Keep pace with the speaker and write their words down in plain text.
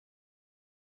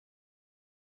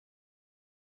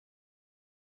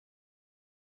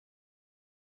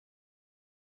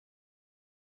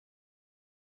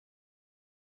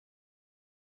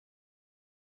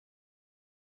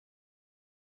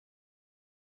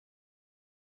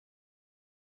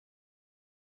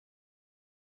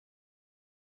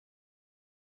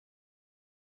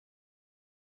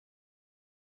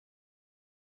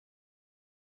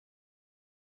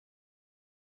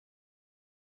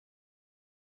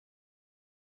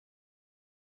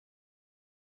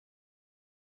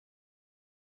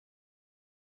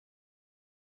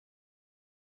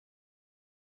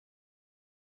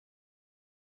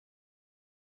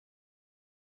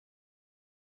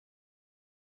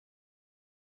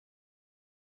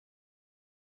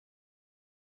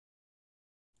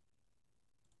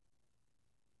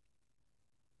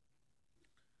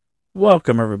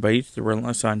Welcome, everybody, to The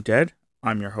Relentless Undead.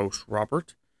 I'm your host,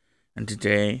 Robert, and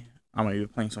today I'm going to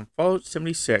be playing some Fallout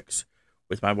 76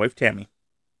 with my wife, Tammy.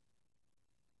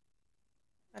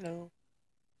 Hello.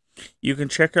 You can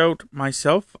check out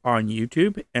myself on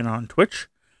YouTube and on Twitch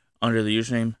under the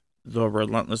username The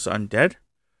Relentless Undead.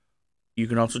 You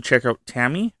can also check out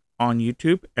Tammy on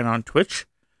YouTube and on Twitch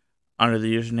under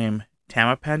the username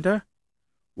tammapanda.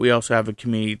 We also have a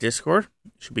community Discord.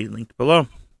 It should be linked below.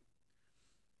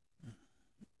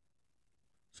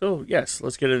 So, yes,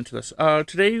 let's get into this.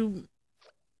 Today,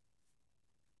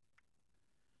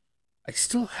 I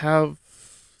still have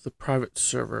the private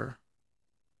server.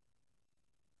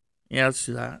 Yeah, let's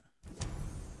do that.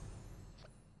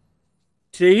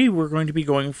 Today, we're going to be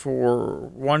going for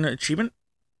one achievement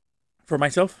for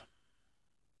myself.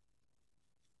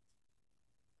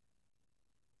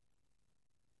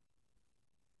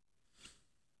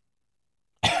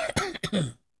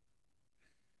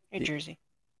 Hey, Jersey.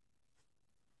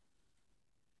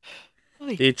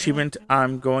 The achievement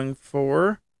I'm going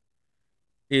for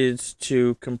is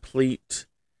to complete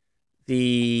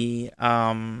the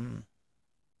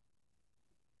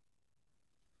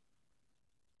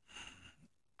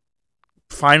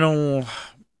final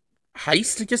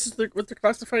heist, I guess is what they're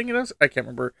classifying it as. I can't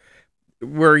remember.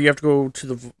 Where you have to go to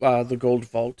the gold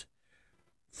vault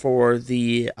for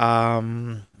the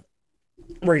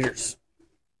raiders.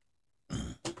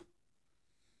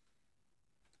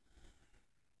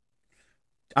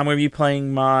 I'm going to be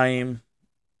playing the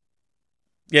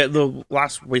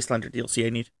last Wastelander DLC I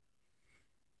need.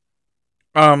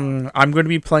 I'm going to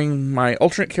be playing my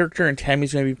alternate character, and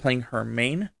Tammy's going to be playing her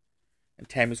main. And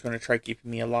Tammy's going to try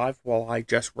keeping me alive while I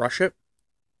just rush it.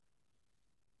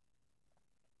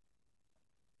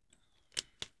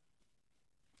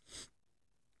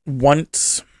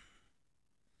 Once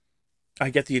I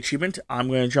get the achievement, I'm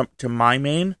going to jump to my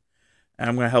main, and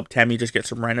I'm going to help Tammy just get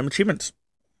some random achievements.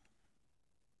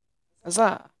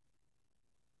 Huzzah.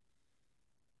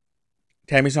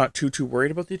 Tammy's not too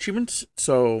worried about the achievements,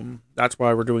 so that's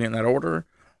why we're doing it in that order.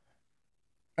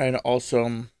 And also,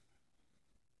 I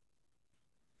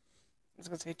was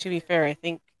going to say, to be fair, I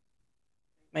think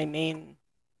my main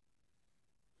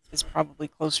is probably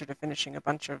closer to finishing a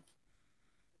bunch of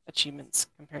achievements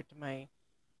compared to my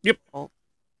ult.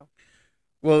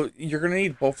 Well, you're going to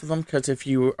need both of them, because if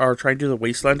you are trying to do the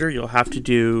Wastelander, you'll have to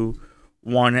do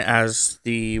one as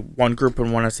the one group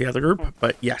and one as the other group.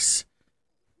 But yes,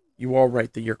 you are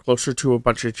right that you're closer to a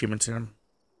bunch of achievements in them.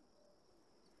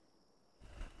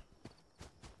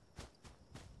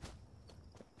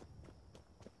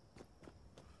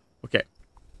 Okay.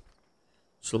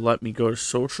 So let me go to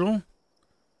social.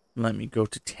 Let me go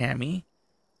to Tammy.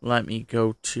 Let me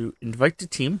go to invite to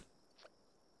team.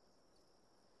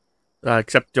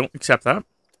 Don't accept that.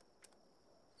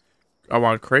 I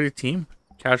want to create a team.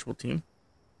 Casual team.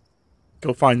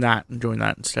 Go find that and join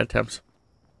that instead, Temps.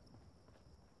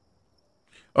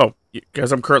 Oh,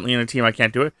 because I'm currently in a team, I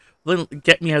can't do it. Then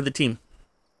get me out of the team.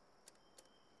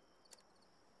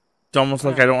 It's almost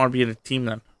like I don't want to be in a team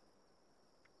then.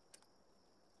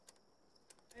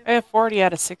 I have 40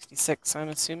 out of 66, so I'm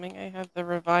assuming I have the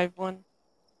revive one.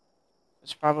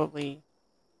 It's probably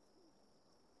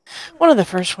one of the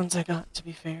first ones I got, to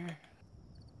be fair.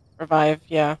 Revive,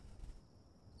 yeah.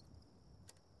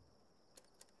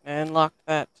 And locked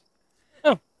that.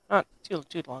 Oh, not too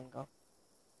long ago.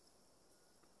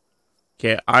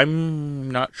 Okay,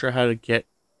 I'm not sure how to get...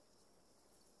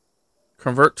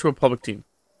 Convert to a public team.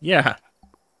 Yeah.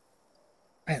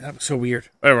 Man, that was so weird.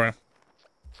 Anyway.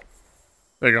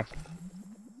 There you go.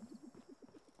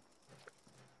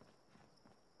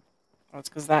 Oh, it's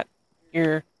because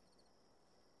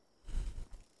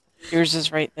yours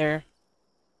is right there.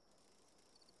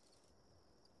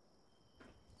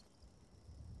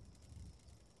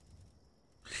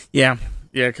 Yeah,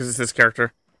 because it's this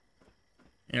character.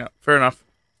 Yeah, fair enough.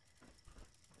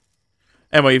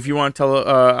 Anyway, if you want to tell...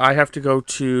 I have to go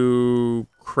to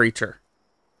Crater.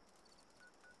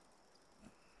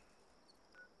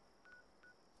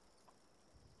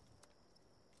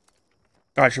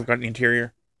 Oh, I should have gotten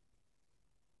interior.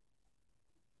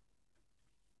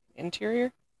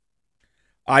 Interior?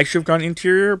 I should have gone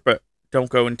interior, but don't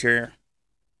go interior.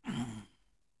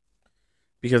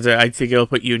 Because I think it'll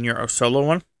put you in your solo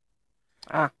one.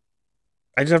 Ah.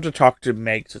 I just have to talk to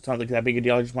Meg, so it's not like that big a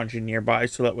deal. I just want you nearby,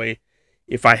 so that way,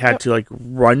 if I had to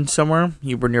run somewhere,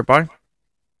 you were nearby.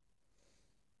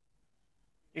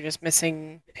 You're just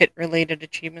missing pit-related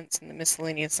achievements and the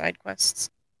miscellaneous side quests.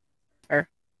 Fair.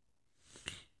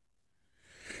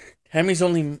 Tammy's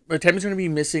going to be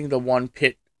missing the one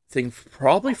pit thing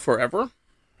probably forever.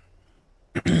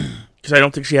 Because I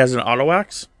don't think she has an auto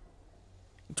axe.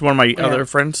 It's one of my other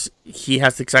friends. He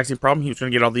has the exact same problem. He was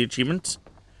going to get all the achievements,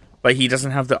 but he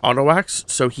doesn't have the auto axe,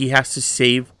 so he has to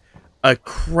save a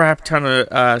crap ton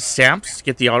of stamps to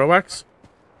get the auto axe.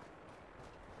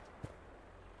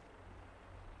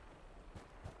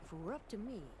 If it were up to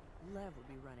me, Lev would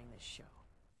be running this show.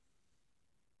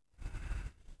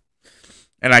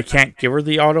 And I can't give her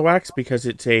the auto axe because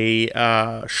it's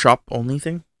a shop only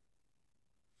thing.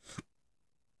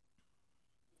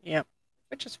 Yep,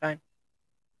 which is fine.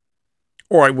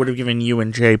 Or I would have given you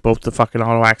and Jay both the fucking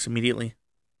auto axe immediately.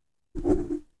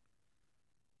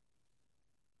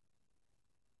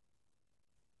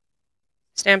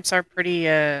 Stamps are pretty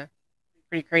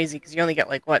crazy because you only get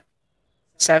like what,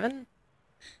 7?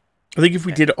 I think if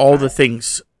we did all the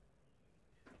things,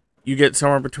 you get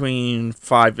somewhere between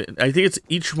 5. I think it's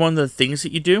each one of the things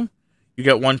that you do, you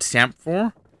get 1 stamp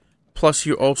for. Plus,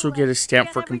 you also get a stamp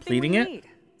for completing it.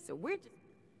 So we're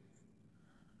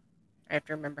I have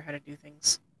to remember how to do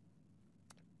things.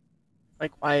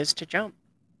 Like wise to jump.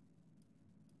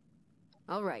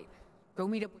 all right. Go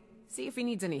meet up. See if he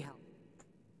needs any help.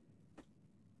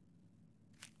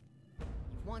 You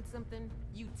want something?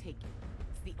 You take it.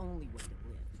 It's the only way to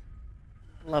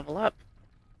live. Level up.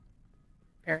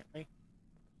 Apparently.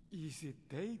 Is it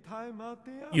daytime out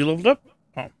there? You leveled up?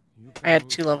 Oh. I had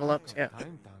 2 level ups, yeah.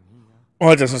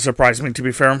 Well, it doesn't surprise me, to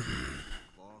be fair.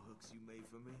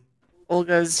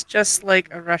 Olga's just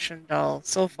like a Russian doll,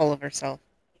 so full of herself.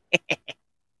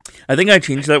 I think I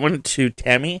changed that one to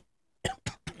Tammy.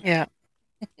 Yeah.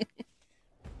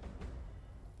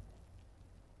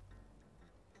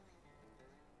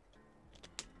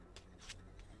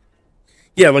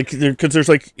 Yeah, like, because there's,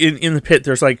 like, in the pit,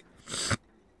 there's, like,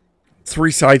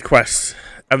 3 side quests.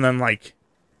 And then, like,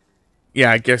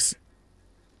 yeah, I guess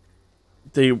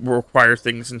they require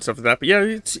things and stuff like that. But, yeah,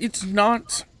 it's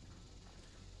not...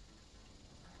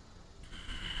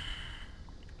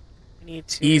 We need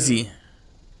to... easy.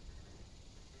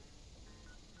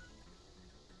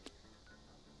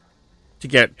 To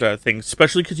get things,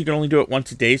 especially because you can only do it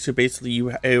once a day. So basically, you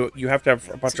have to have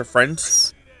a bunch of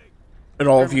friends, and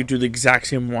all of you do the exact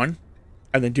same one,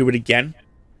 and then do it again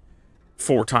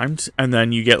 4 times, and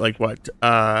then you get like what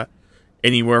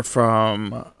anywhere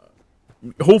from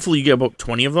hopefully you get about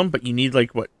 20 of them, but you need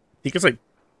like what I think it's like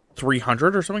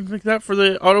 300 or something like that for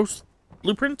the auto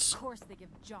blueprints. Of course they give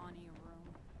Johnny a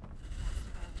room.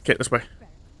 Okay, this way.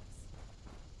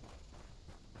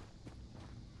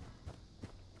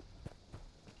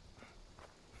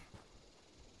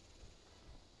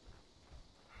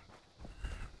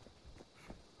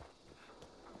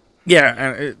 Yeah,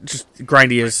 and it just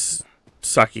grindy is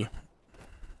sucky.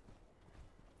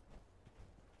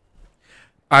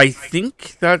 I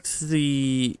think that's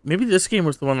the... Maybe this game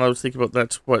was the one I was thinking about.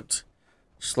 That's what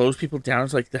slows people down.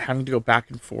 Is like they're having to go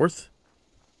back and forth.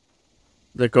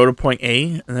 They go to point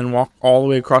A and then walk all the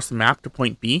way across the map to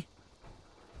point B.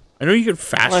 I know you could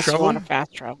fast Unless travel. you want to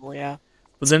fast travel, yeah.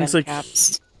 But then it's like...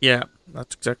 Caps. Yeah,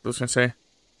 that's exactly what I was going to say.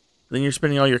 Then you're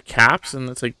spending all your caps and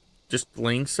it's like just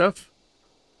delaying stuff.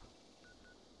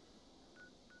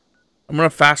 I'm going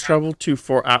to fast travel to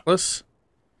Fort Atlas.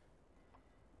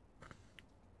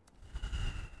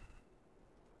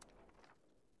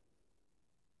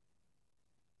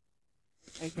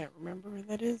 I can't remember where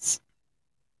that is.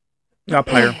 Up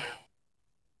higher.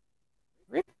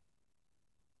 Rip.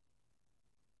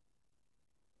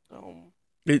 Oh.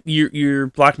 Your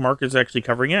black mark is actually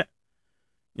covering it.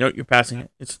 You know, you're passing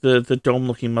it. It's the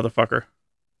dome-looking motherfucker.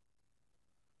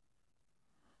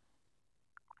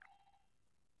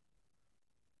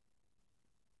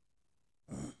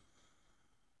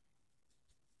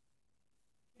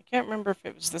 I can't remember if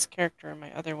it was this character or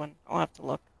my other one. I'll have to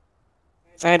look.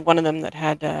 'Cause I had one of them that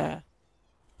had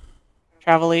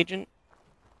travel agent.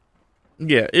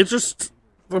 Yeah, it just,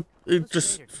 I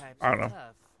don't know.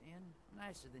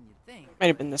 Might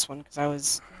have been this one because I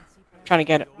was trying to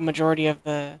get a majority of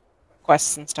the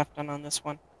quests and stuff done on this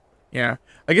one. Yeah,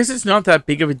 I guess it's not that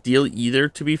big of a deal either,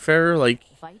 to be fair. Like,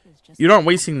 you're not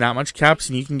wasting that much caps,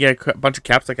 and you can get a bunch of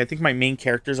caps. Like, I think my main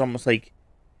character is almost, like,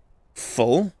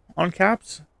 full on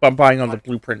caps, but I'm buying on the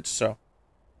blueprints, so.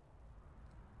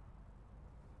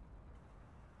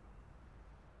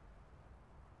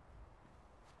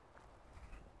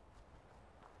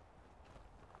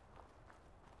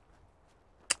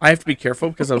 I have to be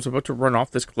careful because I was about to run off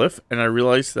this cliff, and I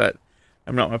realized that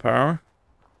I'm not my power.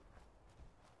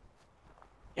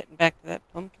 Getting back to that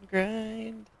pumpkin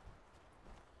grind.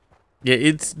 Yeah,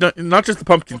 it's not just the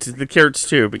pumpkins, it's the carrots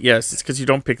too, but yes, it's because you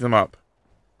don't pick them up.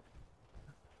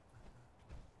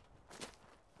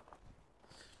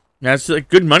 Now, it's like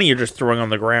good money you're just throwing on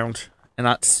the ground. and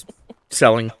not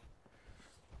selling.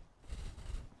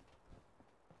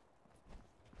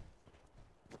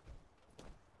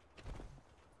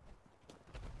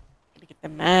 Gotta get the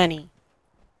money.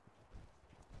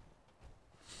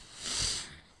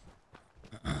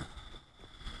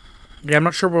 Yeah, I'm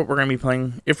not sure what we're going to be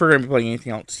playing. If we're going to be playing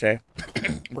anything else today.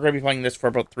 We're going to be playing this for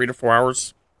about 3 to 4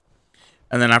 hours.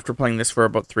 And then after playing this for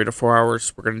about 3 to 4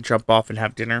 hours, we're going to jump off and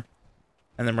have dinner.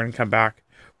 And then we're going to come back.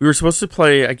 We were supposed to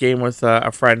play a game with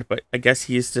a friend, but I guess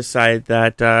he's decided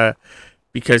that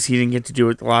because he didn't get to do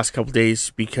it the last couple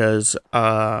days because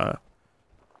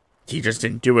he just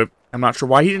didn't do it. I'm not sure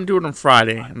why he didn't do it on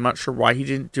Friday. I'm not sure why he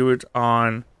didn't do it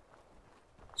on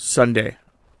Sunday.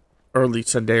 Early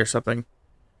Sunday or something.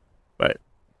 But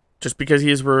just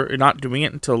because we're not doing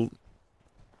it until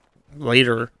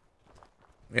later,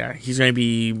 yeah, he's going to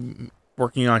be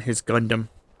working on his Gundam.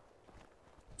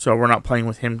 So we're not playing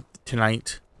with him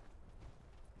tonight.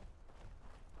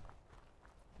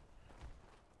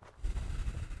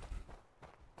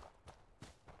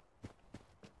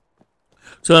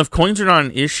 So if coins are not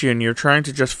an issue and you're trying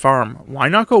to just farm, why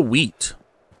not go wheat?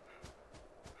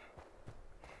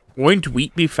 Wouldn't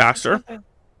wheat be faster?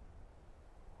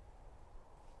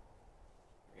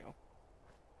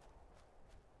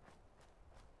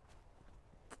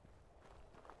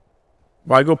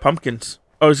 Why go pumpkins?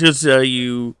 Oh, it's because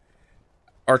you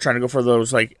are trying to go for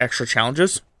those like extra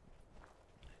challenges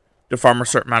to farm a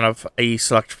certain amount of a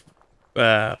select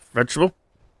vegetable.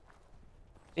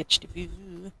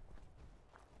 Vegetable.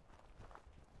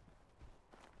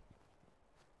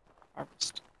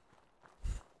 Harvest.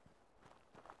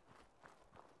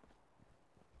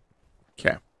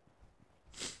 Okay.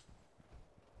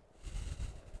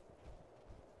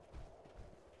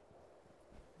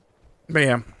 But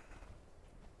yeah.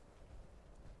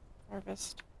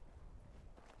 Harvest.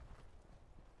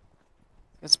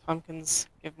 Because pumpkins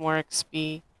give more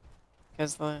XP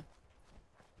because the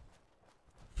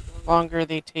longer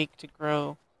they take to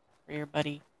grow for your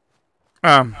buddy.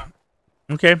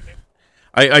 Okay.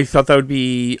 I thought that would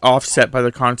be offset by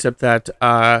the concept that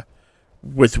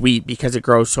with wheat, because it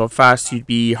grows so fast, you'd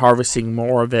be harvesting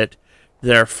more of it.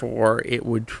 Therefore, it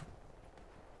would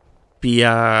be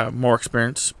more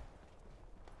experience.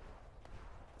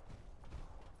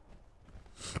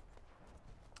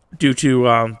 Due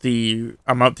to the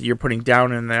amount that you're putting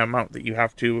down and the amount that you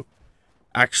have to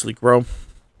actually grow.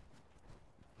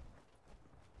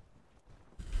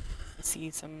 I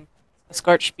see a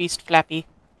scorched beast Flappy.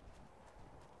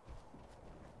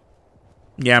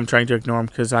 Yeah, I'm trying to ignore him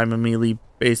because I'm a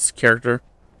melee-based character.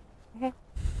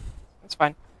 That's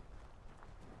fine.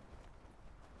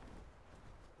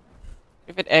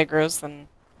 If it aggroes, then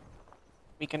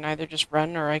we can either just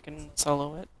run or I can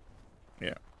solo it.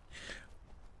 Yeah.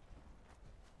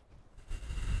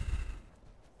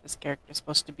 This character is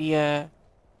supposed to be a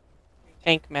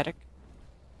tank medic.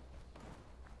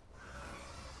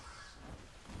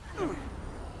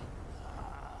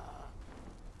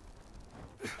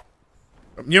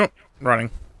 You know, running.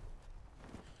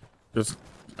 Just,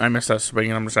 I missed that swing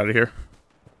and I'm just out of here.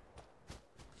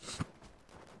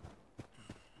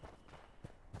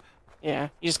 Yeah,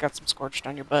 you just got some scorched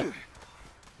on your butt.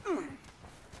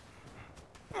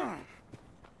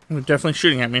 They're definitely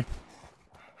shooting at me.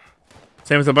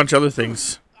 Same with a bunch of other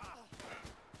things.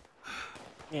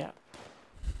 Yeah.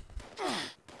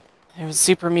 There was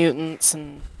super mutants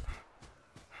and...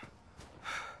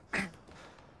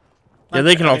 Yeah,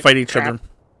 they can all fight each other.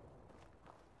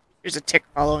 There's a tick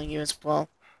following you as well.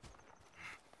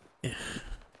 Yeah.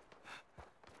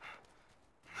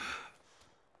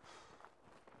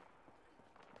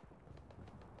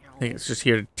 I think it's just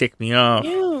here to tick me off.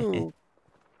 You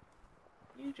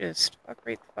just fuck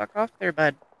right the fuck off there,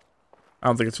 bud. I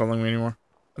don't think it's following me anymore.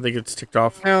 I think it's ticked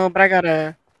off. No, but I got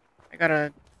a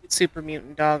super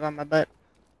mutant dog on my butt.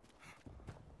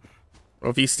 Well,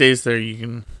 if he stays there, you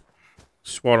can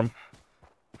swat him.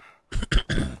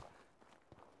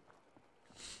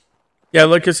 Yeah,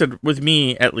 like I said, with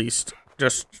me at least,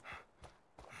 just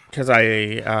because I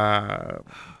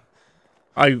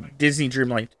Disney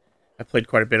Dreamlight, I played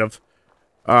quite a bit of.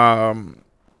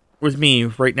 With me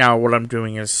right now, what I'm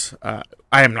doing is I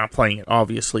am not playing it,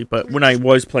 obviously, but when I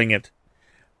was playing it,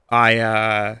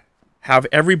 I have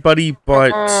everybody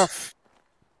but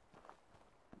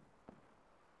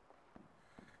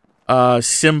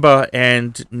Simba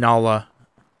and Nala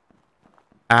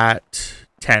at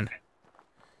 10.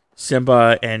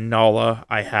 Simba and Nala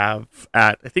I have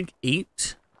at, I think,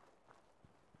 8.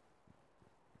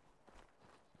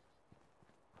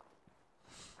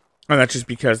 And that's just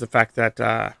because the fact that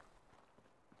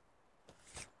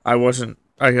I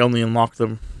only unlocked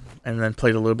them and then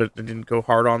played a little bit and didn't go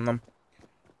hard on them.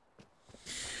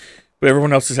 But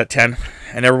everyone else is at 10,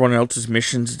 and everyone else's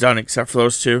mission's done except for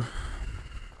those two.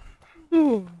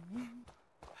 Ooh.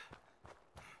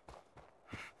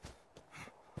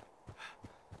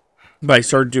 But I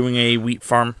started doing a wheat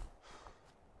farm.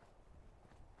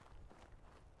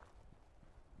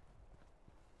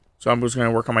 So I was going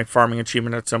to work on my farming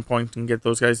achievement at some point and get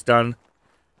those guys done.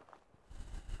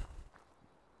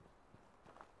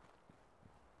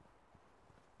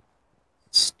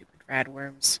 Stupid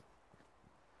radworms.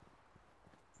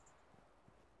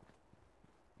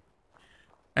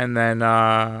 And then,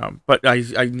 but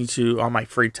I need to, on my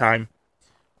free time,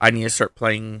 I need to start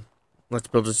playing Let's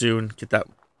Build a Zoo and get that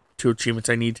 2 achievements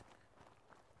I need.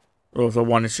 Well, the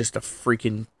one is just a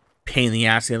freaking pain in the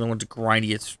ass. The other one's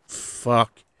grindy as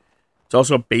fuck. It's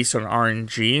also based on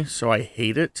RNG, so I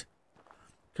hate it.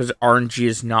 Because RNG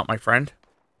is not my friend.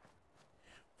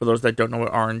 For those that don't know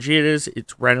what RNG it is,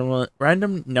 it's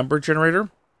random number generator.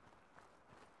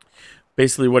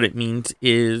 Basically what it means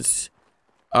is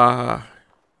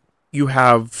you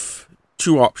have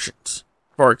 2 options.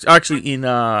 Actually, in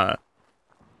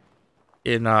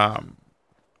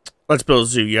Let's Build a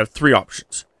Zoo, you have 3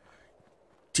 options.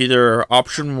 It's either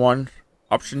option 1,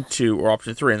 option 2, or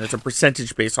option 3, and there's a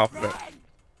percentage based off of it.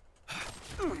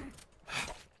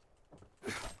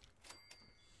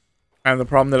 And the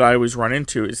problem that I always run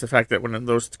into is the fact that when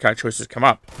those kind of choices come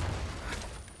up.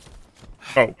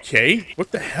 Okay,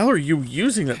 what the hell are you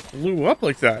using that blew up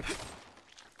like that?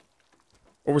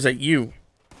 Or was that you?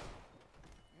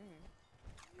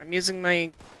 I'm using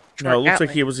my... No, it looks like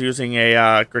he was using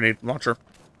a grenade launcher.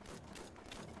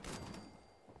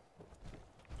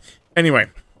 Anyway.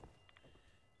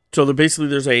 So basically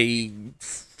there's a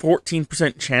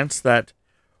 14% chance that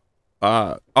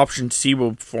option C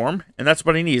will form. And that's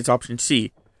what I need, is option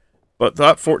C. But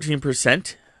that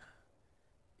 14%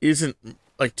 isn't,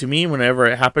 like, to me, whenever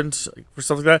it happens, like, for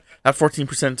stuff like that, that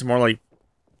 14% is more like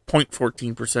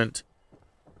 0.14%.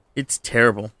 It's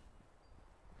terrible.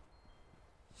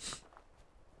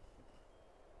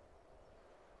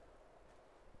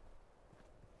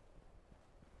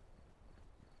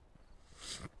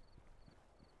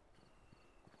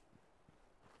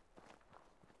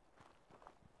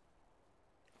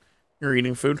 You're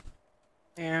eating food?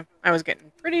 Yeah, I was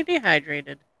getting pretty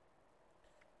dehydrated.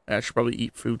 I should probably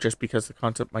eat food just because the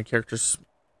concept my character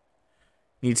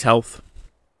needs health.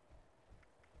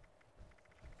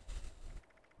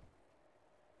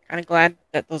 Kind of glad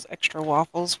that those extra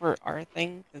waffles were our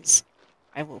thing, because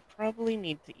I will probably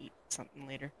need to eat something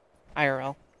later.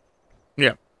 IRL.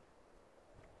 Yeah.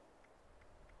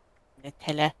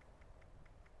 Nutella.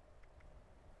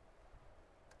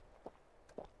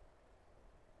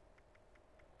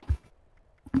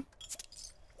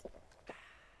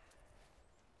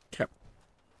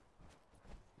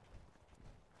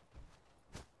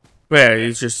 But yeah,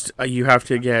 it's just, you have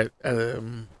to get,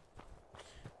 the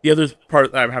other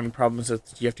part that I'm having problems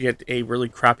with, you have to get a really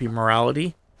crappy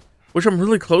morality, which I'm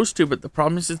really close to, but the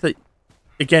problem is that,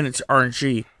 again, it's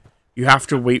RNG. You have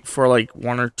to wait for, like,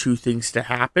 1 or 2 things to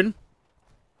happen,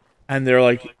 and they're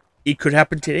like, it could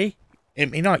happen today,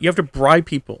 it may not. You have to bribe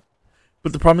people.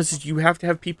 But the problem is you have to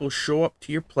have people show up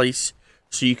to your place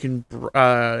so you can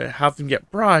have them get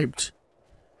bribed.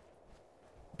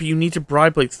 But you need to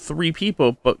bribe like 3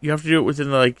 people, but you have to do it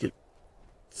within like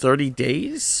 30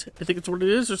 days? I think it's what it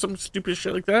is, or some stupid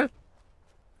shit like that.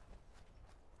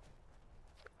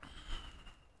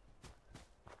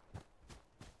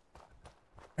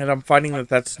 And I'm finding that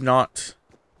that's not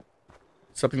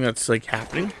something that's like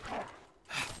happening.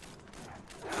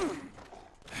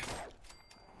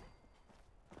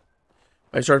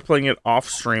 I started playing it off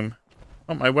stream.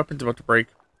 Oh, my weapon's about to break.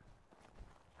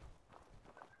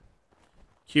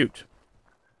 Cute.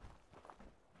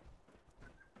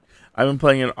 I've been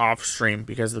playing it off stream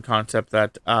because of the concept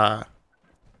that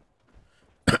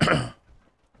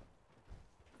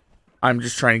I'm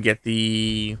just trying to get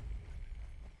the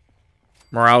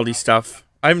morality stuff.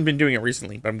 I haven't been doing it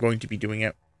recently, but I'm going to be doing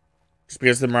it. Just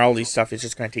because the morality stuff is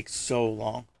just going to take so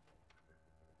long.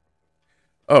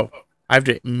 Oh, I have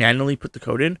to manually put the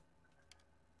code in?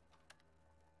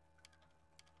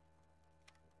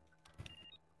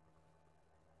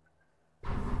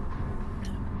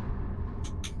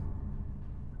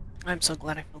 I'm so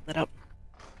glad I filled it up.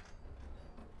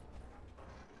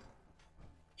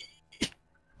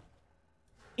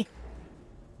 Let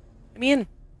me in.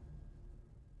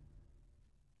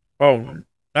 Oh,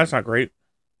 that's not great.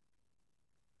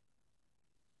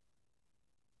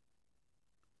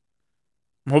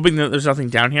 I'm hoping that there's nothing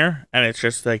down here, and it's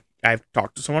just like I have to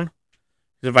talk to someone.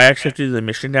 Because if I actually have to do the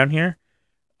mission down here,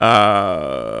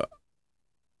 the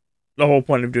whole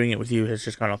point of doing it with you has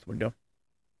just gone out the window.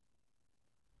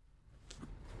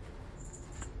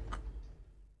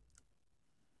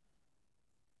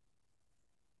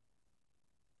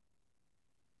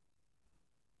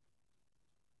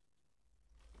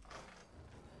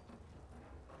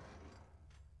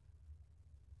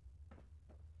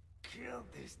 Kill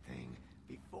this thing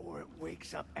before it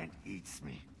wakes up and eats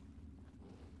me.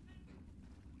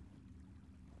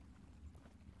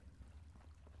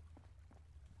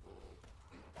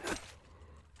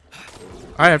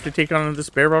 I have to take on this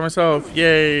bear by myself.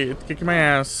 Yay, it's kicking my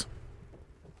ass.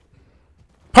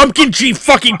 Pumpkin G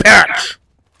fucking patch!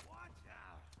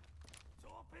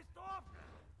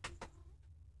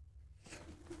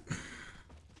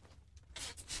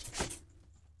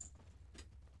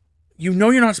 You know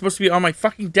you're not supposed to be on my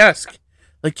fucking desk.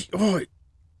 Like, oh, I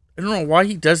don't know why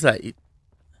he does that.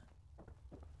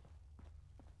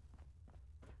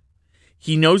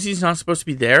 He knows he's not supposed to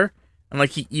be there. And,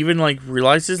 like, he even, like,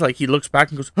 realizes, like, he looks back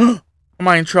and goes, oh, am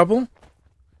I in trouble?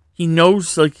 He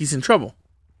knows, like, he's in trouble.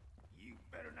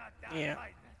 Yeah.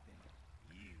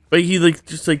 But he, like,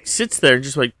 just, like, sits there and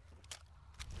just, like...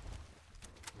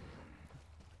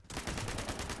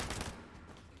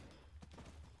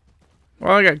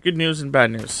 Well, I got good news and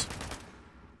bad news.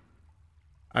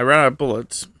 I ran out of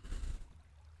bullets.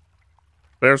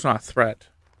 Bear's not a threat,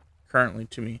 currently,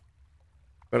 to me.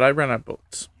 But I ran out of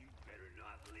bullets.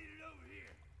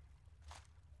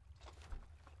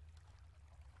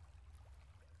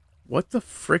 What the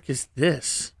frick is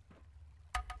this?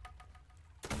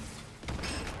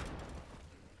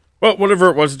 Well, whatever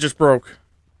it was, it just broke.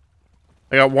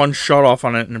 I got one shot off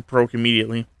on it and it broke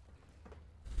immediately.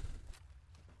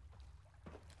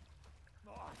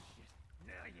 Oh, shit.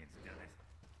 Now it's done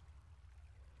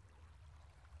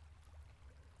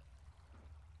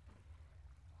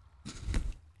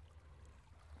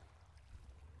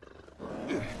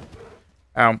it.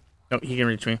 Ow. No, he can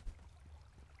reach me.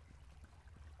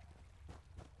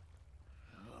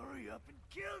 Hurry up and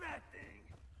kill that thing.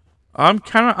 I'm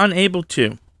kind of unable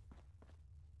to.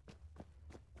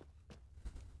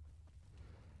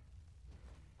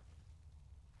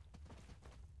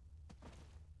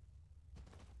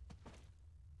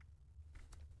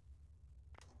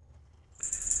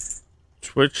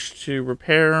 Switch to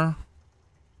repair.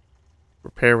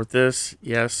 Repair with this,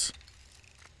 yes.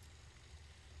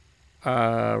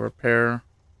 Repair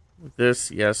with this,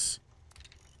 yes.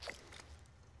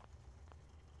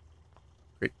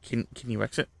 Great. Can you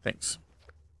exit? Thanks.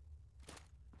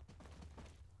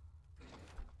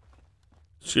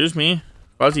 Excuse me,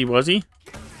 Fuzzy Wuzzy.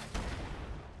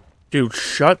 Dude,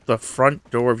 shut the front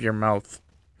door of your mouth.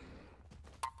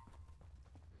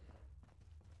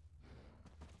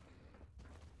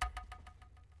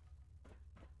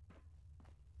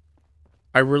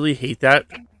 I really hate that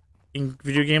in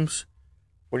video games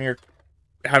when you're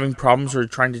having problems or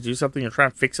trying to do something or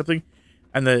trying to fix something,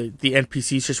 and the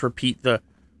NPCs just repeat the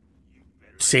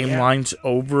same lines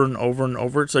over and over and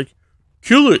over. It's like,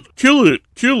 kill it, kill it,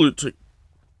 kill it. It's like,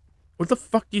 what the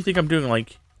fuck do you think I'm doing?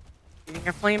 Like, You think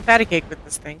I'm playing patty cake with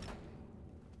this thing?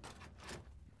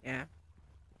 Yeah.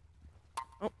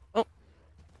 Oh.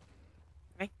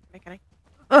 Can I?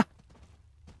 Ah!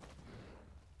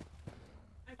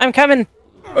 I'm coming!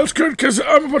 that's good because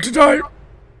I'm about to die.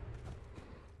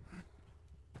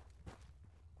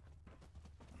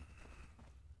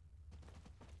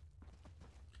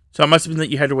 So it must have been that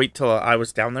you had to wait till I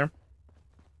was down there.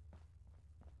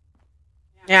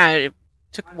 Yeah, it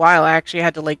took a while. I actually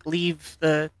had to, like, leave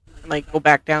go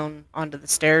back down onto the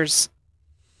stairs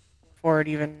before it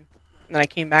even... And then I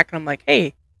came back and I'm like,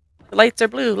 hey, the lights are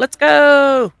blue, let's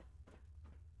go!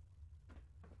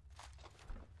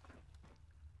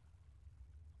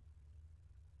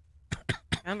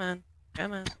 Come on. Let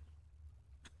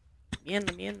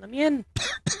me in.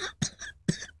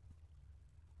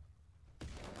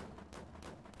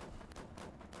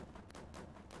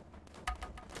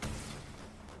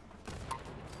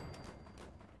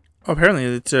 Oh, apparently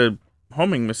it's a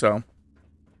homing missile.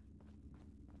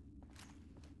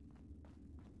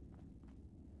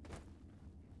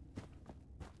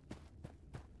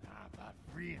 How about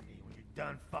freeing me when you're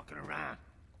done fucking around?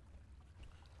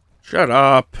 Shut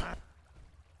up.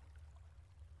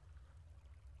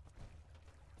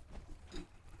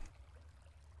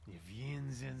 If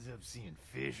Yins ends up seeing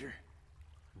Fisher,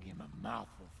 give him a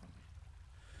mouthful from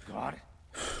me. Got it?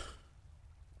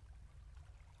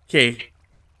 Okay.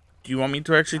 Do you want me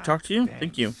to actually talk to you?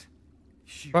 Thank you.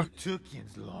 Shoot, Fuck. took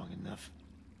Yins long enough.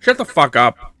 Shut the fuck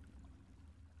up.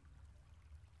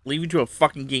 Leave you to a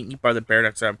fucking gate eat by the bear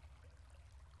next time.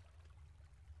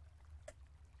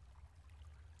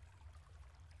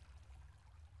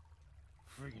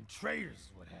 traitors is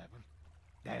what happened.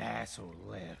 That asshole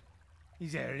left.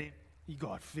 He's at it. He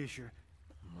got Fisher.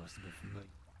 Must have been familiar.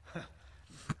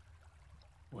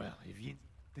 Well, if you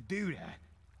to do that,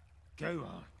 go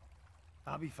on.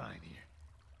 I'll be fine here.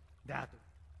 Doubt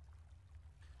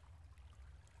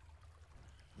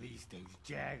at least those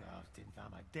jagoffs didn't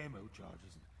find my demo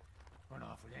charges and run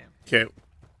off with them. Okay,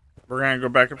 we're gonna go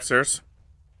back upstairs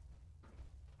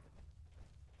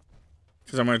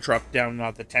because I'm gonna drop down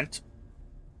the tent.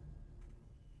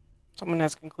 Someone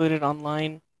has concluded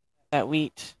online that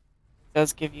wheat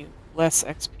does give you less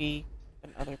XP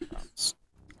than other crops.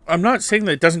 I'm not saying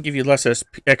that it doesn't give you less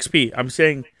XP. I'm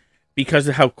saying because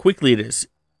of how quickly it is,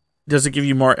 does it give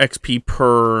you more XP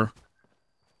per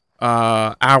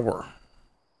hour?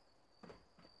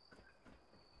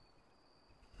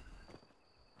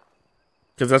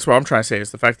 Because that's what I'm trying to say,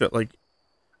 is the fact that, like,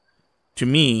 to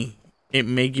me, it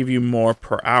may give you more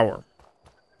per hour.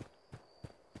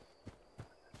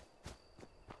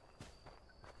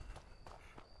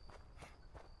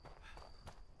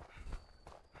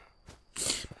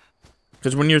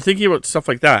 Because when you're thinking about stuff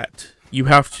like that, you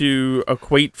have to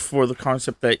equate for the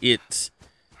concept that it's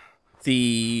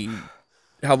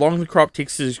how long the crop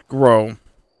takes to grow,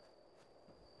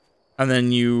 and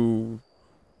then you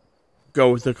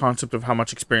go with the concept of how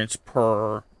much experience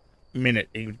per minute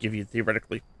it would give you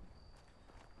theoretically.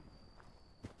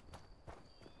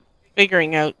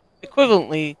 Figuring out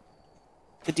equivalently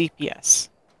the DPS.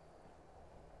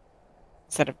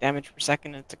 Instead of damage per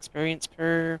second, it's experience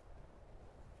per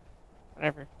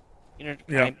whatever unit of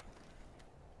time.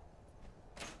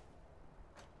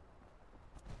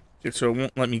 Okay, so it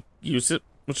won't let me use it,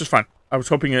 which is fine. I was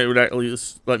hoping it would at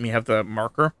least let me have the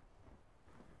marker.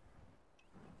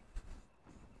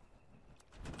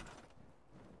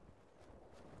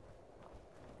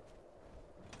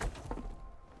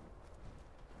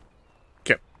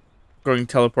 Okay,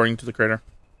 teleporting to the crater.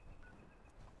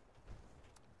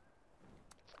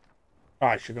 Oh,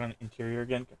 I should go on the interior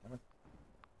again.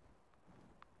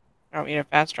 I want me to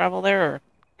fast travel there,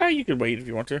 or? You can wait if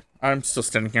you want to. I'm still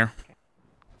standing here.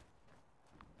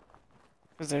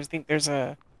 Because I think there's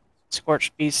a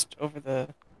scorched beast over the...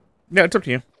 Yeah, it's up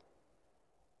to you.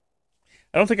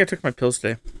 I don't think I took my pills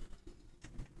today.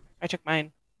 I took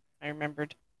mine. I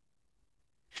remembered.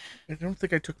 I don't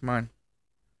think I took mine.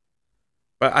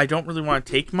 But I don't really want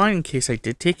to take mine in case I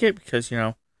did take it, because, you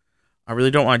know, I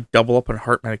really don't want to double up on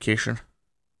heart medication.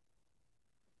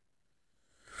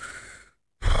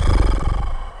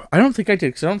 I don't think I did,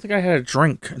 because I don't think I had a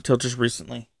drink until just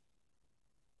recently.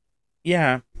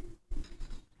 Yeah.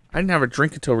 I didn't have a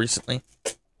drink until recently.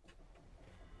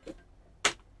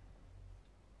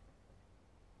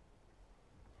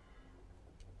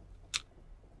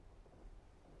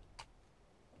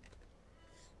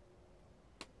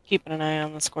 Keeping an eye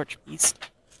on the scorched beast.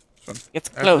 Gets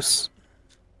close.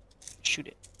 Shoot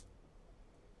it.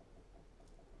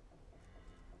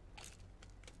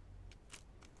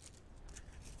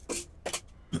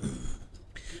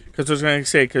 Because I was going to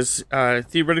say, because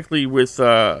theoretically with,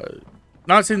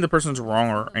 not saying the person's wrong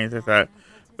or anything like that,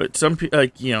 but some people,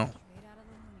 like, you know,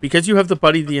 because you have the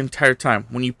buddy the entire time,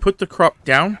 when you put the crop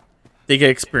down, they get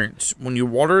experience. When you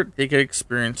water it, they get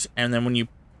experience, and then when you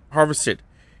harvest it,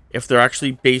 if they're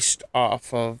actually based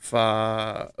off of,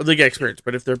 they get experience,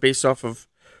 but if they're based off of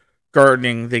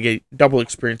gardening, they get double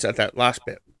experience at that last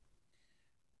bit.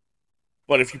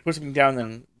 But if you put something down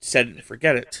and set it and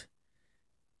forget it,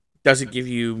 does it give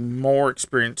you more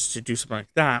experience to do something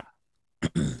like that?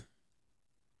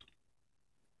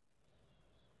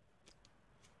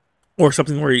 Or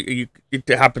something where it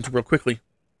happens real quickly.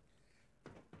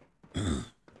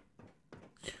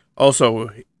 Also,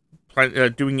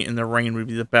 doing it in the rain would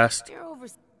be the best. You're over.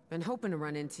 Been hoping to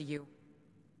run into you.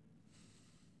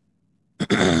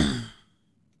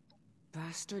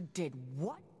 Bastard did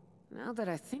what? Now that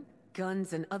I think,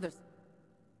 guns and others.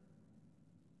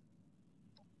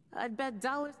 I'd bet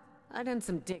dollars I'd end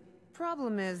some dick.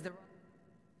 Problem is the...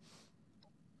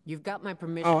 You've got my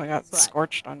permission. Oh, I got but...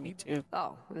 scorched on me too.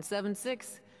 Oh, and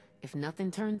 7-6. If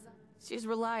nothing turns, she's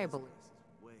reliable.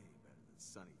 Way better than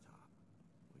Sunny Top.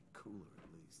 Way cooler, at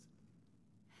least.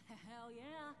 Hell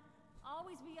yeah.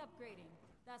 Always be upgrading.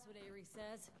 That's what Avery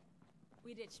says.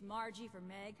 We ditched Margie for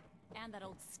Meg, and that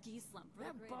old ski slump for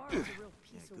That the bar great. is a real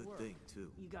piece Yeah, of good work. thing,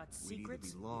 too. You got We'd either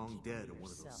secrets? be long keep dead them or to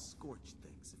one of those yourself. scorched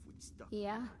things if we'd stuck with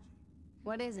Yeah? Margie.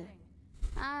 What is it?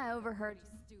 I overheard.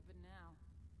 Pretty stupid now.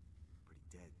 Pretty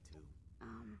dead, too.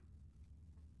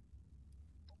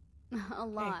 A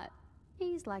lot.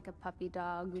 He's like a puppy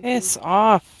dog. with Piss you.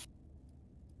 off.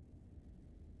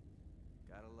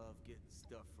 Gotta love getting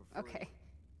stuff for free. Okay.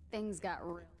 Things got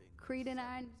real. Creed and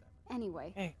I...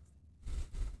 Anyway. Hey.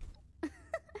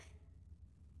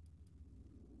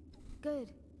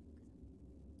 Good.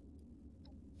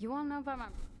 You wanna know about my...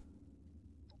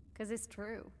 Because it's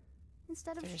true.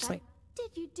 Instead of Seriously.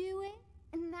 shut, did you do it?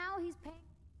 And now he's paying...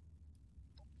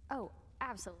 Oh,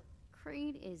 absolutely.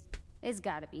 Creed is... It's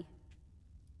gotta be.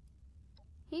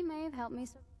 He may have helped me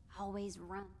always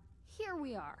run. Here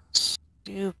we are.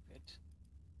 Stupid.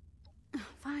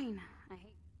 Fine. I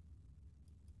hate...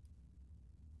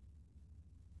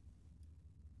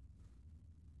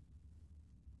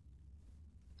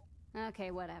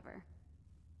 Okay, whatever.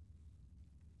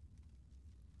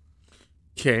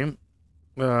 Okay.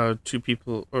 2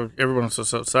 people, or everyone else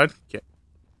is outside. Okay.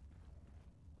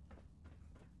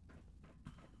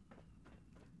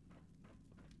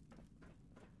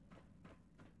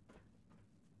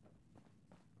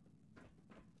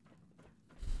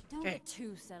 Don't Okay. get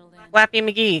too settled in. Flappy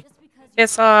McGee. Just because you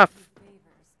Piss do off. favors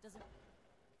doesn't-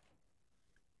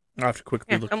 I'll have to quickly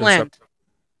Yeah, look come this land. up.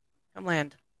 Come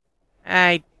land.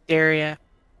 I dare ya.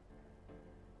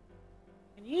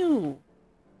 And you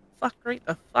fuck right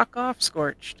the fuck off,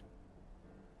 Scorched.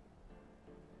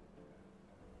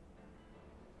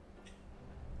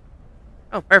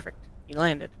 Oh, perfect. You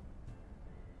landed.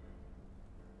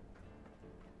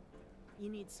 You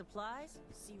need supplies?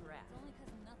 See rat.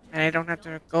 And I don't have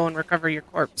to go and recover your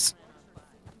corpse.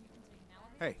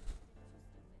 Hey,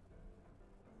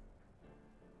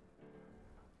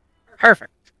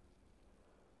 Perfect.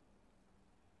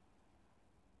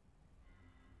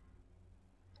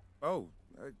 Oh,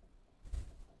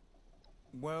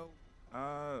 well,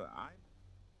 I...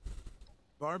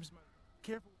 Barb's my...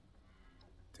 Careful.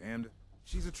 Damned.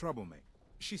 She's a troublemaker.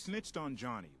 She snitched on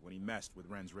Johnny when he messed with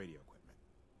Ren's radio equipment.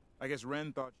 I guess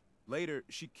Ren thought... Later,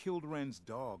 she killed Ren's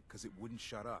dog because it wouldn't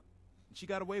shut up. And she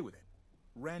got away with it.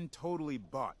 Ren totally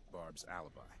bought Barb's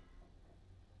alibi.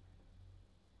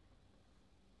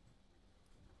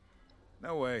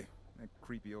 No way. That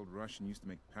creepy old Russian used to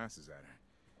make passes at her.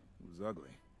 It was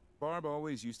ugly. Barb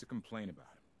always used to complain about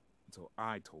him, until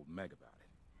I told Meg about it.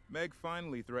 Meg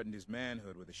finally threatened his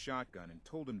manhood with a shotgun and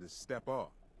told him to step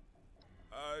off.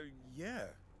 Yeah.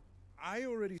 I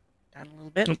already... Down a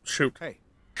little bit. Oh, shoot. Hey.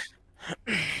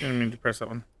 Didn't mean to press that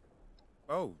one.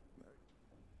 Oh.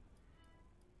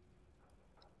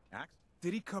 Axe?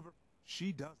 Did he cover...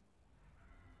 She doesn't.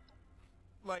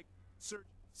 Like, search...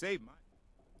 Save mine.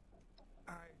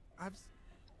 I've...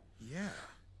 Yeah.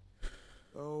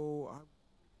 Oh,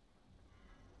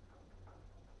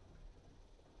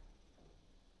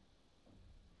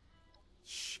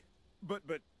 Shit. But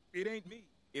it ain't me.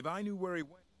 If I knew where he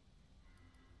went...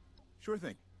 Sure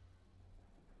thing.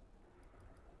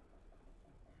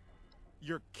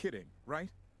 You're kidding, right?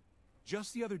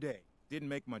 Just the other day. Didn't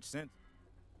make much sense.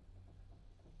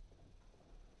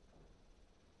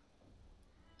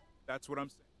 That's what I'm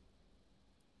saying.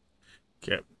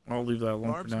 Okay, I'll leave that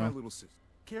alone Barb's for my now. little sister.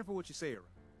 Careful what you say around.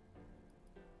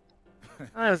 Oh,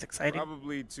 that was exciting.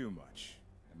 Probably too much.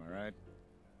 Am I right?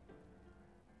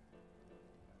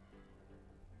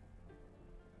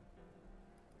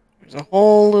 There's a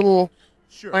whole little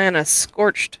Sure. plan of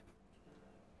Scorched.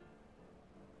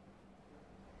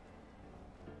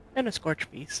 And a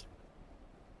Scorched beast.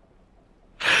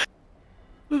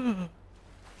 Yeah,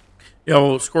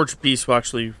 well, Scorched Beast will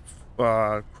actually You create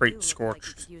look like you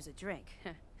Scorched. could use a drink.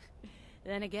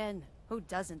 Then again, who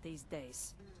doesn't these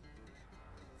days?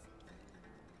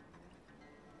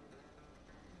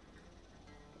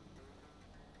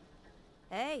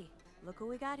 Hey, look who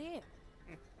we got here.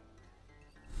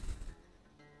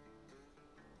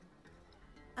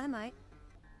 I might.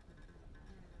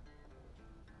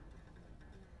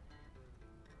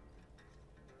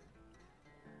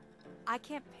 I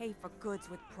can't pay for goods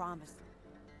with promise.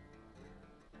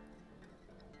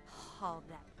 All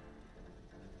that.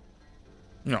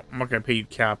 No, I'm not gonna pay you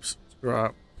caps. Screw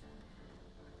up.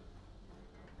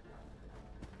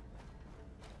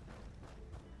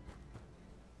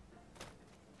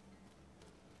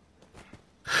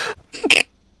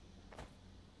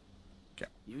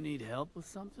 You need help with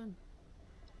something?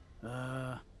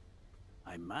 I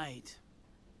might.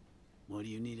 What do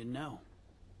you need to know?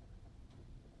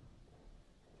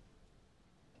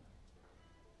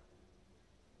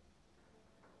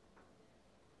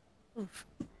 Oof.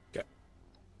 Okay.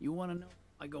 You want to know?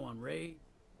 I go on raid.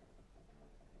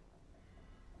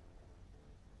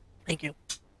 Thank you.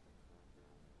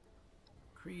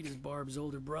 Creed is Barb's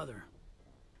older brother.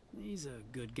 He's a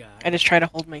good guy. I just try to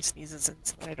hold my sneezes in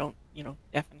so that I don't,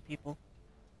 deafen people.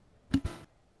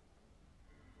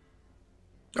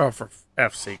 Oh, for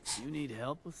F's sakes. You need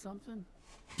help with something?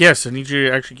 Yes, I need you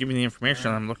to actually give me the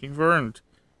information I'm looking for, and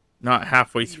not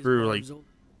halfway Think his through, like... Barb's old?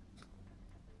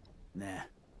 Nah.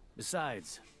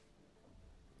 Besides...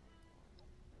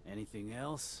 Anything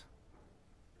else?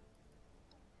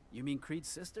 You mean Creed's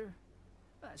sister?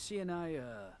 She and I,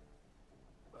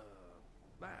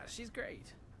 she's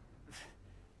great.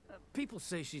 People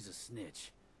say she's a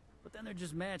snitch, but then they're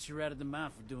just mad she ratted them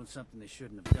out for doing something they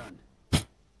shouldn't have done.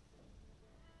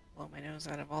 Blow my nose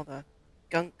out of all the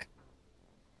gunk.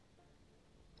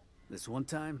 This one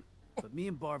time, but me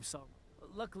and Barb saw...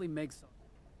 Luckily, Meg saw...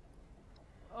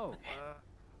 Oh,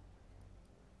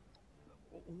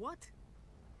 what?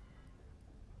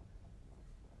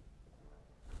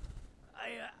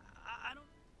 I don't...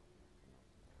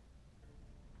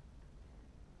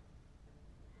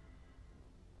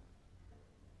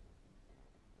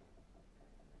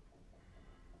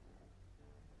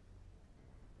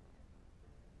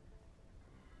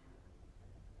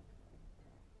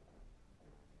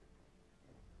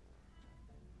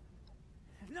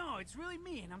 No, it's really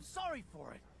me, and I'm sorry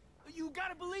for it. You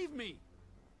gotta believe me.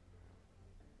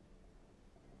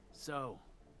 So,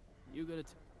 you gonna...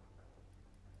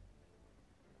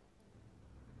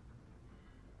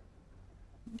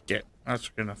 Yeah, that's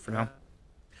good enough for now.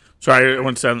 Sorry, I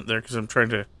went silent there because I'm trying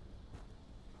to...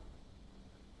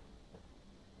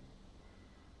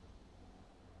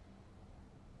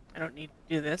 I don't need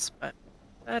to do this, but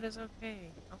that is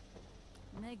okay. Oh.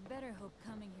 Meg better hope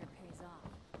coming here pays off.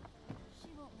 She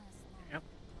won't last long. Yep.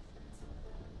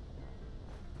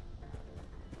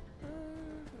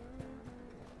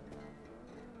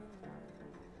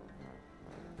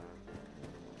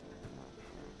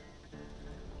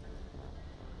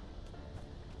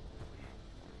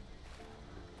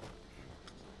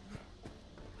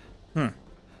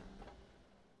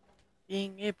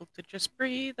 Being able to just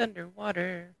breathe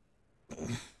underwater.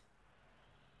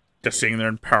 Just sitting there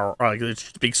in power, like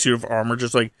this big suit of armor,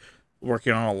 just like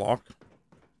working on a lock.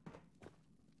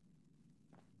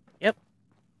 Yep.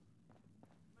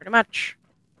 Pretty much.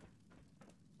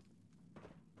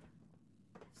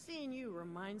 Seeing you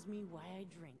reminds me why I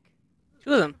drink.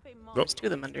 Two of them. Oh. There's two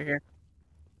of them under here.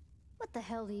 What the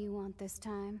hell do you want this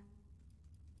time?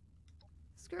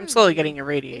 Screw I'm slowly you. getting Based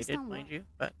irradiated, on mind what? you,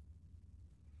 but...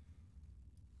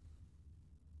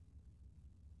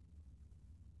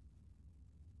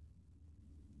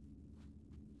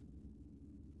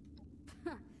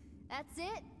 That's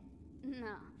it?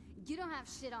 No, you don't have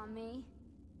shit on me.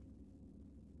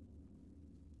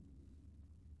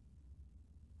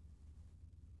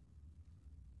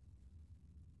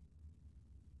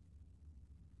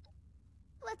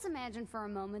 Let's imagine for a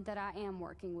moment that I am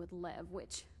working with Lev,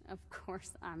 which, of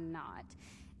course, I'm not.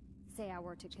 Say I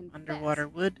were to confess. Underwater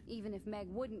wood. Even if Meg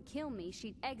wouldn't kill me,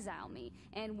 she'd exile me.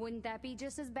 And wouldn't that be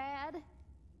just as bad?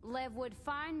 Lev would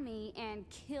find me and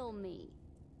kill me.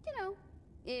 You know,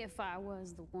 if I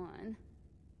was the one.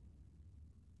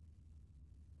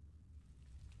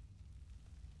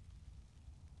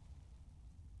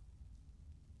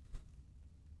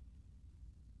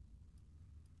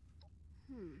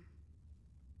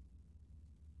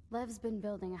 Lev's been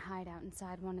building a hideout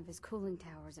inside one of his cooling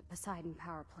towers at Poseidon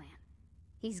Power Plant.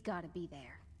 He's gotta be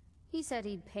there. He said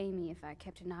he'd pay me if I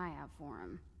kept an eye out for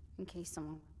him, in case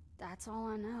someone... That's all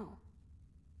I know.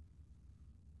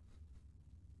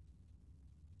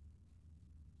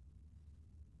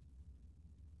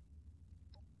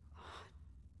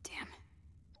 Damn it.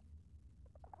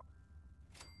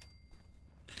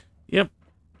 Yep.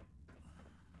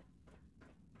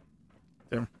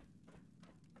 There.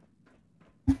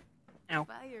 Ow.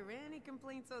 Fire any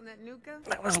complaints on that Nuka?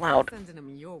 That was loud. Sending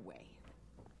them your way.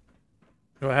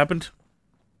 What happened?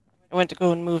 I went to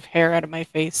go and move hair out of my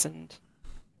face and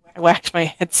I whacked my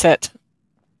headset.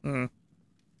 So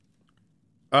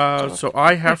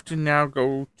I have to now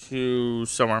go to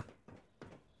somewhere.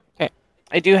 Okay.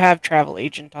 I do have travel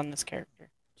agent on this character.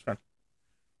 It's fine.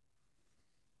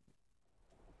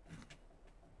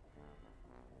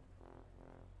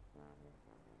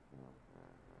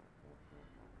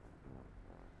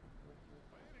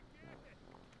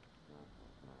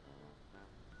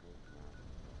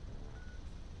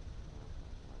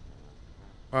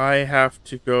 I have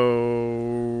to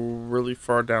go really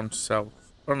far down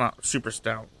south. Well, not super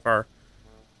down, far,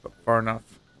 but far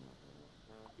enough.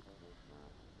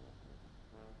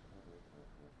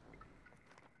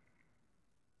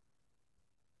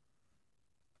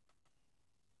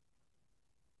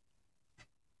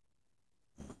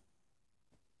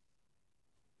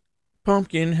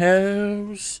 Pumpkin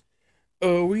house.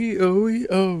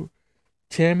 Oh.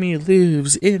 Tammy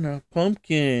lives in a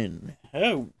pumpkin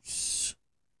house.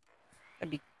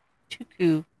 That'd be too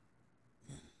cool.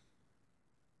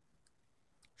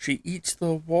 She eats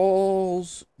the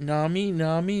walls. Nummy,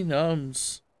 nummy,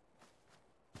 nums.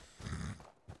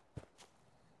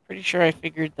 Pretty sure I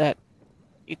figured that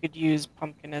you could use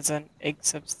pumpkin as an egg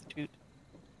substitute.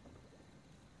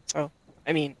 So,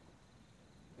 I mean...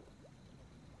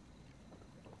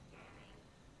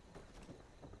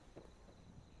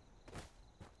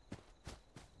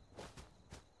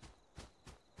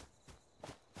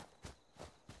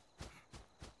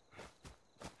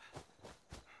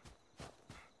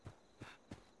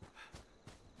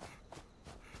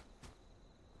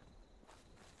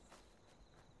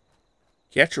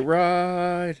 Catch a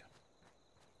ride.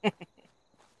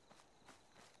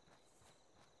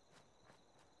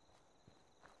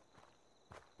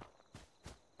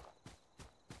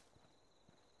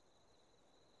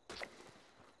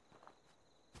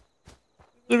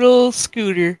 Little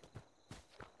scooter.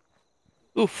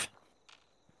 Oof.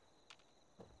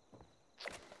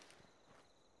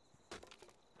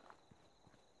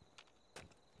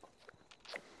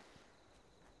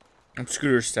 I'm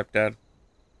Scooter's stepdad.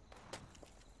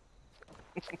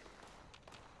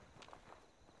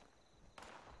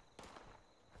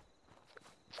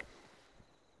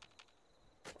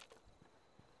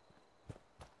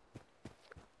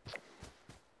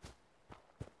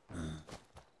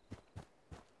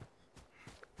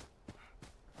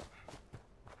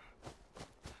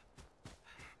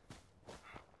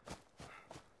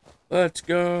 Let's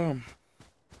go.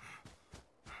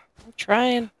 I'm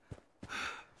trying.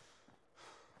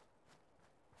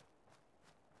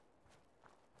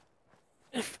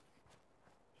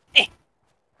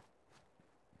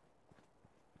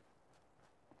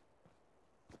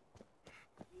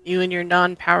 You and your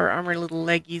non-power armor little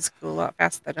leggies go a lot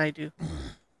faster than I do.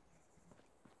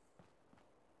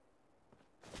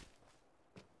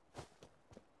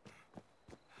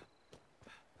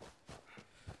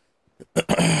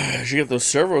 She got those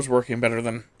servos working better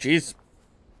than. Jeez.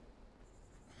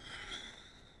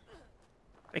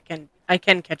 I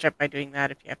can catch up by doing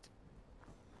that if you have to,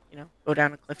 you know, go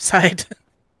down a cliffside.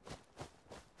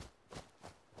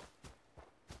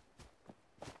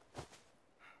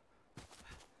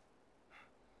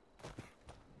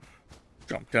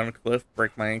 Jump down a cliff,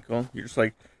 break my ankle. You're just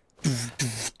like.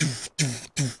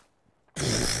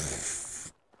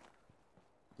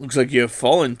 Looks like you have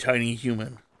fallen, tiny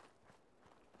human.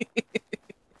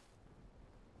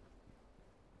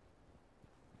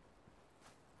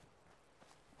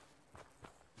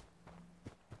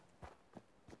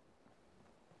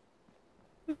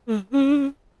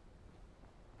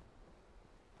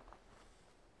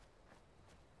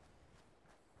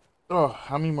 Oh,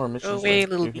 how many more missions? Go away,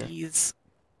 little bees.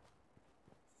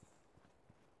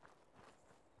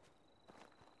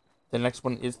 The next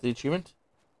one is the achievement.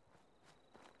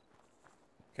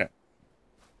 Okay.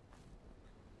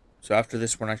 So after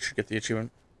this one, I should get the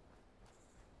achievement.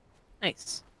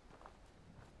 Nice.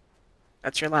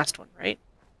 That's your last one, right?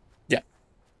 Yeah.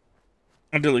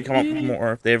 Until they come up with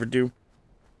more, if they ever do.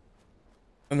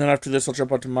 And then after this, I'll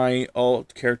jump onto my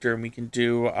alt character, and we can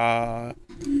do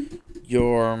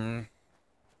your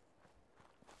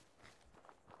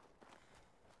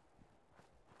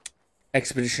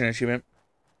expedition achievement.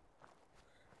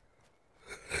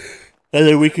 And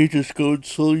then we can just go and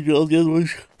slowly do all the other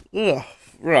ones. Ugh.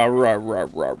 Rah, rah, rah,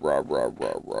 rah, rah, rah,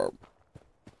 rah, rah.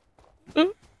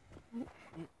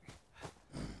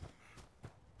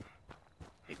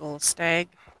 Big old stag.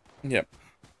 Yep.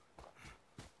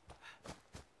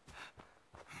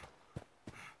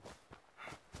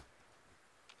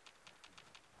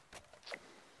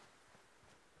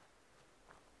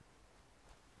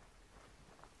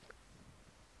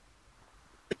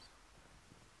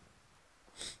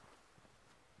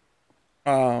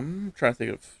 I'm trying to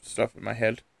think of stuff in my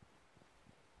head.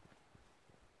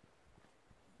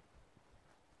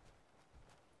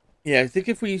 Yeah, I think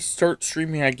if we start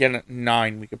streaming again at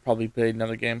 9, we could probably play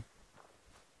another game.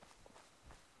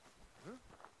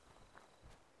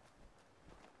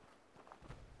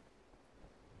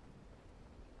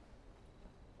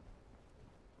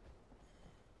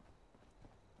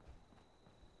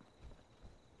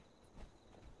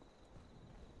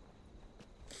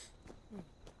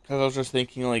 Because I was just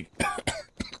thinking, like,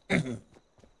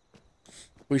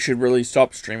 we should really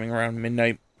stop streaming around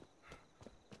midnight.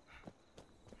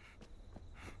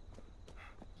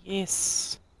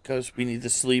 Yes. Because we need to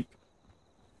sleep.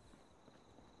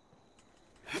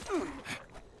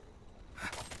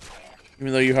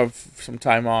 Even though you have some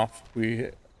time off,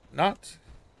 we're not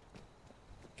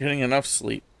getting enough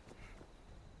sleep.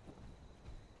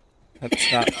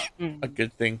 That's not a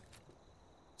good thing.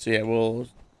 So yeah, we'll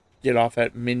get off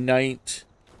at midnight,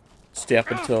 stay up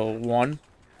until 1.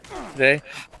 today.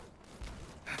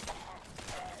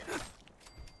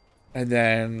 And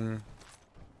then...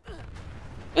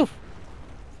 Oof.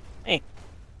 Hey.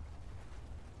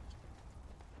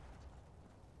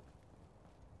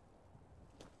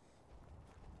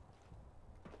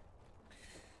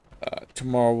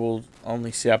 Tomorrow we'll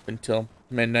only stay up until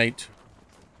midnight.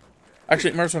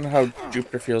 Actually, it matters on how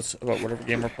Jupiter feels about whatever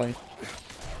game we're playing.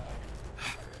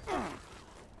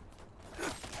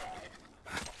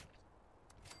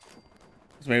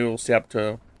 So maybe we'll stay up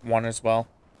to 1 as well.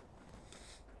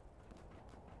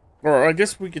 Or I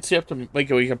guess we could stay up to,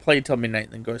 like, we can play until midnight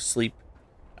and then go to sleep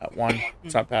at 1.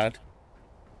 It's not bad.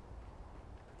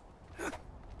 I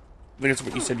think that's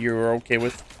what you said you were okay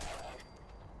with.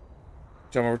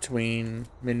 Somewhere between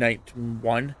midnight and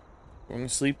 1 going to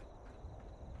sleep.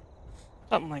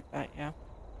 Something like that, yeah.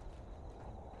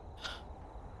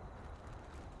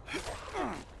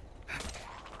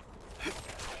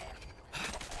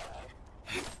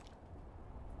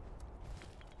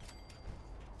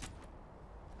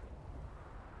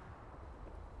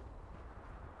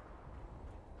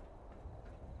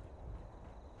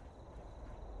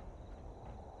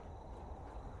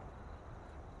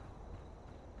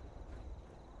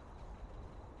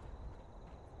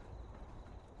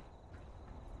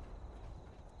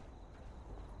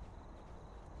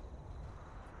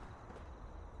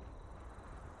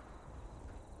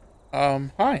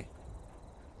 Hi.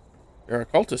 You're a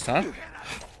cultist, huh?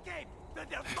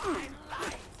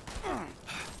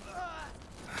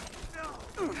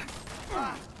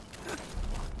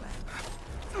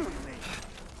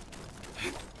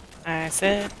 I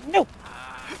said no.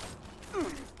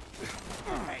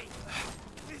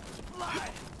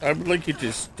 I would like you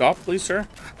to stop, please, sir.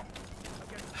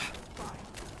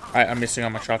 I'm missing all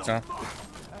my shots now.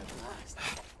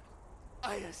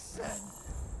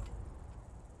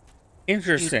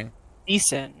 Interesting.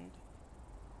 Descend.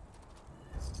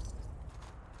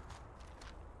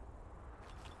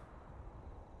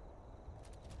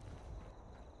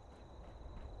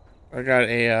 I got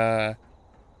a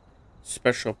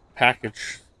special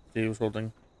package that he was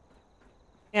holding.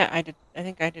 Yeah, I did. I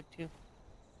think I did too.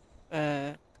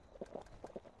 The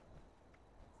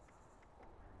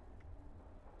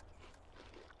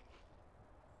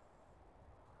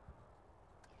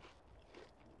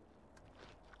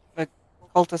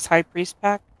cultist high priest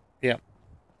pack. Yeah.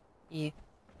 Yeah.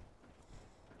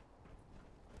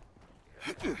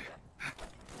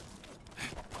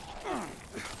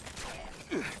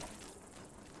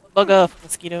 Bug off,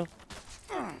 mosquito.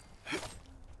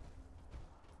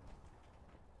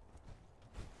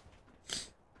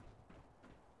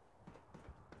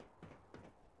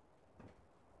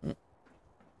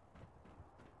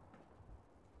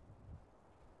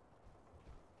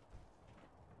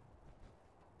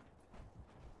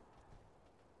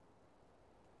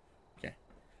 Okay.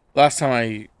 Last time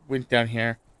I went down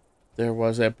here, there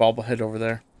was a bobblehead over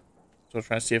there. So I'm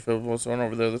trying to see if it was one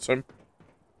over there this time.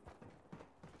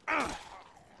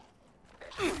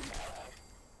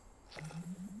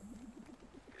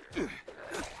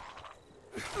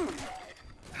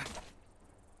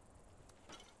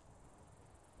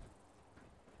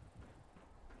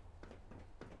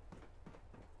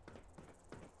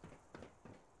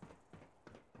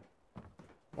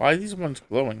 Why are these ones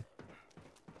glowing?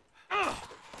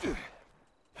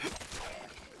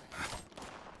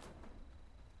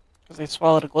 Because they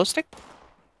swallowed a glow stick?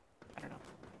 I don't know.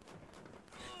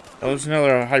 Oh, there's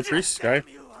another high priest guy.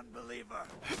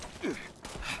 I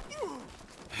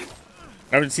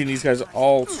haven't seen these guys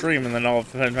all stream, and then all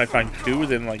of a sudden I find 2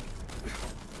 within like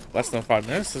less than 5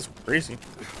 minutes. That's crazy.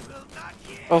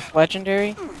 Both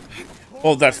legendary?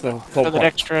 Well, that's the whole For that point.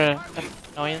 extra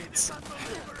annoyance.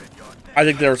 I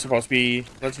think they were supposed to be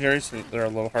legendary, so they're a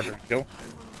little harder to kill.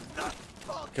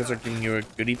 Because they're giving you a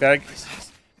goodie bag.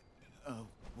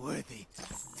 Worthy.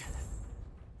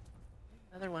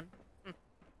 Another one.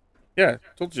 Yeah, I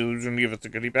told you they were going to give us a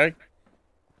goodie bag.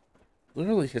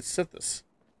 Literally had said this.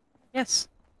 Yes.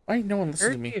 Why no one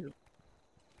listened to me? You.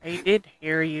 I did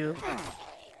hear you.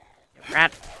 You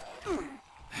rat.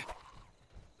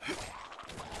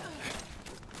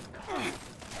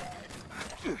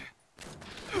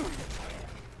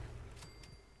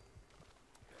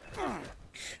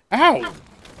 Ow!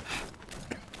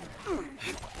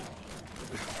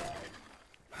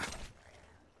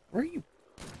 Where are you?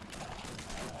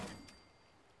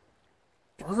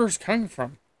 Burgers coming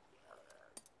from?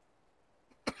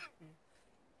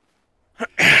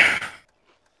 Okay.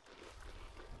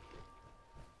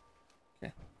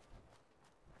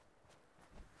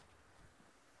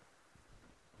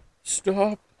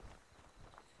 Stop.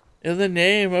 In the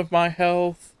name of my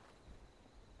health.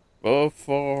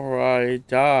 before I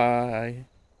die.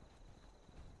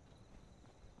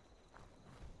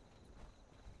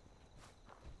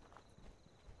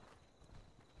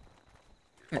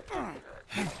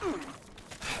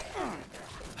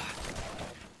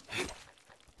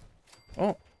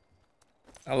 Oh,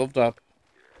 I leveled up.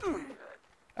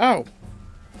 Oh,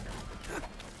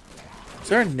 is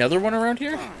there another one around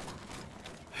here?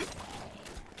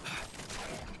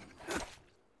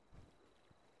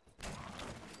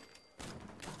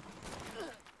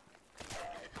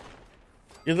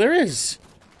 Yeah, there is.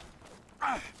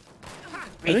 I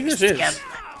think there is.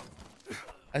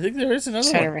 I think there is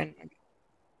another one.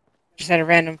 Just had a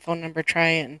random phone number try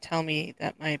it and tell me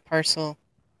that my parcel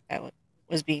that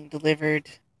was being delivered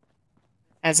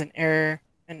has an error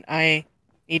and I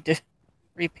need to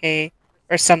repay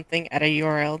or something at a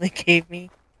URL they gave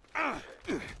me.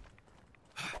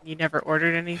 You never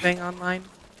ordered anything online?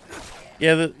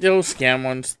 Yeah, those scam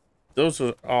ones, those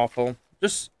are awful.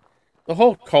 Just the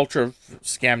whole culture of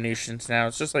scam nations now.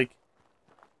 It's just like,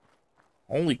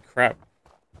 holy crap.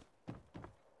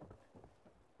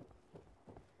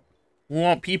 We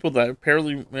want people that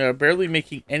are barely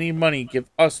making any money give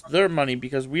us their money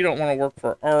because we don't want to work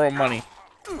for our own money.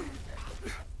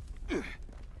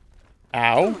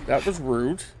 Ow, that was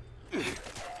rude.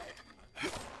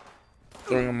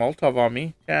 Throwing a Molotov on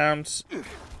me. Cams.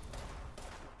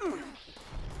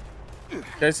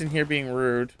 Guys in here being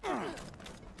rude.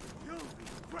 You'll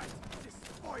regret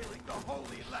despoiling the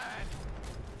Holy Land.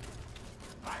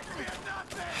 I fear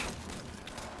nothing.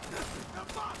 The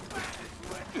Mothman is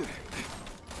with me.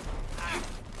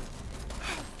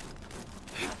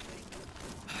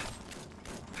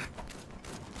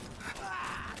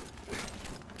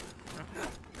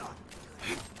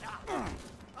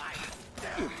 I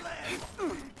still live.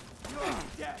 Your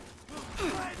death will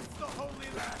cleanse the Holy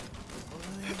Land.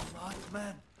 Holy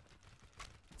Mothman,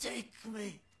 take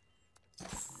me.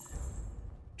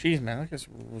 Jeez, man, that guy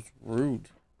was rude.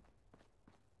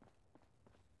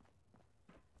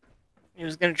 He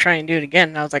was going to try and do it again,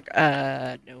 and I was like,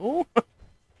 no.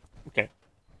 Okay.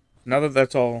 Now that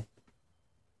that's all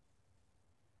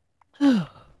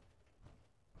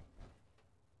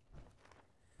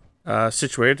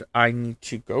situated, I need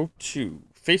to go to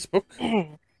Facebook.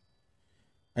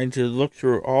 I need to look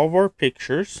through all of our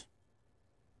pictures.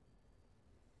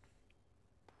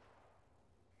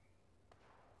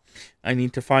 I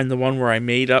need to find the one where I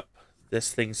made up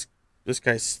this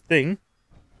guy's thing.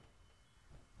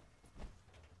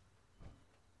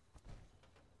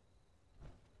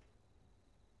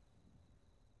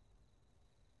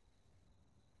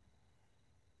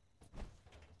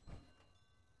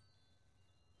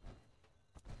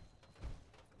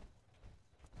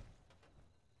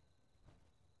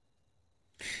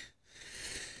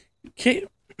 Okay.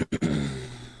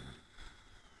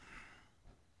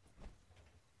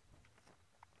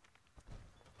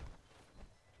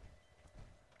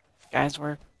 Guys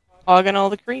were hogging all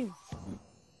the cream.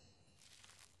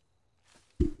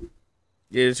 It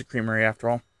is a creamery after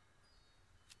all.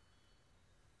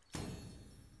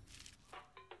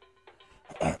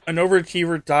 An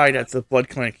overachiever died at the blood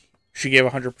clinic. She gave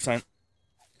 100%.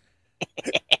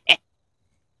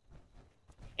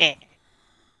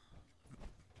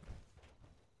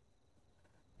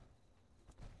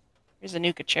 Here's a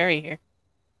Nuka cherry here.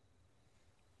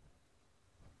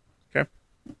 Okay.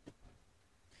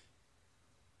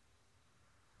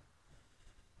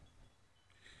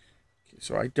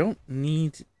 So I don't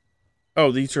need...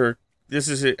 Oh, this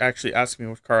is it actually asking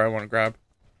me which car I want to grab.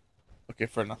 Okay,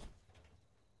 fair enough.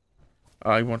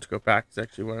 I want to go back is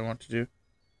actually what I want to do.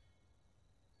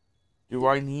 Do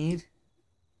I need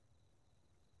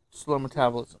slow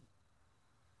metabolism?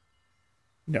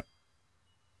 No.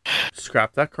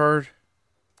 Scrap that card.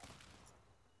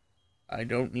 I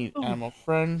don't need animal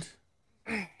friend.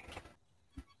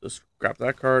 So scrap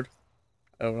that card.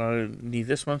 I don't need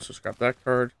this one, so scrap that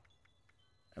card.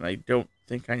 And I don't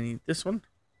think I need this one.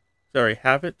 Sorry,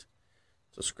 have it.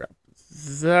 So scrap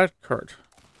that card.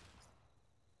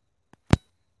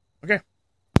 Okay.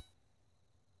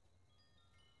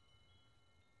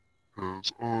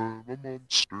 Cause I'm a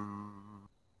monster.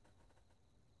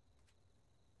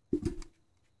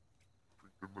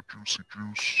 Drinking my juicy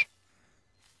juice.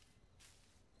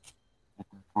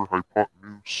 Looking for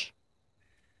hypotenuse.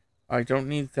 I don't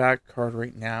need that card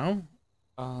right now.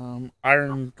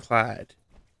 Ironclad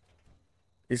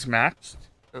is maxed.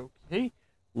 Okay.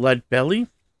 Lead belly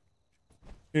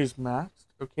is maxed.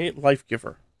 Okay. Life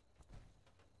giver.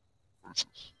 What is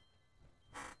this?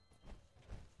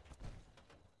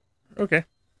 Okay.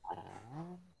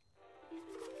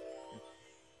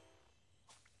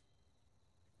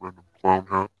 Random clown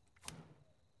hat.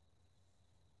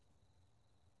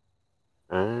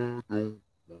 I don't want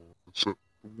to set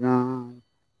the world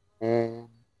on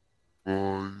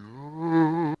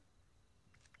fire.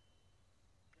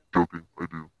 Joking, I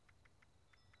do.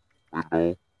 Wait at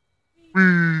all.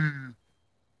 Whee!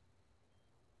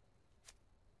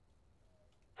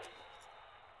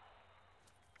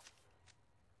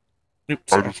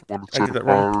 Oops. I just want to I set did a that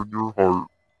wrong. fire in your heart.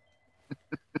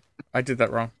 I did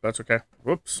that wrong. That's okay.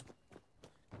 Whoops.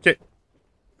 Okay.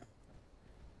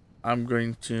 I'm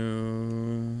going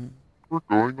to... We're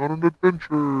going on an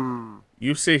adventure.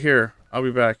 You stay here. I'll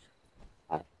be back.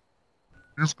 Oh.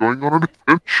 He's going on an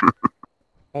adventure.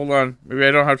 Hold on. Maybe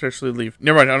I don't have to actually leave.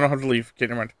 Never mind. I don't have to leave. Okay,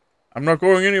 never mind. I'm not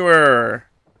going anywhere.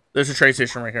 There's a train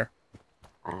station right here.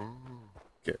 Oh.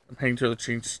 Okay, I'm heading to the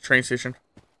train station.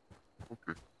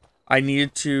 Okay. I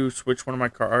needed to switch one of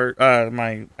my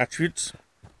my attributes.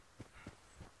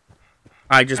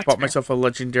 I just bought myself a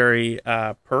legendary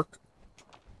perk.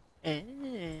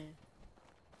 And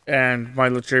my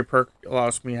legendary perk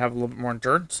allows me to have a little bit more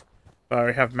endurance. But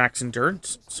I have max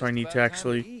endurance, so I need to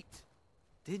actually...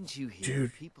 Didn't you hear?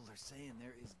 Dude. People are saying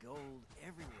there is gold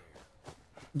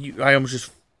everywhere. I almost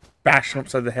just bashed him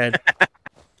upside the head.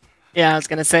 Yeah, I was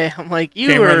gonna say, I'm like, you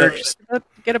Came around were that- just about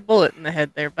to get a bullet in the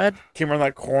head there, bud. Came around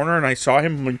that corner and I saw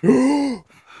him. I'm like,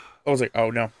 I was like, oh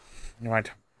no. Never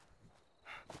mind.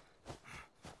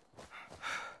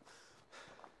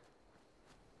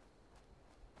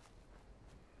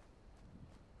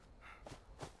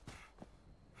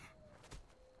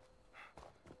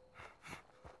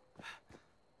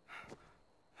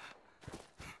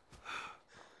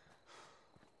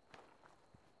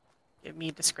 Give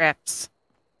me the scraps.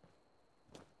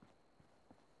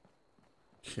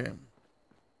 Okay.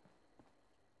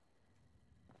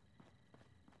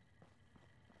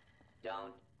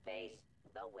 Don't face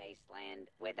the wasteland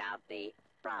without the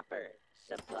proper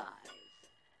supplies.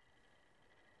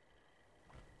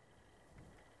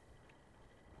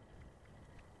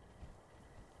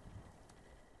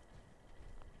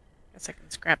 Guess I can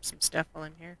scrap some stuff while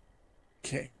I'm here.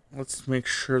 Okay. Let's make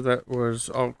sure that was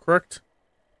all correct.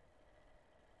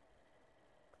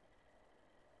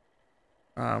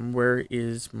 Where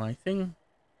is my thing?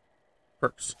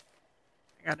 Perks.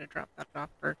 I gotta drop that off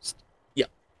first. Yeah.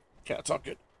 Okay, that's all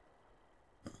good.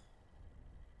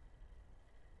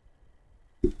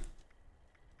 I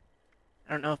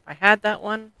don't know if I had that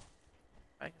one.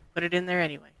 But I can put it in there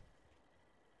anyway.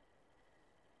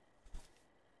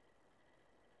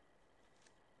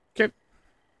 Okay.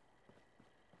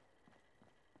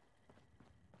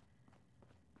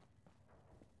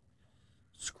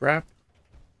 Scrap.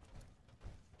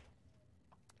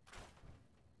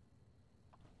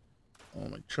 All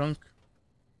my junk.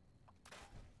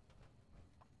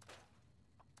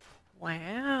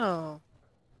 Wow.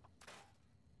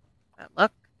 That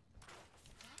luck.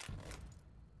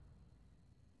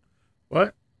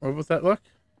 What? What about that luck?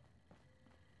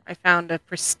 I found a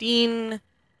pristine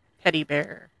teddy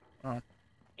bear. Oh.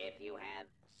 If you have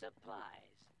supplies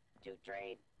to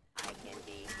trade, I can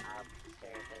be of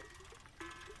service.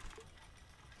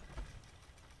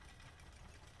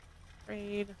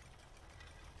 Trade.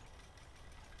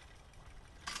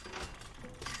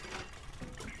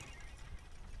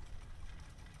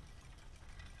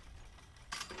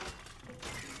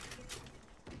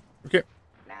 Okay.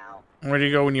 Now, Where do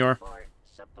you go when you are? for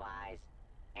supplies,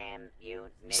 ammunition,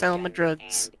 Sell my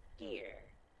drugs. and gear.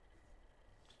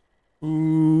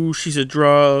 Ooh, she's a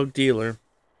drug dealer.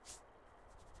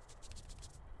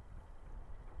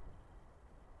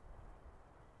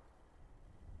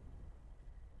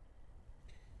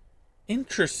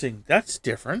 Interesting. That's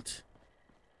different.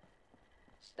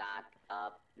 Stock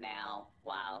up now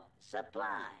while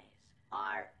supplies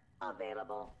are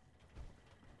available.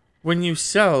 When you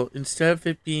sell, instead of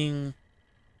it being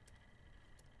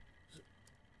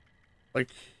like,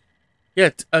 yeah,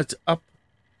 it's up.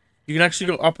 You can actually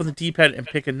go up on the D-pad and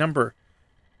pick a number.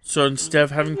 So instead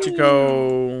of having to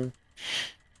go,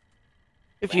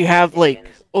 If you have like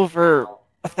over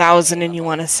 1,000 and you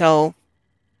want to sell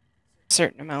a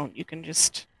certain amount, you can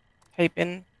just type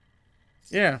in.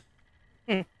 yeah.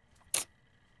 Interesting.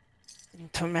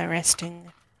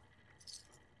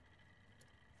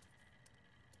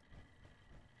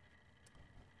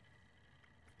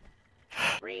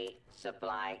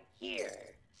 Resupply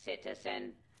here,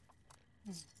 citizen.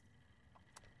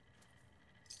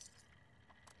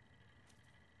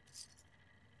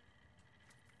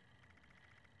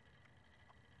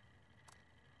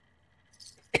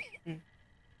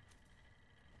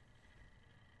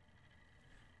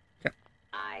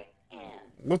 I am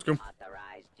Let's go.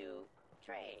 authorized to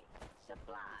trade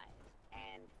supplies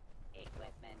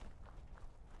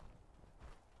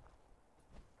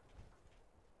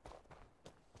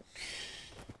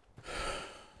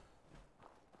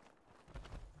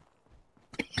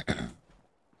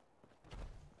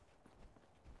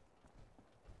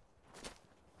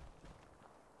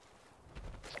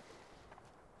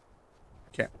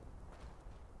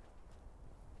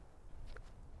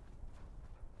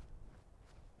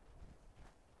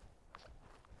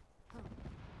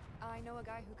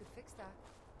fix that.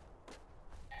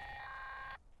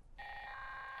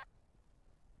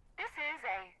 This is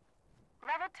a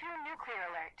level 2 nuclear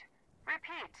alert.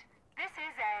 Repeat, this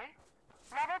is a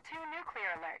level 2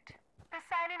 nuclear alert. The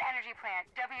Poseidon Energy Plant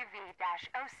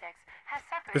WV-06 has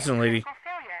suffered Listen, a lady. critical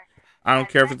failure. I don't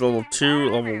care if it's level 2,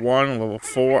 level 1, level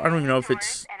 4. I don't even know if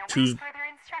it's 2's,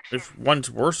 if 1's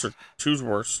worse or 2's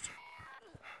worst.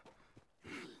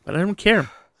 But I don't care.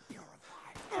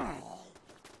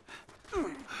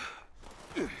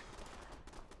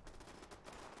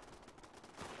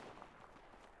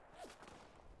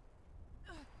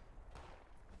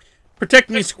 Protect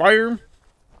me, Squire.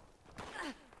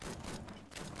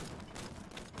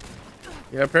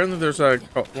 Yeah, apparently there's one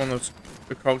of those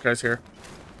cult guys here.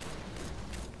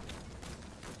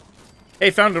 Hey,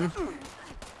 found him.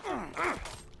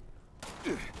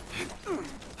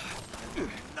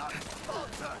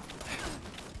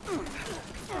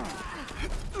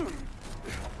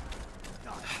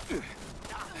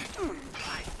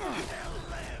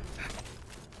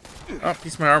 Oh,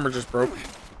 piece of my armor just broke.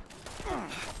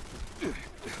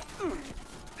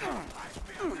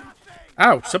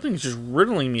 Ow, something's just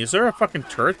riddling me. Is there a fucking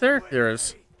turret there? There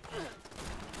is.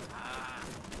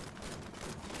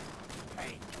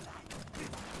 I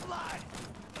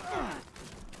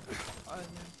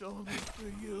lived only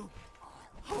for you,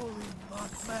 holy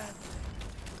Mothman.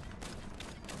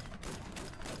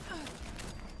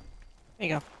 There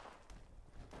you go.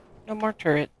 No more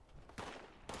turret.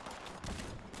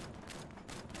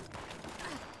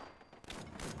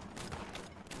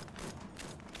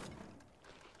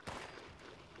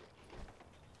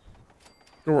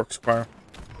 Good work, Squire.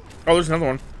 Oh, there's another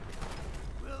one.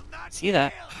 See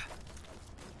that?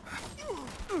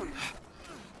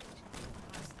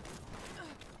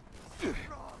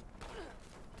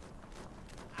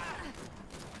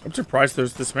 I'm surprised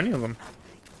there's this many of them.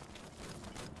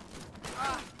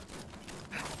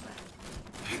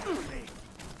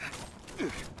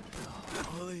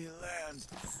 Holy land.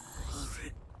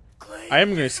 I am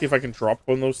going to see if I can drop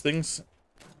one of those things.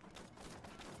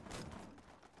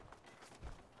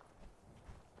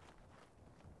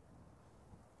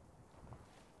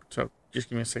 So, just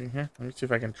give me a second here. Let me see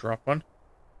if I can drop one.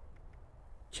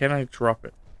 Can I drop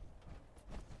it?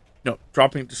 No,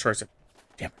 dropping it destroys it.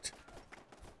 Damn it.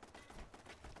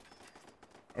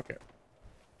 Okay.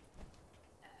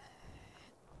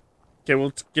 Okay,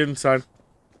 we'll get inside.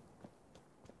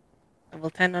 Level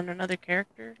 10 on another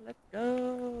character. Let's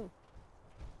go.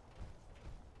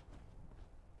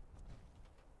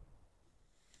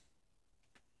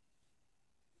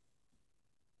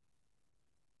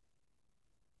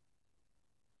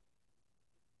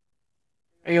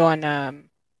 Are you on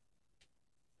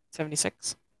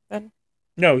 76 then?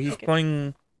 No, he's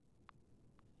playing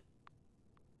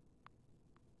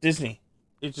Disney.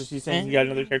 It's just he's saying he got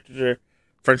another character to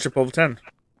friendship level 10.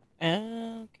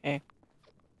 Okay.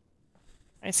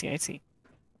 I see, I see.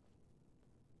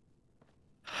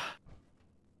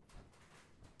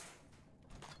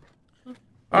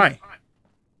 Hi.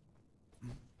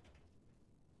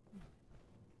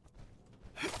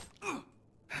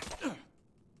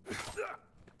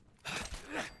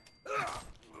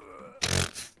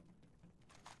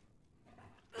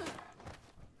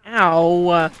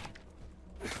 Ow.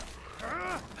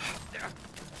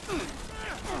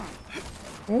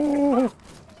 Oh.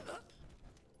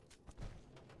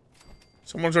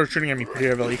 Someone started shooting at me pretty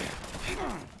heavily.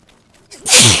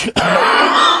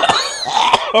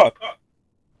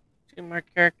 Two more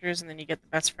characters and then you get the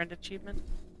best friend achievement.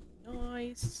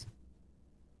 Nice.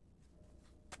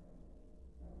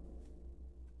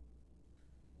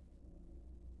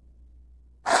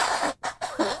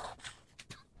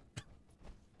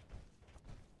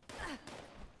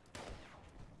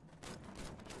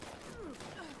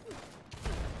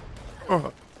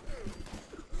 Oh.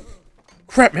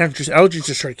 Crap, man. Just allergies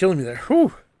just started killing me there.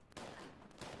 Whew.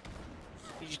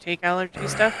 Did you take allergy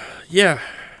stuff? Yeah.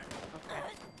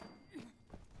 Okay.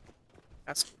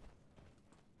 That's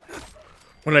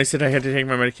When I said I had to take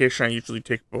my medication, I usually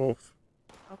take both.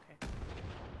 okay.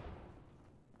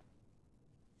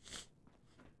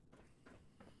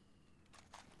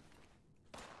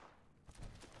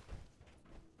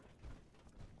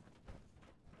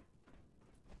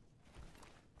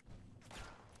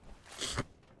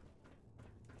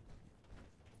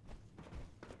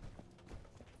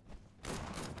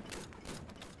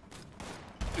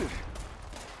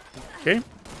 Okay.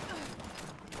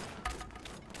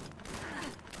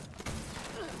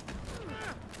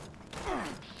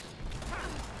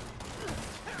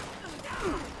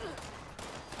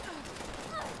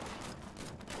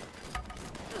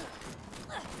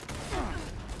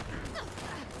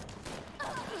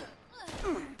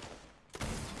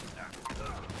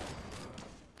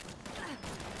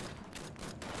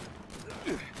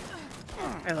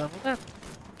 I leveled up.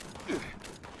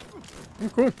 Oh,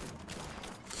 cool.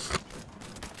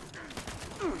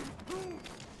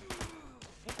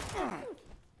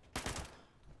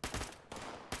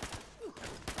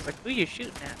 It's like, who you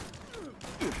shooting at?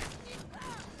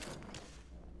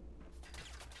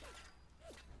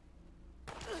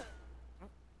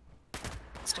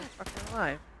 Still fucking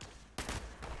alive.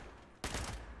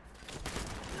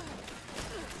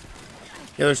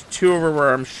 Yeah, there's two over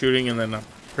where I'm shooting, and then I'm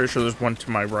pretty sure there's one to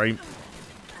my right.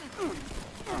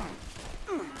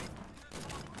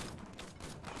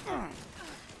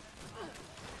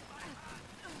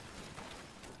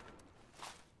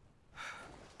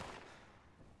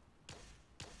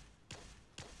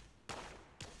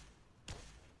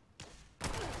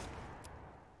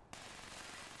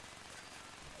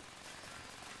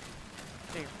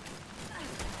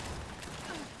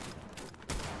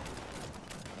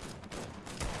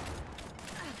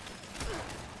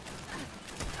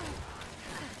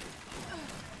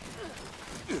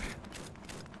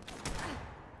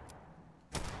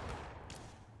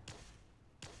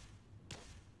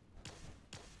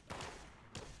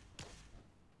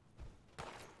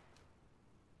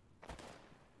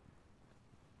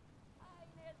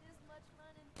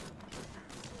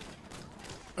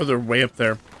 Oh, they're way up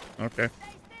there. Okay.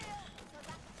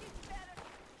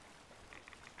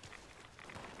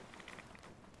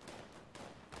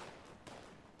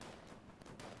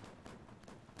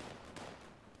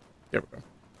 There we go.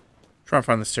 Trying to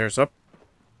find the stairs up.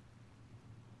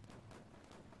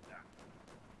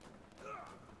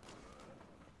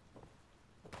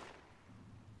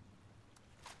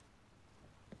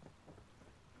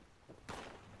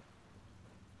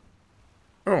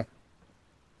 Oh.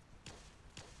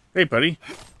 Hey, buddy.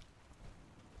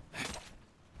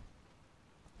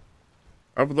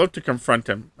 I would love to confront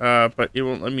him, but it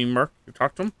won't let me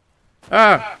talk to him.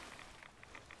 Ah!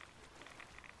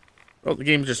 Well, the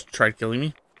game just tried killing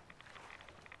me.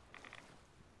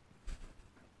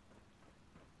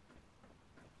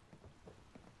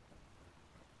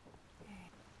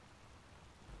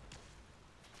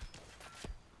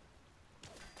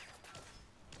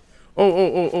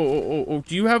 Oh.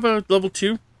 Do you have a level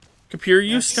 2 computer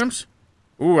use, Stems?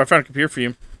 Ooh, I found a computer for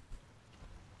you.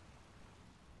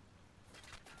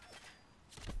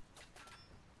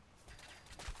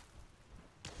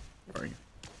 Where are you?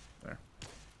 There.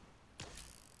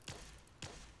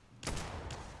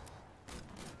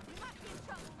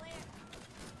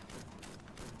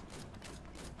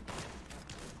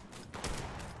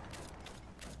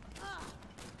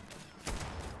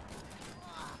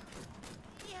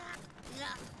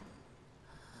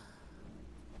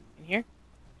 In here?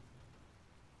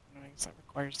 I guess that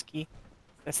requires a key.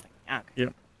 This thing. Yeah. Okay.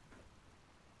 Yep.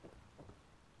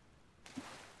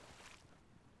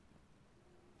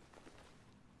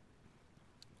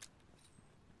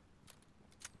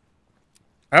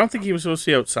 I don't think he was supposed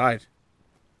to be outside.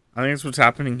 I think that's what's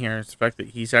happening here. Is the fact that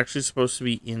he's actually supposed to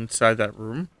be inside that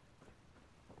room.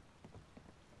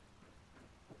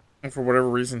 And for whatever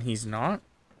reason, he's not.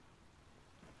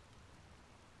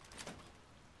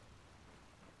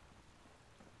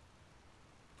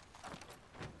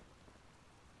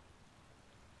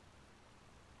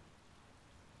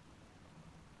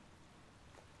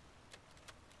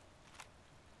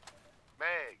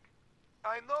 Meg,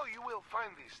 I know you will find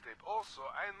this tape. Also,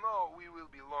 I know we will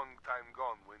be long time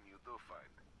gone when you do find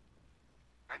it.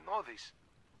 I know this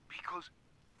because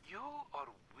you are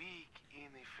weak,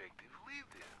 ineffective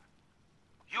leader.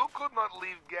 You could not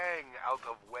leave gang out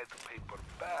of wet paper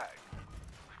bag.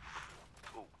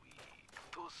 Too weak,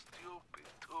 too stupid,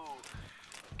 too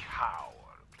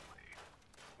cowardly.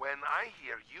 When I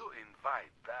hear you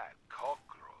invite that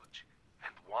cockroach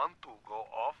and want to go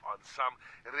off on some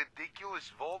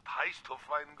ridiculous vault heist to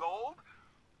find gold,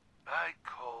 I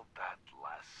call that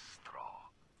last straw.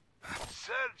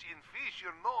 Serge and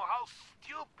Fisher know how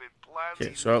stupid plans.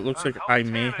 Okay, so it looks like I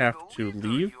may have to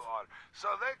leave. So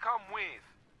they come with.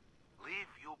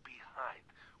 Leave you behind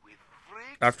with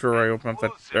freaks. After I open up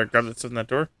that guy that's in that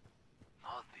door.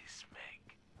 Not this,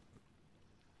 Meg.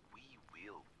 We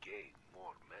will gain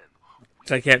more men.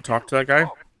 So I can't talk to that guy?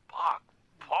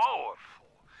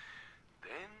 Powerful.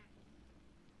 Then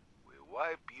we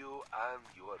wipe you and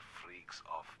your freaks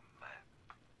off map.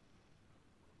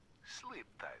 Sleep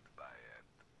tight, Bryant.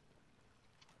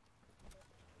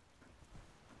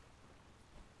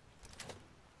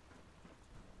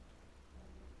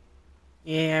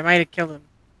 Yeah, I might have killed him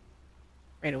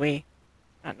right away,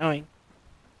 not knowing.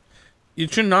 You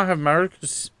should not have mattered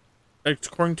because,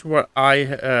 according to what I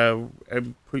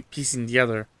am piecing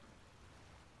together,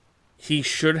 he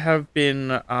should have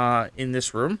been in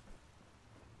this room.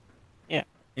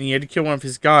 and you had to kill one of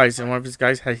his guys, and one of his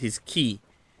guys had his key.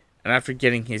 And after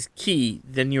getting his key,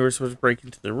 then you were supposed to break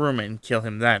into the room and kill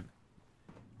him then.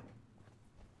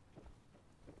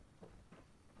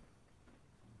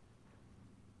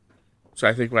 So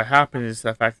I think what happened is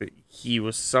the fact that he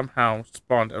was somehow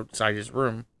spawned outside his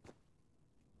room.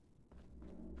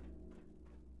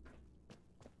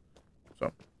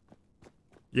 So,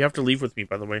 you have to leave with me,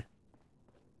 by the way.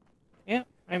 Yeah,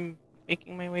 I'm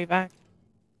making my way back.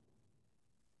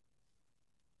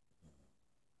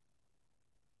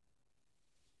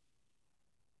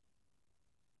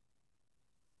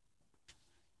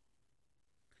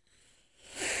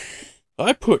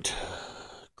 I put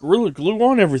Gorilla Glue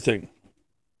on everything.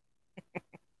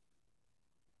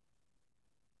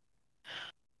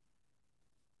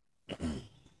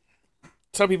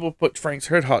 Some people put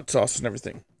Frank's Red Hot sauce and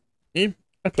everything. Me,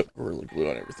 I put Gorilla Glue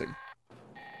on everything.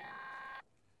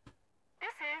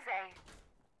 This is a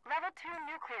level 2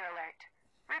 nuclear alert.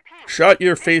 Repeat. Shut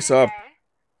your face up.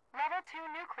 Level 2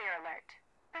 nuclear alert.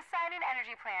 The Poseidon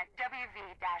energy plant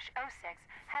WV-06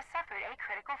 has suffered a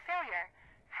critical failure.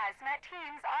 Hazmat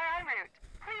teams are en route.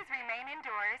 Please remain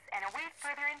indoors and await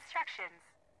further instructions.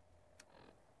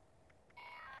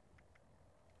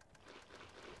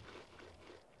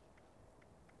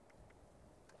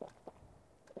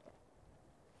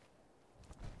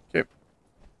 Okay.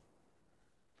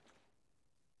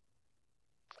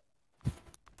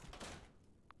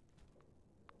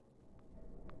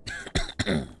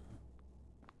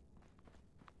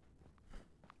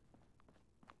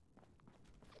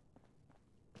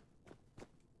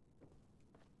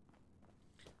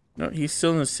 No, he's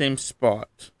still in the same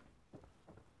spot.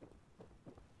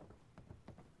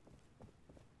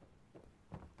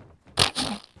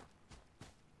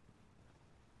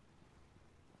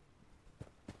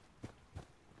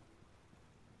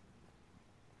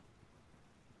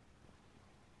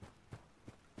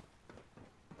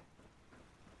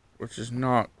 Which is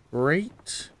not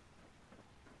great.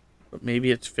 But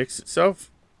maybe it's fixed itself.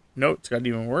 No, it's got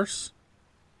even worse.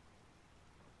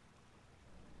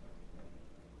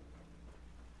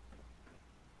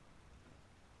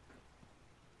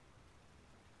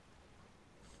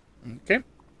 Okay.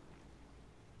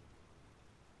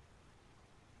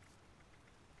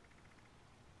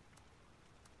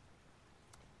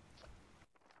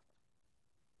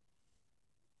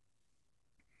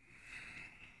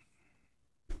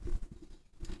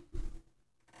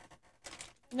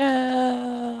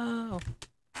 No.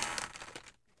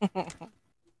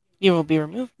 You will be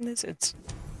removed from this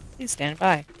instance. Please stand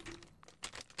by.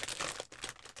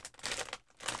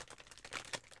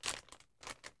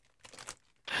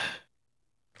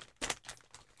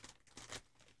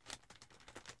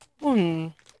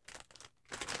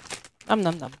 Nom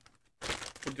nom nom.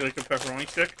 Would you like a pepperoni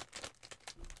stick?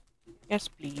 Yes,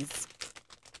 please.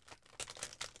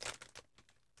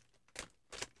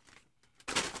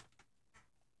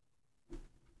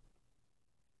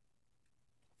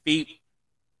 Beep.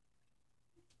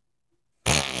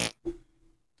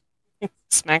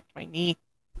 Smacked my knee.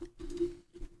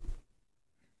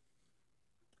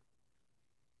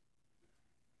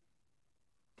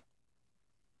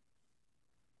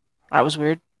 That was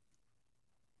weird.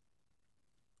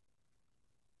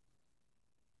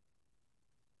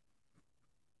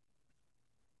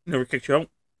 Never kicked you out?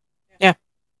 Yeah.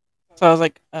 So I was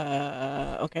like,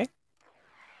 okay.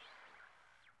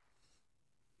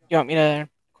 You want me to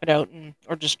quit out and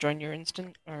or just join your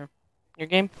instant or your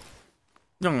game?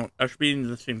 No, I should be in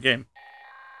the same game.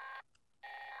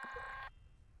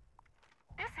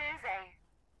 This is a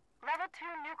level 2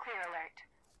 nuclear alert.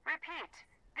 Repeat.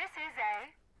 This is a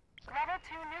level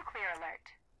 2 nuclear alert.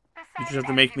 The You just have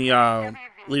to make me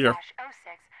leader.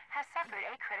 WV-06 has suffered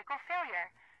a critical failure.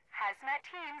 Hazmat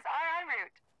teams are en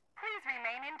route. Please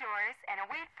remain indoors and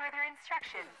await further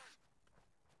instructions.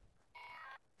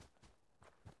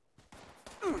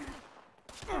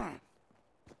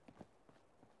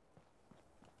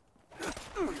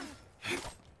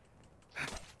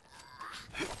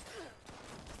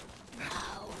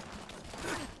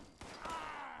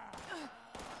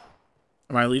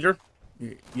 Am I a leader?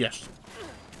 Yes.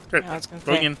 Okay, I was gonna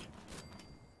going say. in.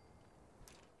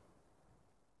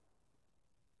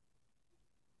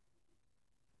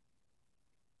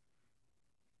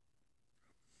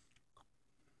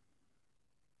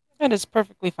 That is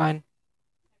perfectly fine.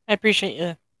 I appreciate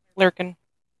you lurking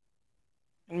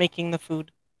and making the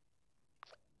food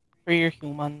for your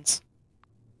humans.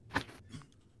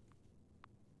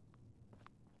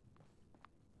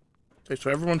 Okay,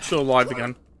 so everyone's still alive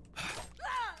again.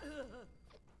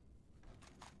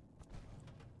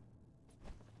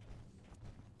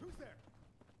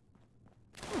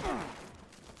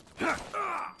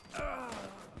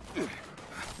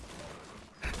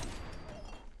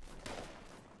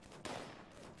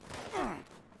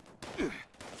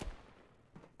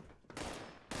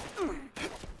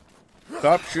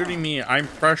 Stop shooting me. I'm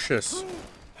precious.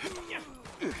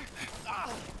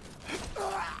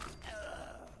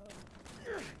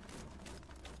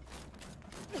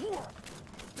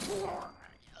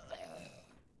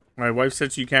 My wife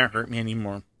says you can't hurt me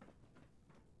anymore.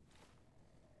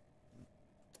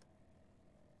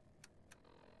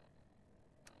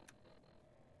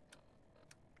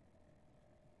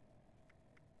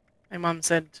 My mom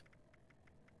said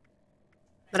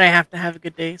that I have to have a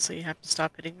good day, so you have to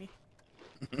stop hitting me.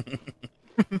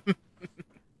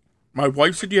 My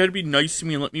wife said you had to be nice to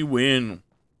me and let me win.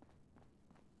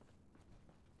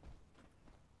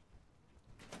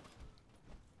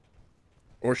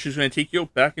 Or she's going to take you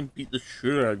out back and beat the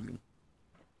shit out of you.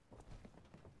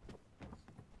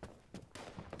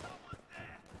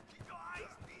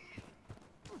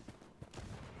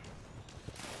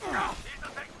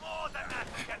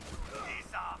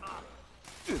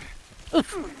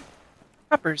 Oof.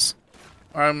 Peppers.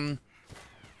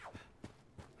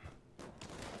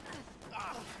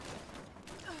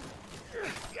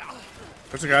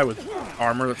 There's a guy with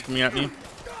armor that's coming at me.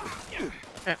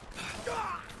 Okay.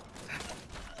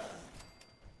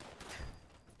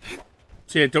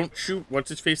 So yeah, don't shoot. What's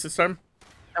his face this time?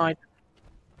 No, I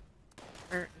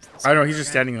didn't. I know, he's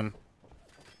just standing on.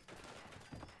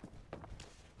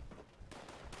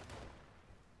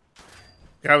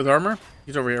 Guy with armor?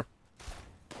 He's over here.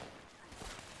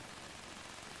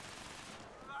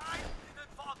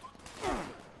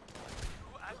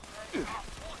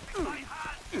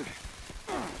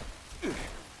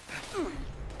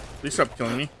 Please stop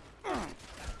killing me.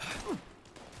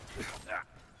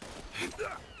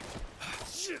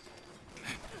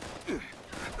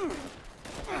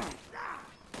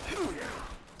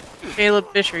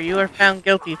 Caleb Fisher, you are found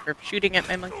guilty for shooting at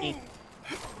my monkey.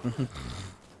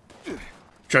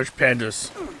 Judge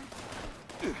Pandas.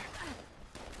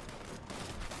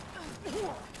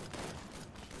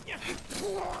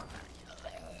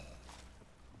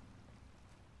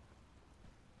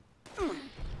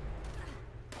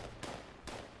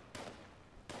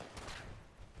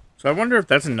 So I wonder if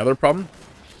that's another problem.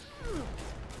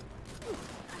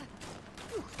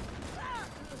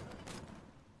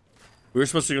 We were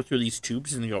supposed to go through these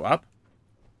tubes and go up.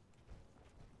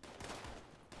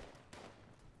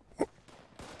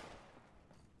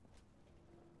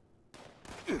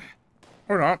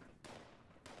 Or not.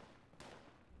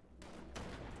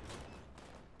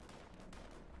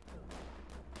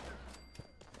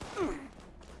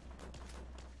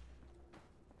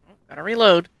 Gotta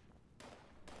reload.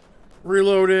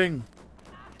 Reloading.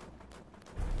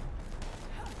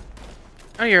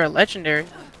 Oh, you're a legendary.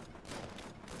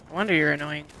 No wonder you're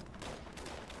annoying.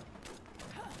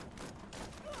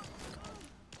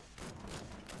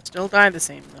 Still die the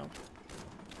same, though.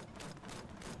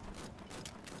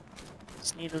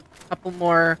 Just need a couple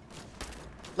more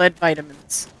lead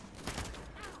vitamins.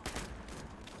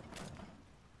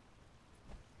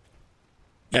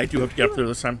 Yeah, I do have to get up there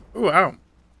this time. Oh, wow.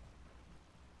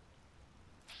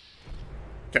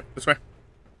 Okay, this way.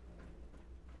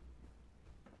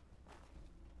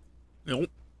 Nope.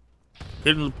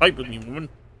 Get in the pipe with me, woman.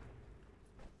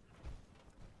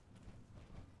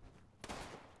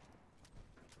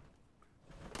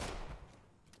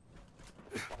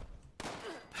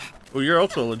 Oh, you're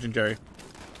also a legendary.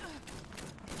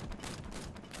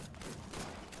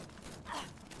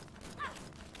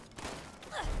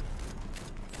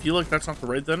 Feel like that's not the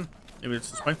right then? Maybe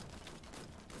it's this way.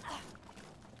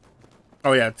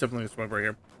 Oh yeah, it's definitely this way right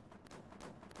here.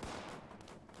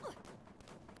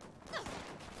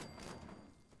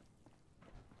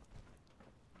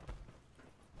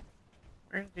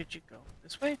 Where did you go?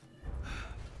 This way?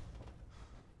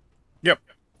 Yep.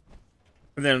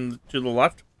 And then to the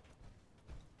left.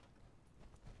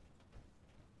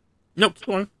 Nope, keep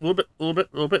going. A little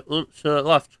bit to the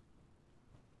left.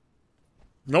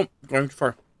 Nope, going too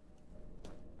far.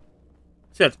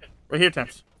 Sit. Right here,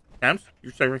 Tams. Tams,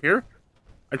 you stay right here.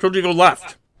 I told you to go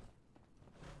left.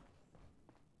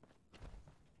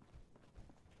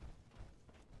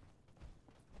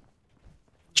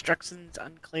 Instructions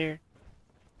unclear.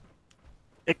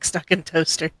 Dick stuck in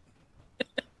toaster.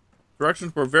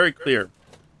 Directions were very clear.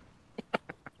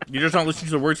 You're just not listening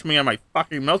to the words coming out of my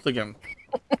fucking mouth again.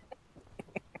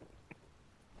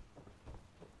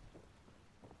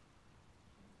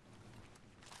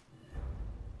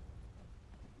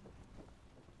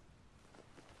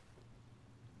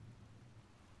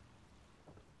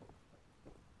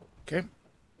 Okay.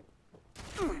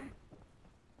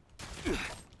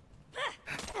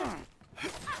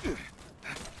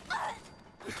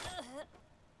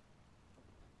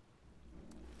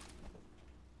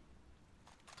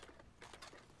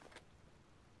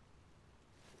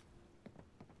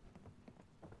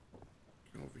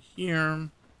 here.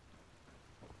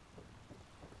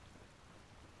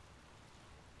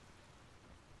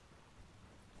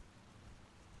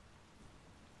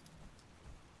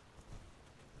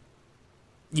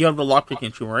 You have the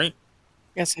lockpicking tool, right?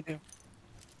 Yes, I do.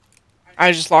 I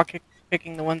was just lock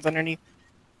picking the ones underneath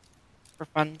for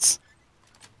funds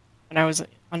when I was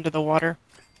under the water.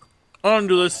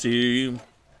 Under the sea.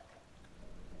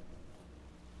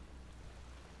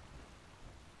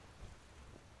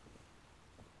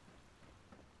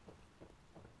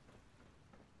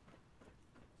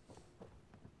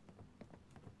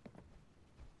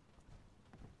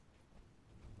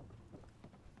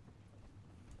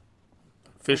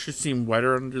 Fishes seem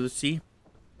wetter under the sea.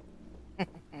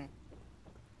 Okay.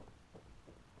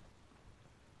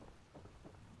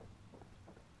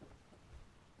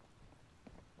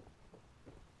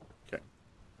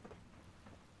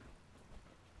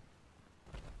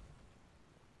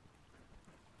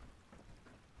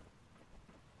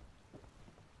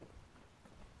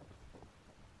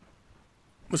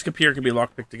 This computer can be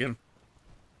lockpicked again.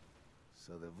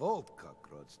 So the vault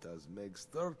cockroach does Meg's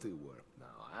dirty work now,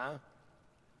 huh?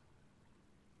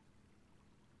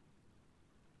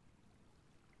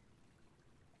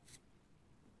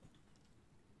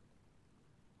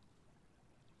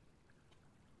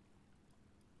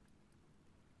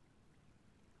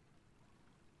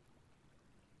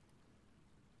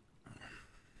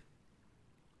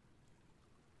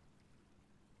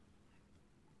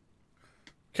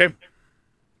 Okay.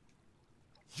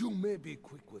 You may be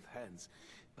quick with hands,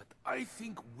 but I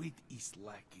think wit is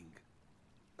lacking.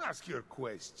 Ask your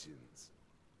questions.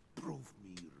 Prove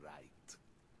me right.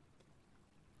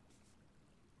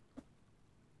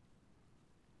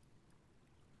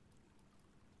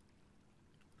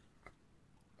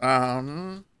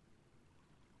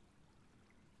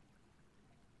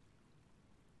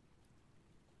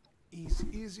 Is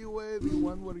easy way the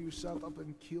one where you shut up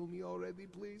and kill me already,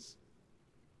 please?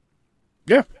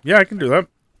 Yeah, I can do that.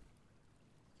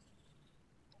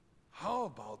 How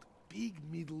about big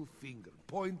middle finger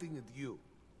pointing at you?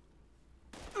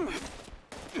 Do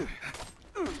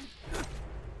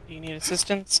you need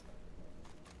assistance?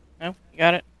 No? You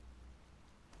got it?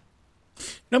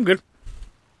 No, I'm good.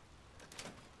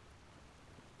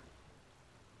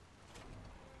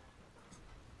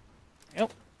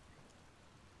 Yep.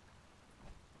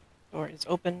 Door is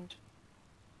opened.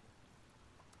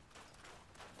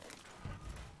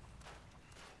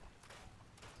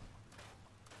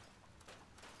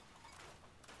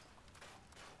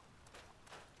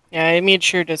 Yeah, I made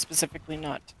sure to specifically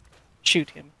not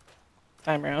shoot him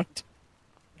time around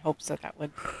in hopes that that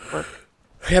would work.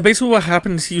 Yeah, basically what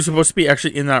happened is he was supposed to be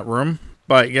actually in that room,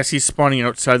 but I guess he's spawning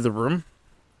outside the room.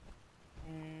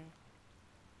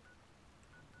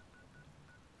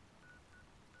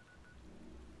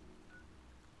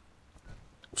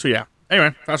 So yeah.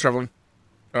 Anyway, fast traveling.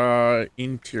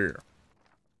 Interior.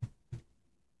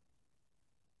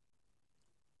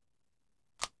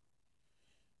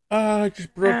 I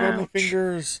just broke all my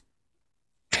fingers.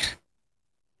 Yeah,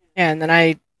 and then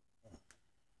I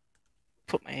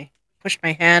pushed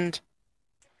my hand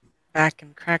back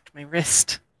and cracked my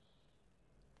wrist.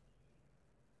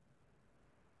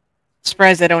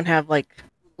 Surprised I don't have like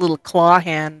little claw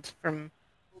hand from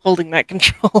holding that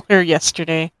controller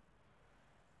yesterday.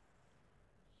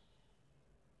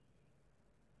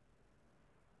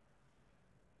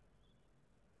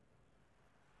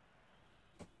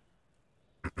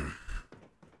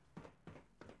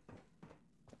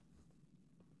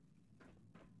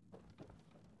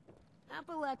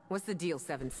 What's the deal,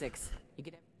 7-6? You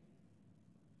get it?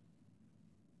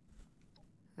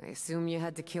 I assume you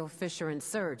had to kill Fisher and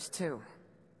Surge, too.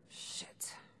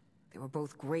 Shit. They were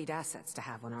both great assets to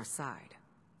have on our side.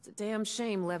 It's a damn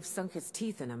shame Lev sunk his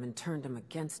teeth in them and turned them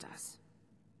against us.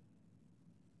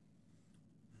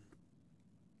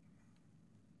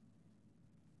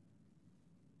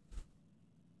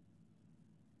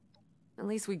 At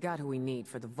least we got who we need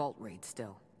for the vault raid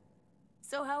still.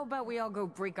 So how about we all go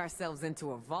break ourselves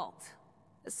into a vault?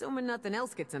 Assuming nothing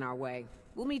else gets in our way,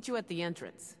 we'll meet you at the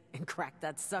entrance and crack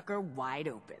that sucker wide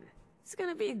open. It's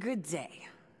gonna be a good day.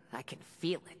 I can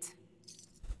feel it.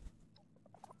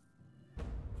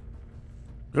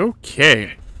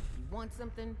 Okay. You want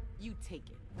something? You take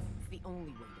it. It's the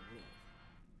only way to live.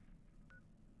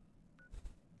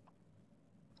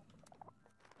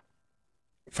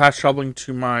 Fast traveling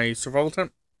to my survival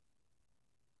tent.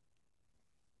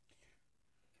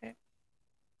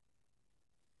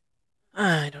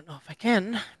 I don't know if I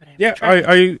can, but Yeah,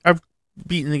 I've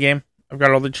beaten the game. I've got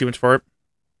all the achievements for it.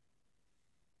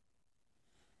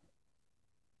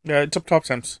 Yeah, it's up top,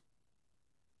 Sims.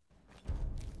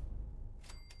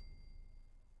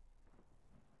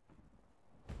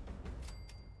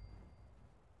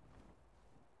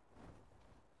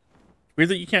 Weird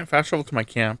that you can't fast travel to my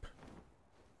camp.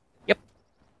 Yep.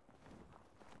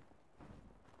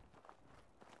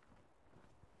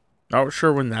 Not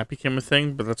sure when that became a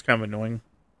thing, but that's kind of annoying.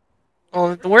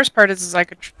 Well, the worst part is I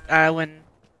could, when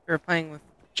we were playing with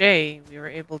Jay, we were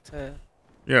able to.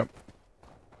 Yep.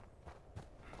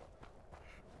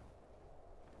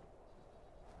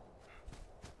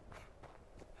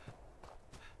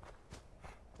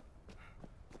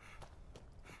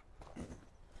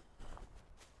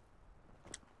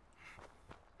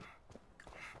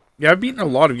 Yeah, I've beaten a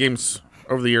lot of games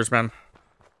over the years, man.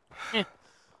 Yeah.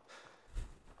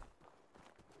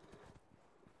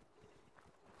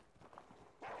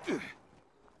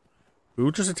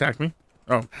 Who just attacked me?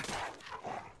 Oh.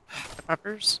 The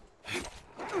peppers.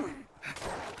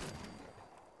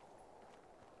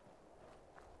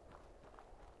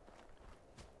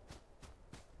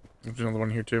 There's another one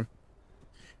here, too.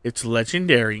 It's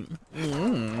legendary.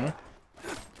 Mm.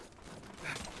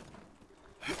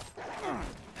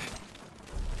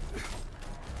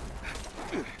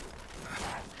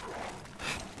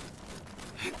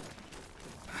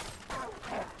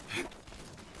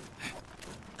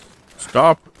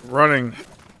 Stop running.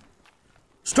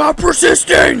 Stop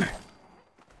resisting!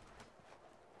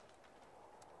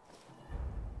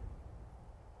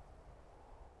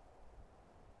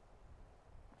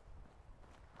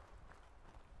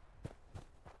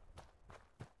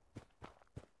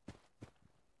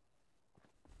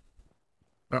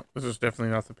 No, this is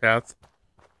definitely not the path.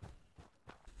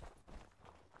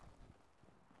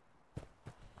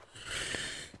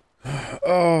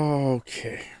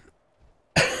 Okay.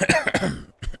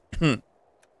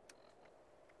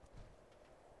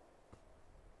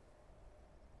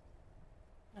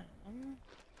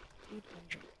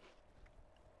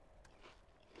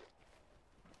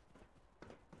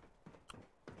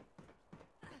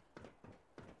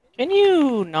 Can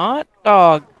you not,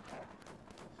 dog?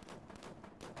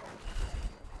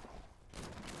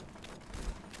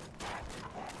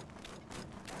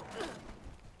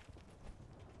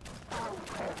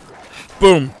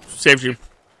 Boom. Saved you.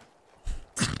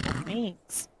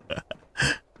 Thanks.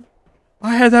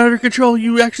 I had that under control.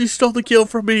 You actually stole the kill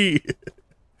from me.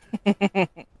 I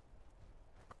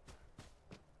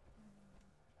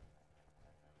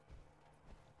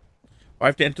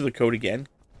have to enter the code again.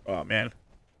 Oh, man.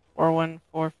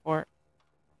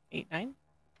 414489.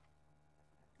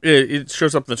 It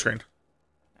shows up on the screen.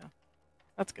 Oh,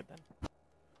 that's good then.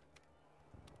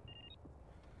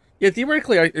 Yeah,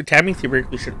 theoretically, Tammy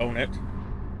theoretically should own it.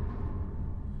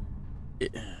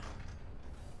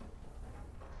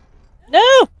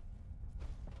 No!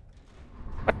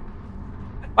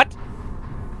 What?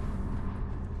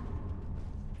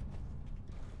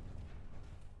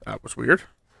 That was weird.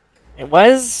 It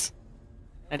was.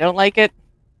 I don't like it.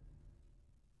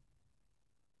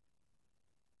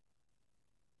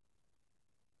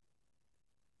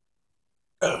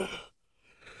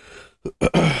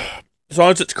 As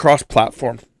long as it's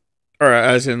cross-platform, or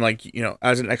as in, like, you know,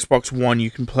 as an Xbox One, you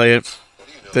can play it,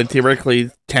 then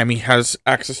theoretically Tammy has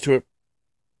access to it.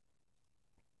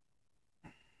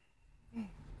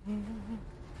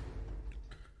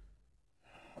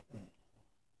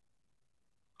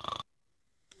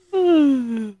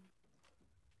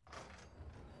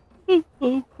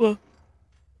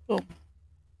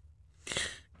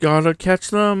 Gotta catch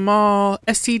them all.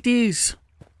 STDs.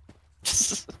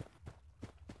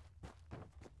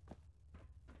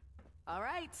 All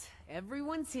right,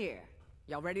 everyone's here.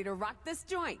 Y'all ready to rock this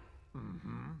joint?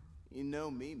 Mm-hmm. You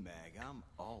know me, Meg. I'm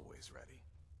always ready.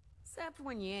 Except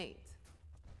when you ain't.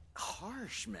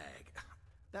 Harsh, Meg.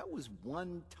 That was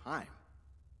one time.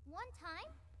 One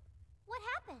time? What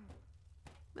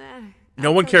happened?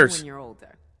 No one cares. When you're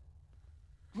older.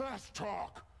 Less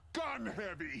talk. Gun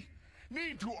heavy.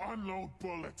 Need to unload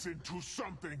bullets into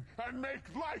something and make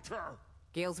lighter.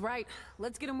 Gail's right.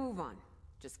 Let's get a move on.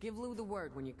 Just give Lou the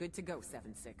word when you're good to go,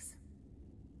 7-6.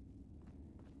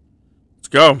 Let's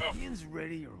go. Ian's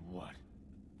ready or what?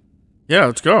 Yeah,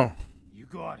 let's go. You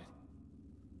got it.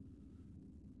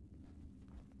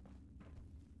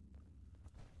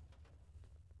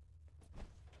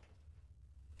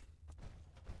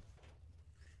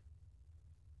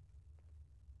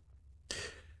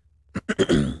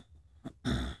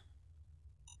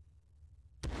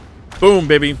 Boom,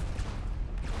 baby.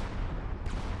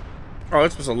 Oh,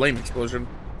 this was a lame explosion.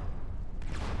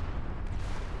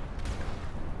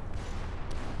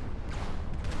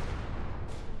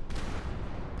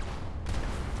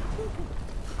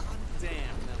 Damn,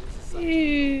 that was a sight.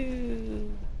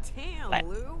 Damn,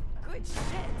 Lou. Good shit.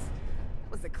 That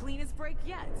was the cleanest break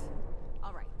yet.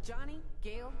 All right, Johnny,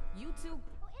 Gail, you two.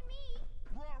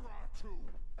 Rara 2.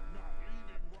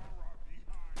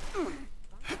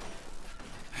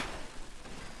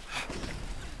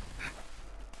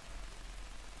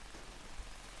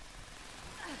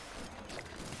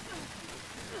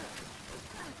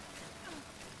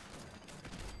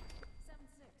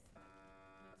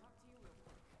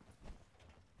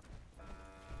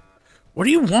 What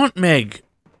do you want, Meg?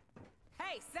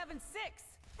 Hey, 7-6!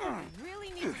 I really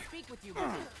need to speak with you,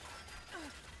 buddy.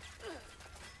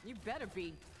 You better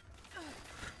be.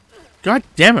 God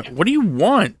damn it, what do you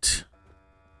want?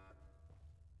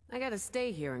 I gotta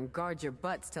stay here and guard your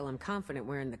butts till I'm confident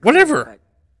we're in the Whatever. clear,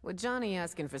 but with Johnny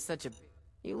asking for such a...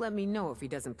 You let me know if he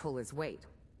doesn't pull his weight.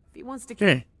 If he wants to...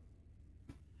 Okay.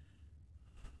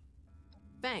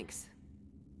 Thanks.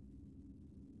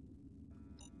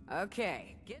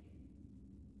 Okay, get...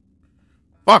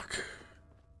 Fuck.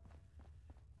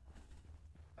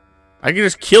 I can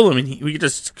just kill him and we can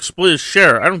just split his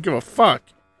share. I don't give a fuck.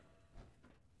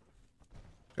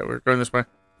 Okay, we're going this way.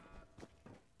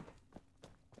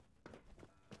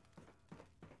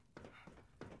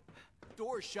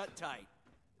 Door's shut tight.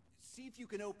 See if you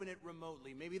can open it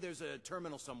remotely. Maybe there's a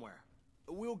terminal somewhere.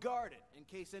 We'll guard it in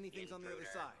case anything's on the other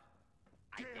side.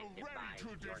 Get ready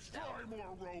to destroy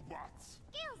more robots.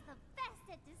 Gil's the best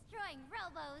at destroying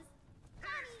robos. Is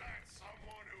that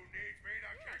someone who needs me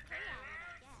to kick their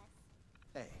ass?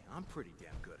 Hey, I'm pretty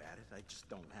damn good at it. I just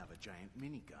don't have a giant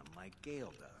minigun like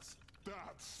Gale does.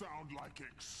 That sound like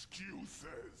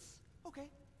excuses. Okay,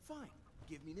 fine.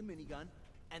 Give me the minigun,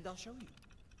 and I'll show you.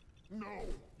 No,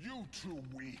 you too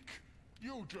weak.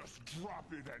 You just drop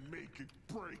it and make it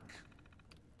break.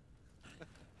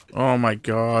 Oh my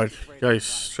god.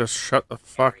 Guys, just shut the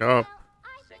fuck up.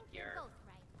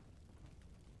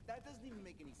 That doesn't even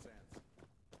make any sense.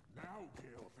 Now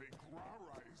Gale think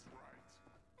Rara is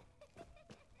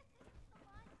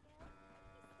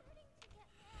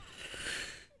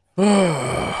Oh.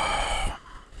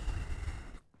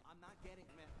 I'm not getting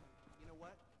it, man. You know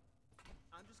what?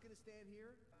 I'm just gonna stand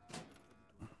here.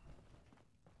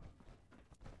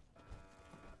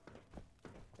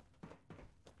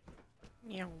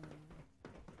 Meow.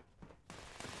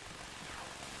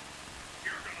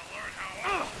 You're gonna learn how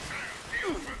RoTang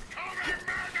deals with coming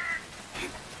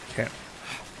madness. Okay.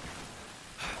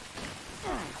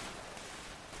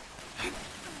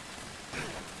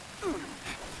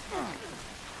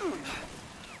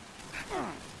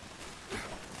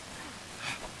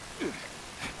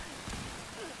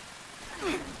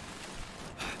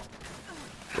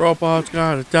 Robots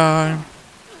gotta die.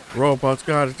 Robots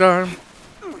gotta die.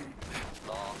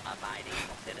 Law-abiding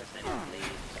citizen,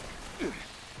 please.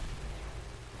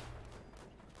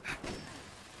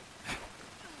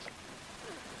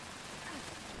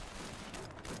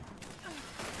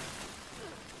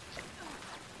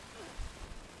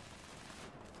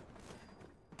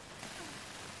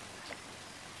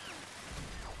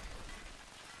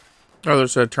 Oh,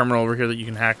 there's a terminal over here that you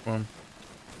can hack from.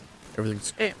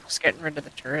 Everything's... Hey, I'm just getting rid of the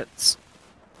turrets.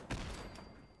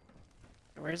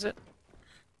 Where is it?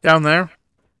 down there.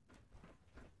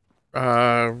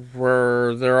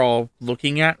 Where they're all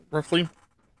looking at, roughly.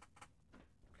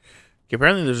 Okay,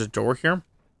 apparently there's a door here.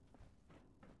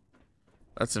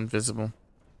 That's invisible.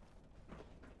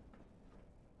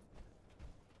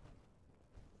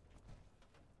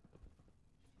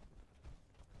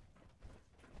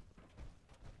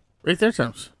 Right there,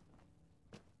 Thames.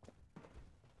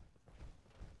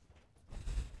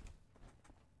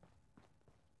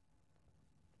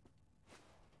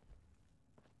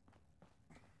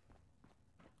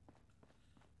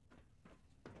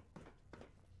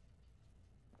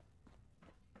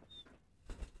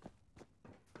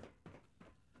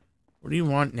 What do you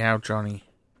want now, Johnny?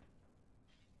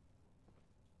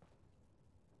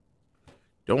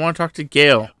 Don't want to talk to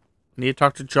Gale. I need to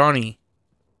talk to Johnny.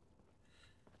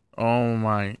 Oh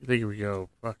my. There we go.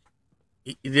 Fuck.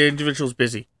 The individual's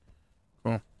busy.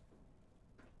 Cool.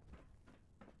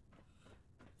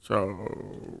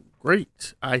 So,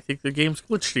 great. I think the game's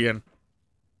glitched again.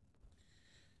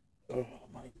 Oh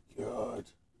my god.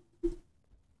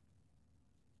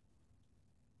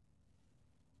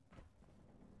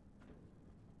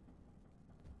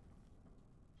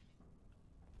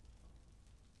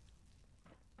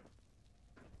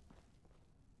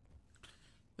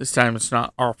 This time it's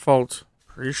not our fault.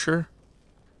 Pretty sure.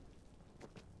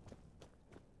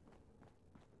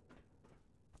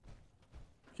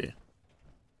 Okay.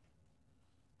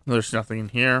 There's nothing in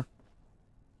here.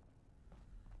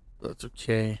 That's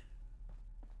okay.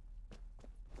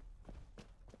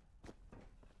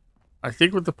 I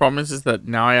think what the problem is that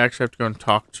now I actually have to go and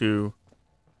talk to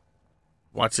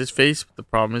what's his face. But the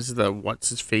problem is that what's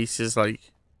his face is like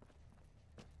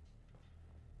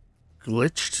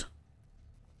glitched.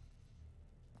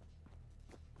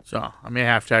 So I may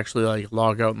have to actually like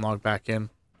log out and log back in.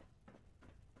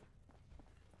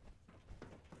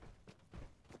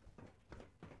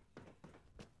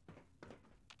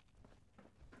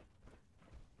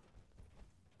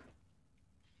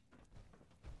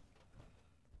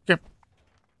 Yep.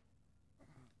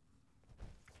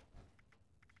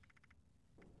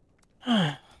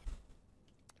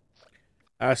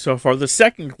 So for the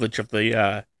second glitch of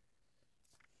the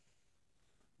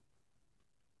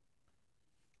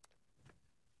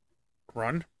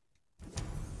run.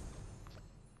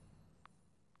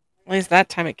 At least that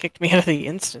time it kicked me out of the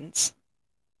instance.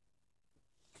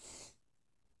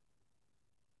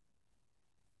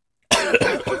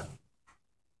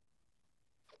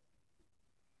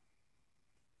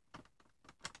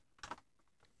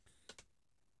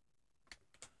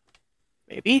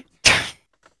 Maybe.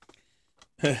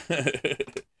 I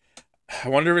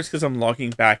wonder if it's because I'm logging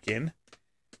back in.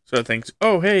 So it thinks,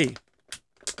 oh, hey.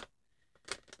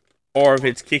 Or if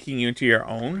it's kicking you into your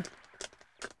own.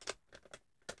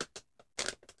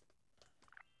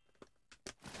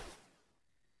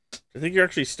 I think you're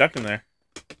actually stuck in there.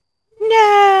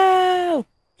 No!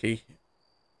 Okay.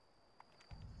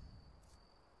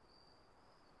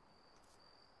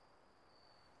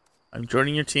 I'm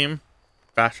joining your team.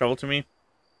 Fast travel to me.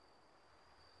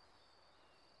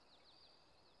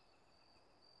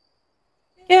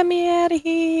 Get me out of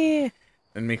here!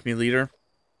 And make me leader.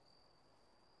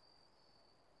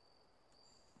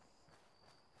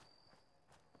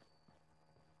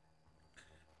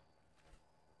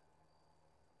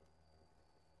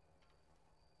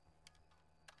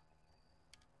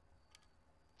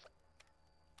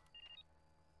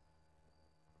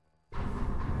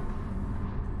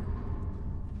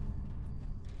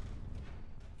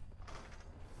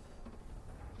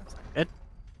 That's not good.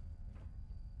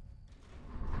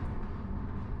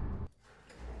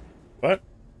 What?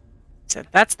 Said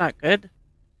that's not good.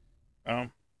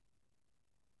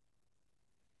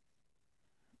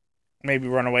 Maybe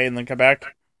run away and then come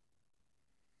back.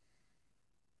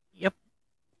 Yep.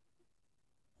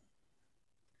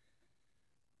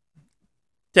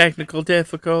 Technical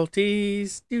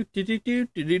difficulties. Do do do do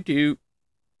do do do.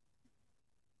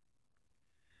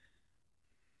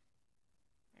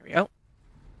 There we go.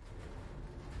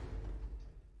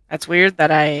 That's weird that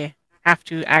I have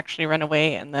to actually run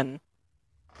away and then...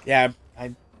 Yeah,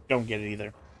 I don't get it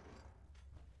either.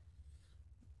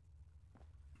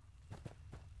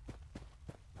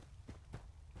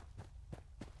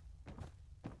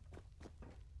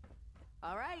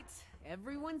 All right,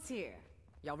 everyone's here.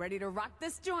 Y'all ready to rock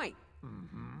this joint?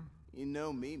 Mm-hmm. You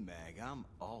know me, Meg. I'm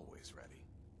always ready.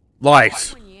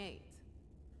 Lies. When you ain't.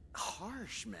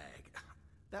 Harsh, Meg.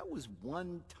 That was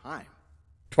one time.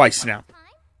 Twice now.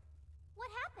 What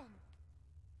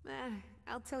happened?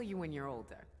 I'll tell you when you're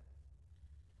older.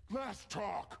 Less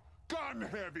talk. Gun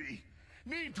heavy.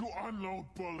 Need to unload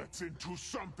bullets into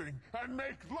something and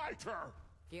make lighter.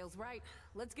 Gail's right.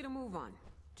 Let's get a move on.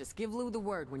 Just give Lou the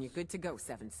word when you're good to go,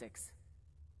 7-6.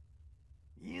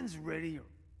 Ian's ready.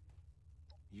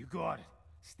 You got it.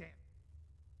 Stand.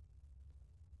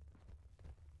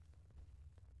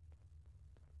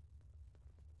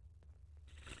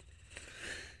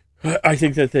 I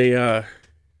think that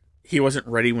he wasn't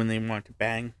ready when they wanted to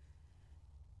bang.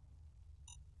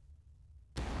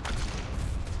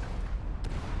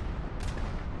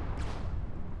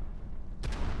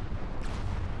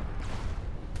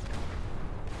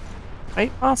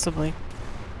 Quite possibly.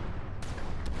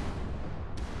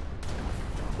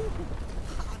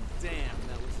 Damn,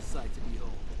 that was a sight to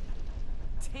behold.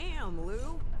 Damn,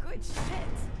 Lou. Good shit.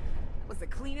 That was the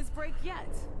cleanest break yet.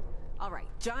 All right,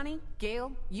 Johnny,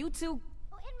 Gail, you two.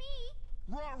 Oh, and me.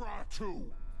 Rah-rah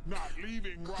too. Not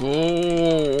leaving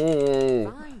Oh.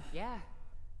 Fine, yeah.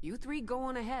 You three go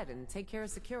on ahead and take care of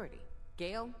security.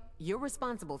 Gail, you're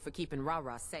responsible for keeping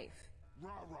Rah-rah safe.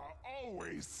 Rah-rah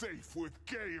always safe with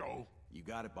Gale. You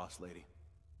got it, boss lady.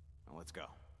 Now let's go.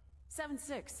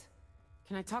 7-6.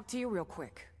 Can I talk to you real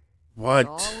quick? What? It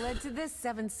all led to this,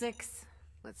 7-6.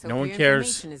 Let's hope No one your cares.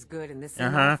 information is good and this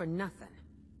ain't all for nothing.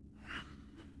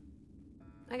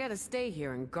 I gotta stay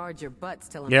here and guard your butts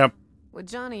till I'm... Yep. With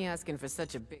Johnny asking for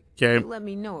such a big... 'Kay. You let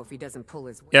me know if he doesn't pull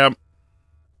his weight. Yep.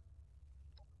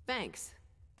 Thanks.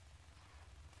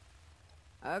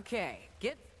 Okay,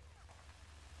 get...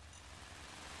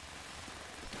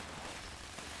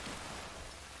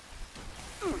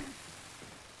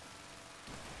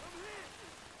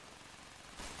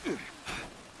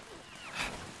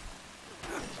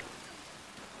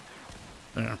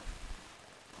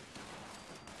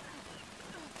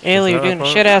 Gail, you're doing a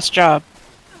shit-ass job.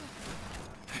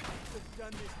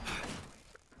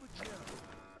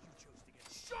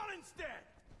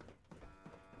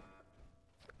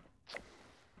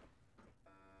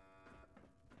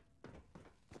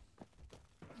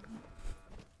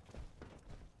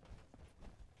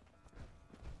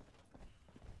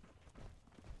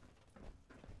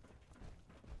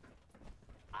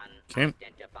 Okay.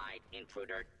 Identified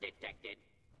intruder detected.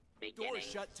 Door Beginning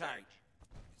shut tight. search.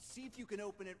 See if you can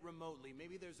open it remotely.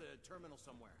 Maybe there's a terminal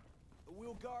somewhere.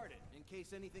 We'll guard it in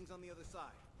case anything's on the other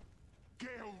side.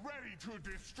 Gale ready to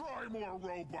destroy more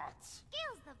robots.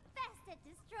 Gale's the best at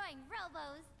destroying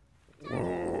robos. Stay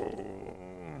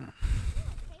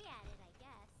at it, I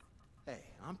guess. Hey,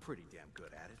 I'm pretty damn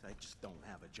good at it. I just don't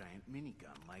have a giant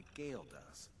minigun like Gale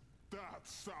does. That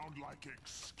sound like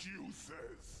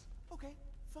excuses. Okay,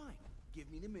 fine. Give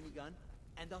me the minigun,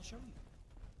 and I'll show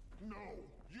you. No,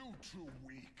 you too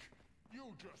weak.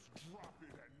 You just drop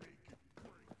it and make it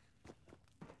break.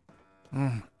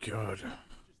 Oh, God.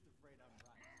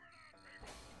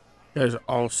 You guys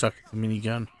all suck at the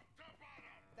minigun.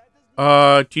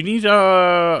 Do you need,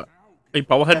 a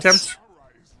bobblehead, Temps?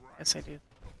 Yes, I do.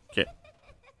 Okay.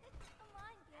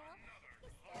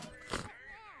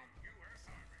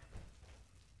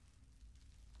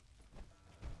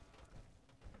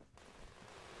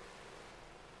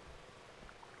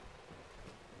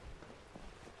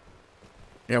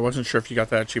 Yeah, I wasn't sure if you got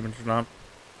that achievement or not.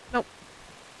 Nope.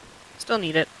 Still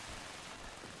need it.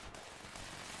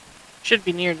 Should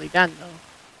be nearly done, though.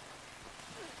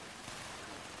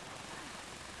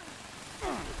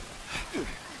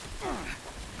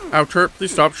 Ow, Turp,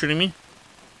 please stop shooting me.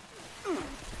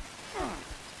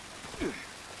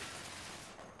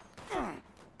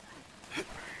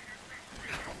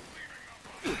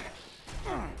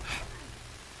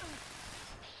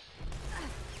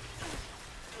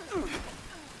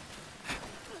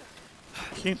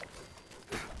 Okay.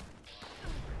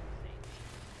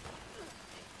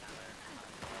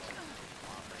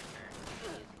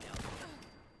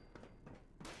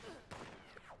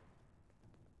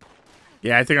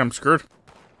 Yeah, I think I'm screwed.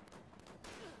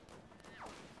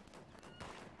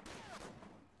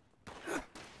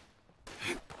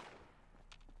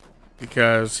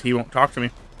 Because he won't talk to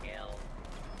me.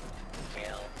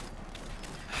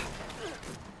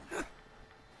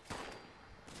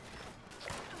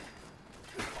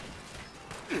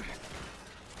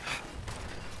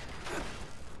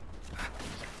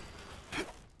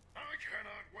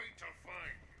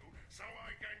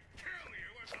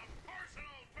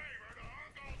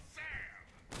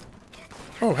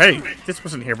 Oh, hey, this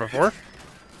wasn't here before.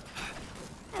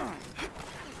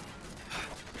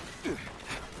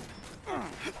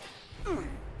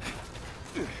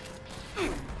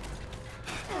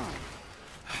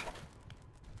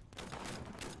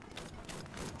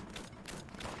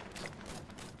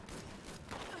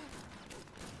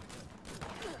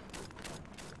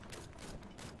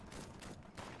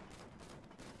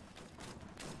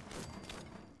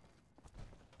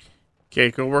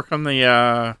 Okay, go work on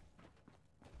the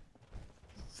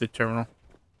terminal.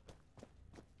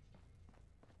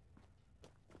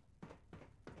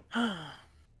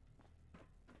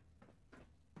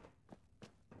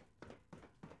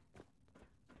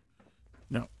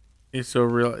 No, he's so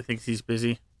real. I think he's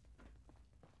busy.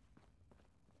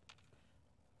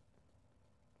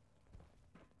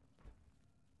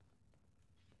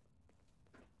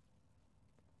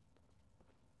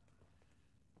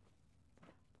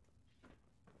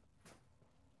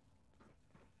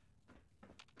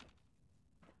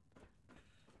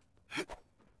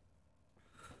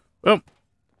 Well,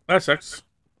 that sucks.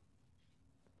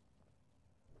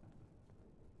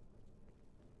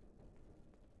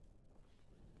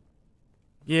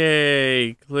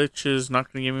 Yay, glitch is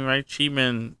not going to give me my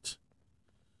achievement.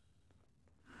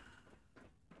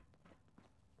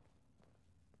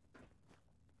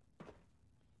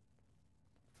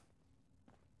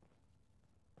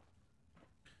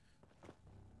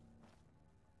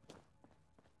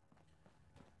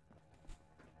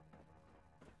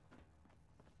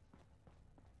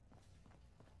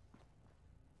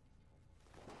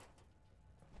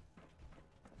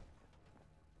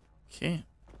 Okay.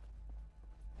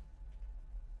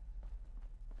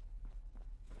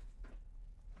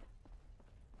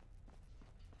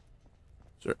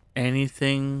 Is there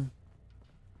anything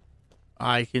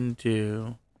I can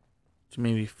do to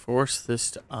maybe force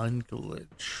this to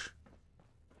unglitch?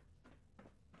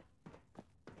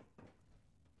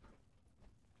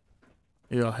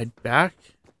 Maybe I'll head back.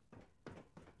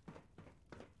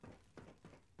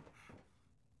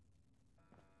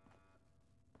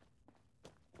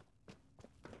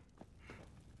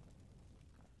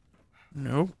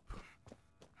 Nope.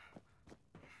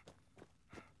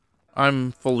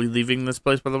 I'm fully leaving this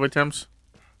place, by the way, Temps.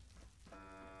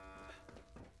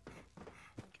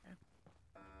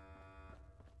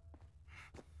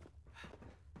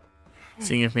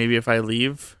 Seeing if maybe if I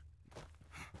leave,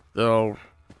 they'll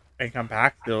and come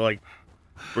back, they'll like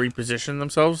reposition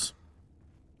themselves.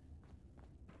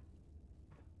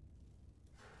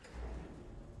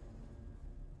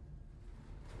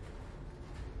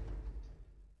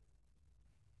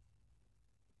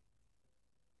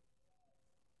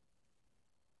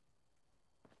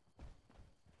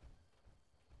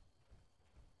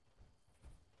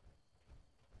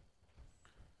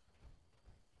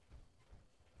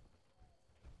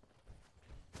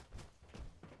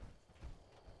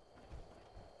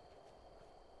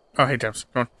 Oh, hey, James.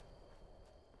 Come on.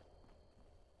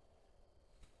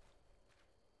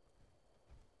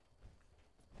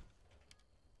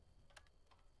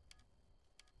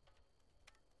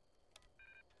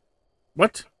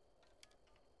 What?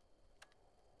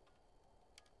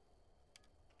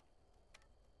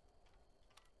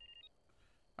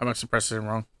 I must have pressed it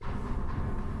wrong.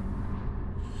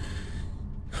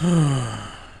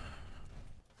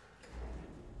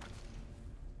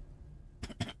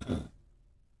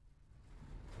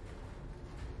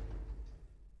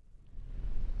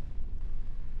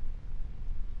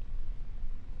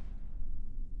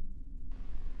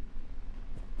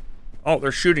 Oh,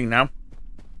 they're shooting now.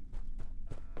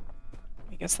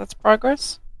 I guess that's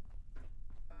progress.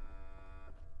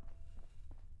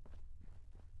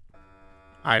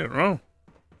 I don't know.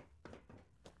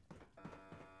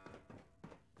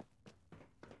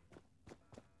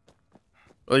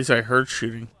 At least I heard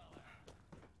shooting.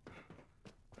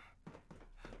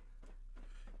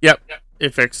 Yep,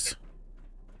 it fixed.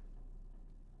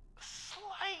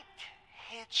 Slight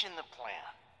hitch in the plan.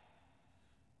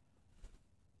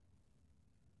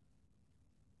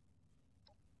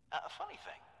 A funny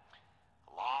thing.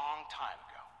 A long time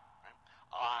ago, right,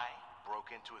 I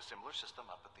broke into a similar system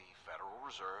up at the Federal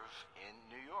Reserve in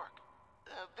New York.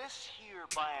 This here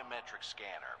biometric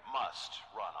scanner must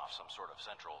run off some sort of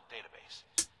central database.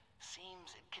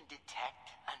 Seems it can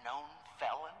detect a known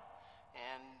felon,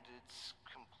 and it's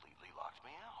completely locked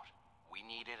me out. We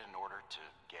need it in order to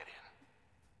get in.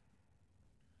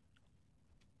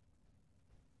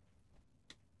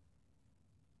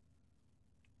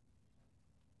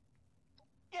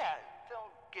 Yeah,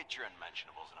 don't get your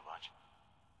unmentionables in a bunch.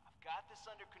 I've got this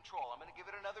under control. I'm gonna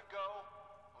give it another go.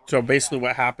 So basically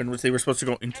what happened was they were supposed to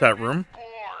go into that room.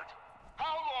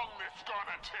 How long this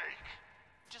gonna take?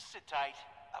 Just sit tight.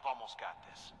 I've almost got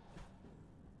this.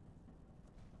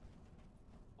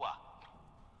 What?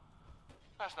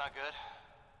 That's not good.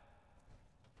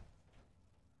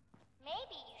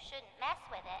 Maybe you shouldn't mess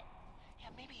with it.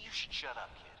 Yeah, maybe you should shut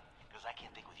up, kid. Because I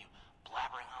can't think with you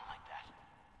blabbering on like that.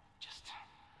 Just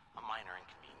a minor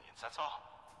inconvenience, that's all.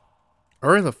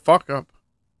 Hurry the fuck up.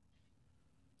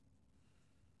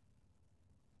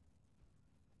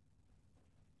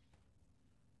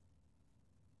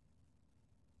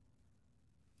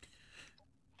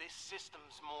 This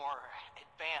system's more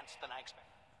advanced than I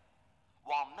expected.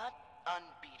 While not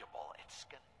unbeatable, it's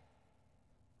gonna...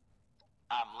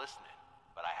 I'm listening,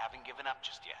 but I haven't given up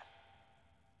just yet.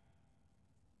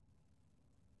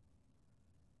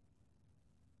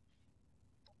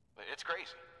 It's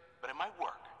crazy, but it might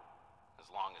work. As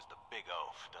long as the big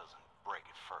oaf doesn't break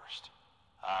it first.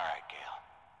 Alright, Gale.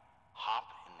 Hop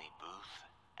in the booth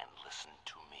and listen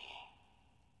to me.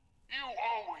 You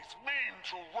always mean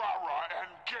to Rara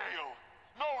and Gale.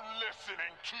 No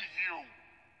listening to you.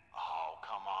 Oh,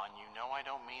 come on. You know I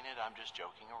don't mean it. I'm just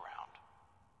joking around.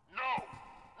 No.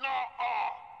 Nuh-uh.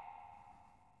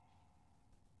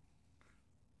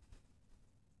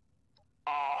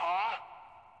 Uh-huh.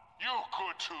 You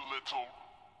good too, little.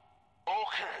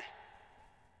 Okay.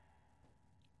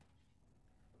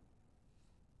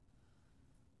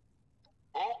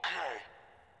 Okay.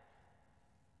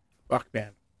 Fuck,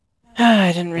 man.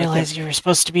 I didn't realize you were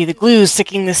supposed to be the glue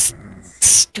sticking this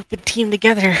stupid team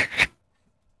together.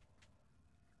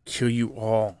 Kill you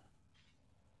all.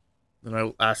 Then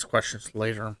I'll ask questions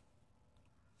later.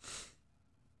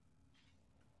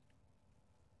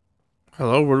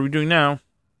 Hello, what are we doing now?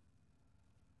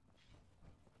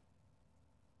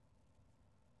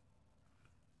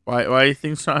 Why are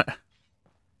things not...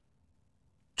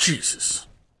 Jesus.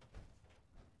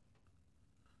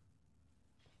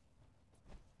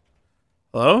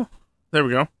 Hello? There we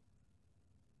go.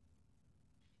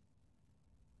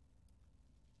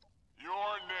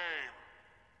 Your name.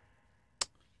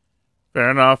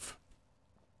 Fair enough.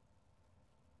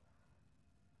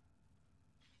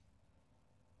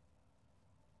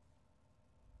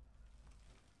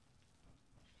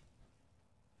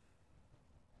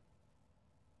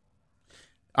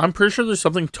 I'm pretty sure there's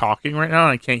something talking right now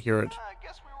and I can't hear it. I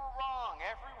guess we were wrong.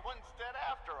 Everyone's dead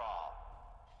after all.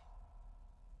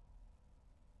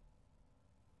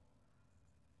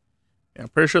 Yeah, I'm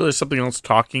pretty sure there's something else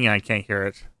talking and I can't hear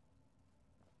it.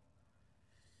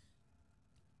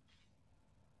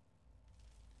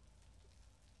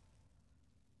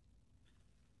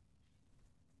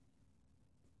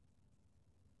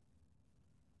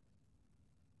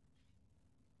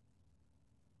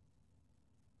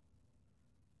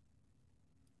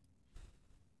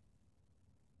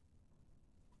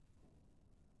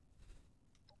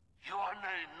 Your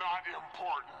name not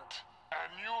important.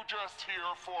 And you just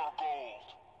here for gold.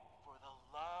 For the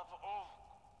love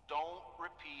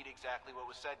repeat exactly what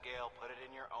was said, Gale. Put it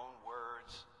in your own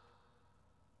words.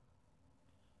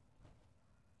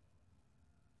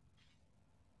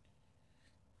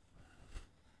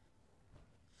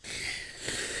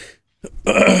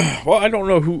 Well, I don't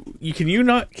know who you can you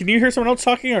hear someone else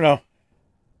talking or no?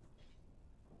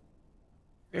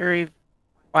 Very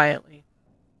quietly.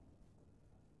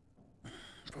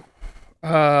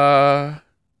 No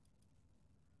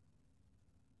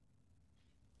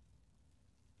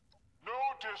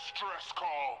distress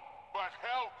call, but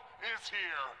help is here.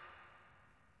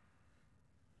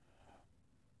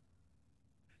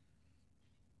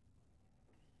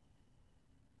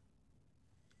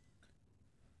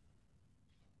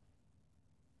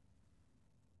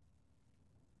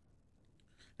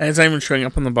 And it's not even showing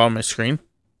up on the bottom of my screen.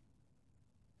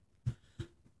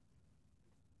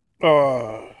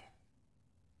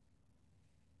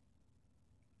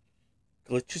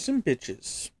 Glitches and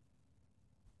bitches.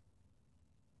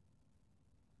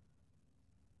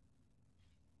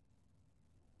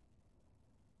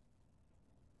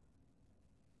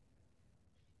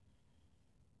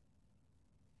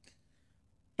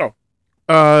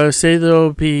 Say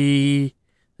they'll be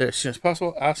there as soon as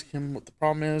possible. Ask him what the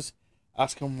problem is.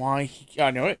 Ask him why he.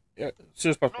 I know it. Yeah, as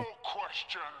soon as possible. No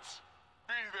questions.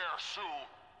 Be there soon.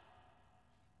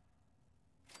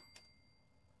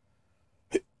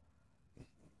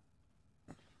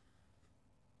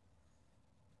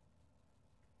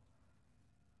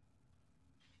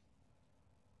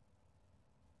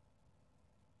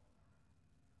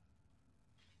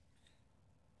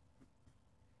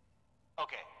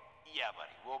 Okay, yeah,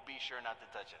 buddy. We'll be sure not to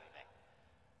touch anything.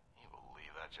 You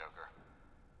believe that, Joker?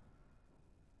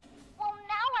 Well,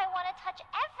 now I want to touch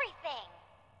everything.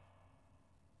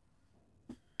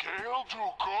 Gale, do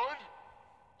good?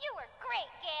 You were great,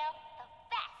 Gale. The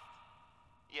best.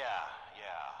 Yeah.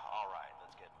 All right,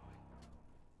 let's get moving.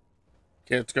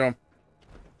 Okay, let's go.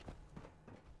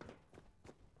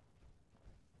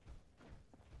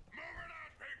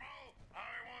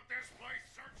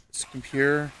 This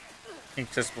computer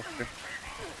inaccessible.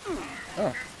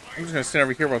 Oh, I'm just gonna sit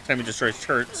over here while Tammy destroys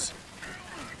turrets.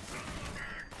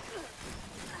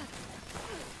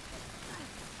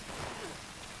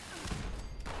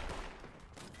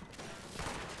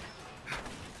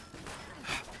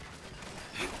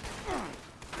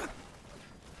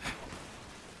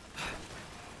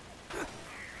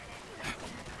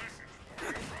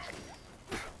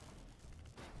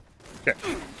 Okay.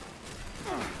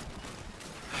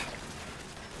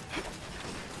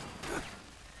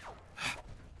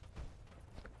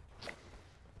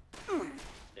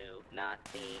 Do not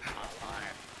be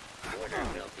alarmed. Order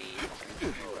will be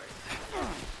restored.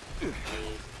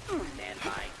 Please stand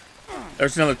by.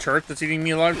 There's another turret that's eating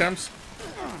me a lot of times.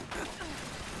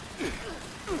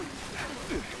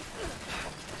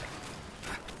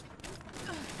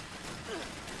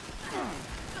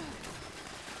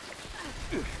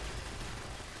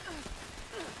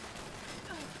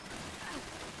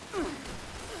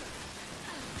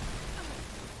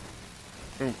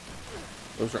 Ooh,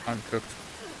 those are uncooked.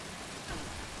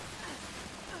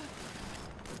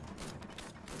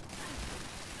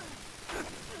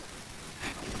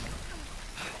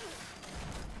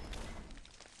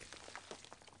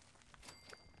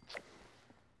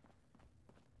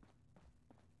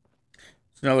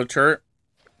 It's another turret.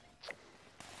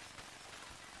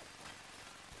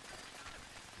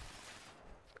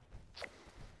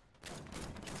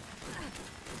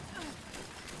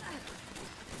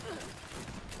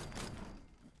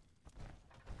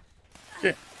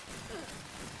 Yeah.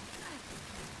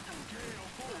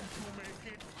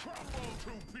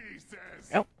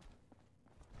 Yep.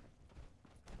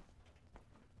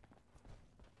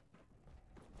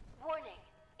 Warning.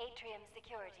 Atrium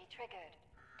security triggered.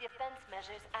 Defense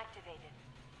measures activated.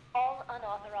 All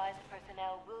unauthorized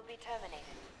personnel will be terminated.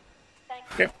 Thank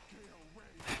you. Okay.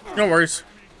 No worries.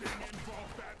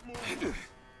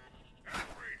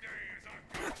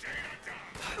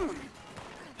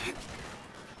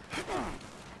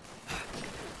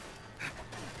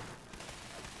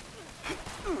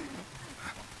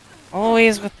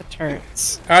 Always with the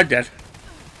turrets. I'm dead.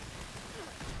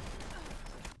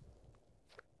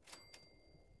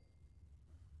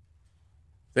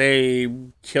 They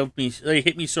killed me. They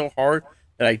hit me so hard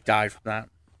that I died from that.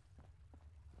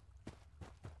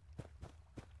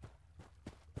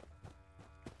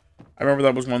 I remember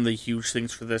that was one of the huge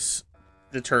things for this.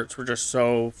 The turrets were just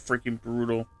so freaking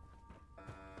brutal.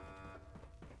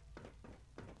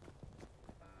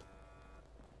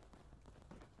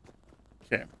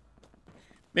 Okay.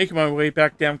 Making my way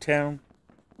back downtown.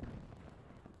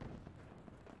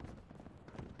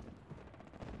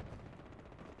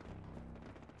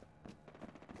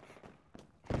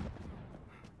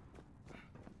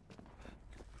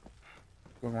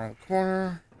 around the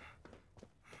corner.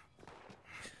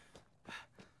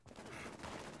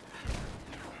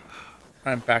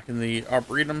 I'm back in the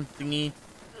Arboretum thingy.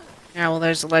 Yeah, well,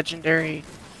 there's a legendary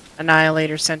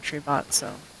Annihilator Sentry bot,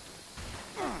 so.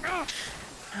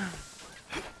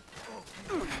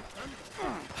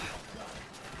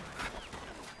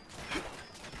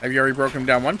 Have you already broken him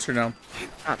down once or no?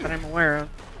 Not that I'm aware of.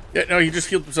 Yeah, no, he just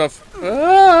healed himself.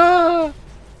 Ah!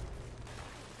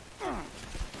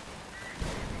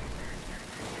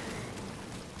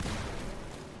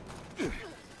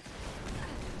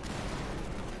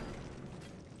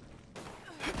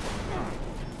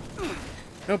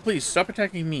 No, please, stop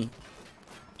attacking me.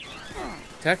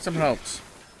 Attack someone else.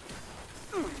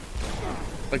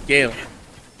 Like Gale.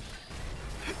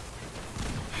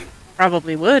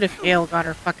 Probably would if Gale got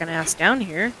her fucking ass down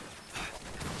here.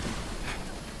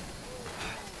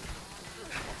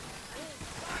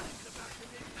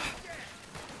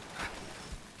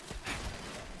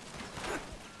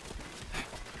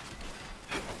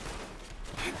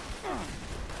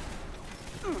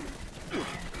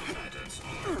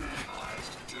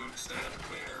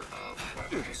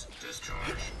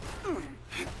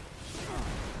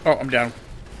 Oh, I'm down.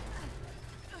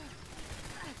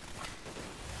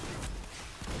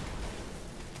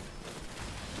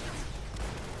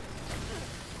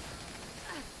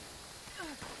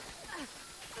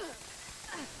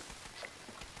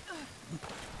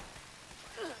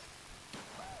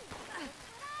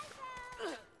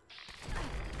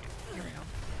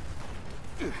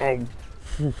 Oh.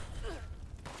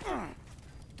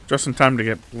 Just in time to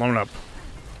get blown up.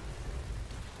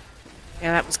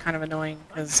 Yeah, that was kind of annoying,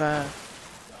 because, I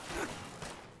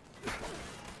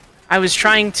was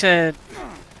trying to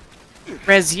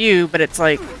res you, but it's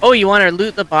like, oh, you want to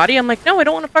loot the body? I'm like, no, I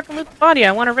don't want to fucking loot the body.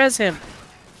 I want to res him.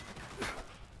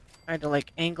 I had to,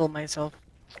 like, angle myself.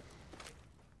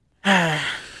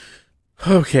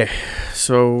 Okay,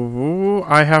 so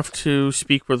I have to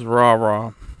speak with Ra.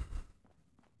 What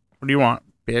do you want,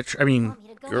 bitch? I mean,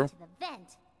 girl. To the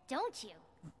vent, don't you?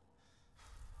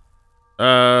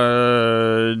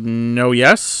 No,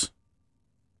 yes?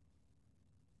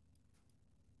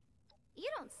 You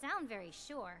don't sound very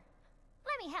sure.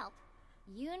 Let me help.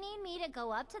 You need me to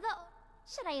go up to the...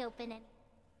 Should I open it?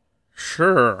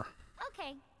 Sure.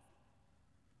 Okay.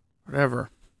 Whatever.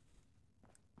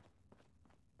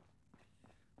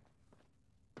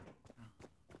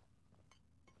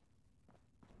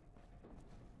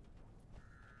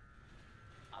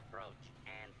 Approach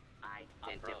and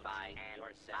identify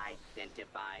yourself.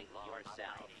 Identify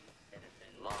yourself.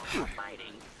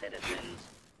 Law-abiding citizens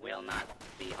will not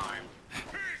be harmed. Is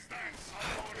there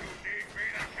someone who needs me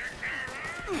to kick their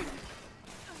ass?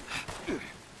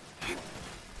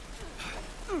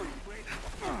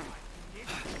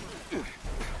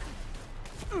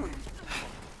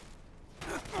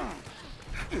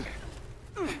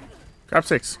 Crap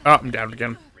 6. Oh, I'm down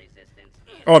again.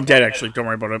 Oh, I'm dead, actually. Don't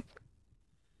worry about it.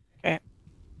 Okay.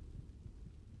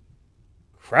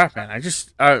 Crap, man. I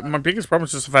just... my biggest problem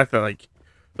is just the fact that, like...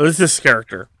 This is this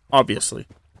character, obviously.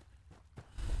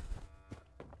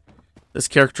 This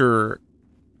character...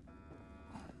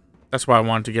 That's why I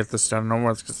wanted to get this done. No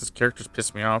more, because this character's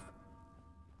pissed me off.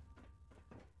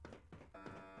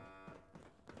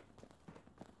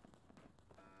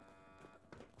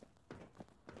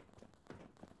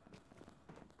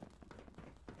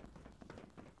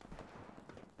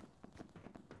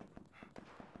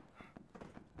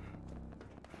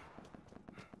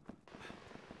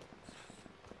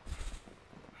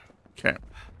 Okay.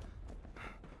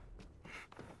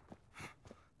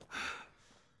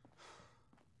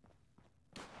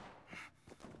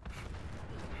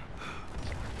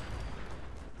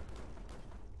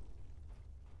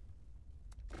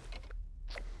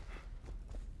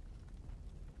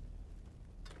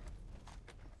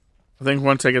 I think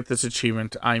once I get this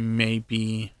achievement, I may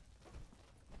be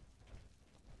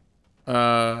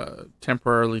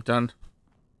temporarily done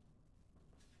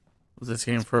with this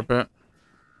game for a bit.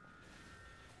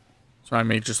 So I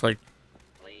may just like...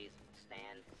 Please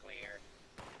stand clear.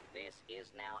 This is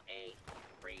now a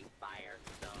free fire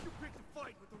zone.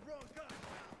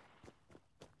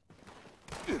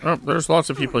 Oh, there's lots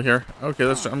of people here. Okay,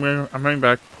 I'm running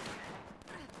back.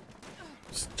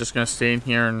 Just gonna stay in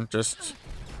here and just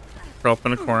curl up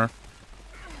in a corner.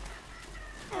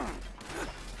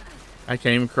 I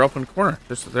can't even curl up in a corner.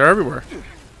 They're everywhere.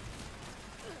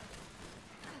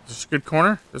 Is this a good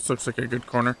corner? This looks like a good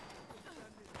corner.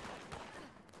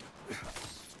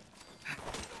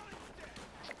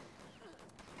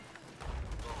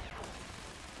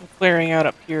 I'm clearing out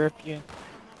up here if you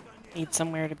need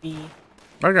somewhere to be.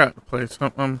 I got a place.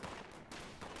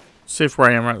 safe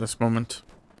where I am at this moment.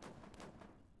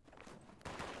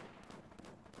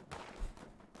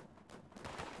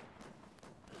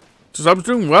 So I was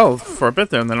doing well for a bit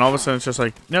there, and then all of a sudden it's just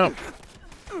like, nope.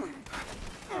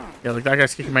 Yeah, like that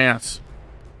guy's kicking my ass.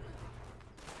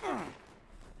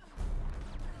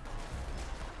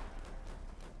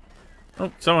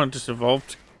 Oh, someone just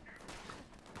evolved.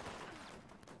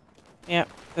 Yep,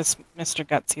 this Mr.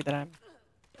 Gutsy that I'm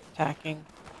attacking.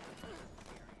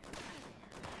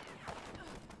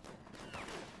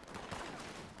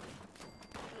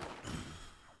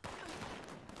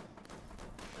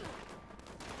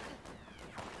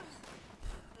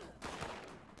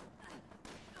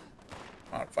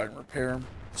 Modify and repair.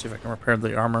 See if I can repair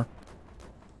the armor.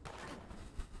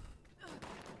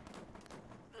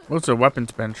 What's a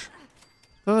weapons bench?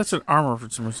 Oh, that's an armor for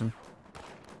some reason.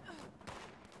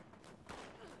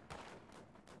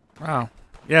 Wow.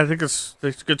 Yeah, I think it's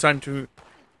a good time to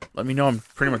let me know I'm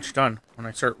pretty much done when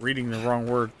I start reading the wrong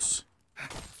words.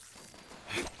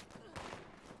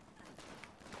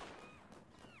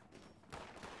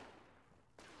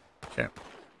 Okay.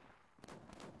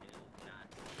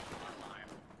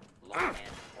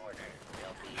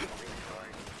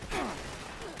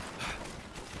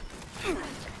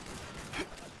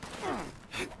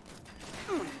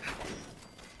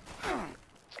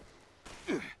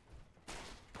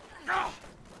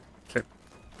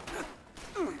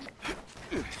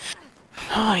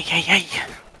 Oh, yay.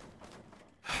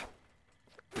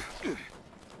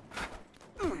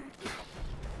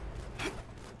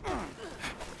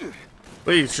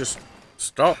 Please just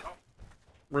stop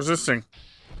resisting.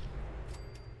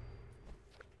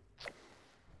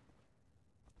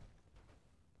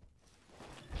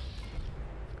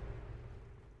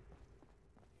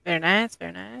 Very nice,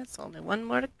 very nice. Only one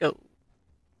more to go.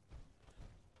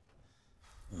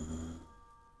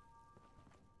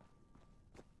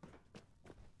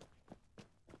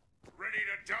 Ready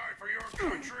to die for your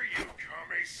country, you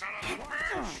commie son of a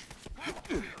bitch!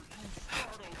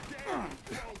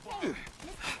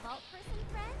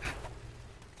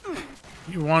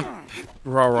 You want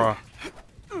rah.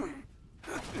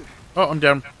 Oh, I'm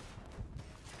down.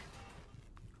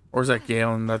 Or is that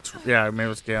Gale? And that's, yeah, maybe it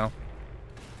was Gale.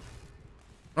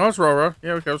 Oh, it's rah.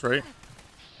 Yeah, okay, I was right.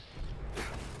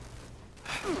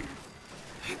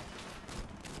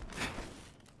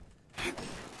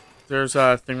 There's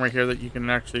a thing right here that you can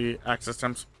actually access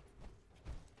them.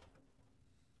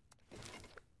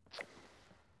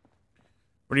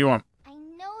 What do you want? I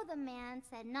know the man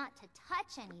said not to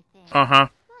touch anything. Uh-huh.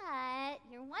 But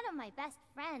you're one of my best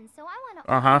friends, so I want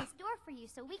to Uh-huh. open this door for you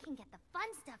so we can get the fun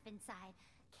stuff inside.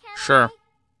 Can Sure. I?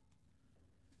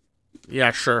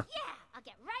 Yeah, sure. Yeah, I'll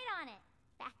get right on it.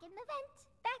 Back in the vent.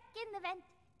 Back in the vent.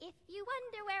 If you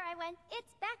wonder where I went,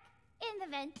 it's back in the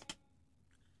vent.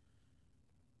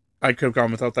 I could have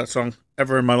gone without that song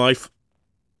ever in my life.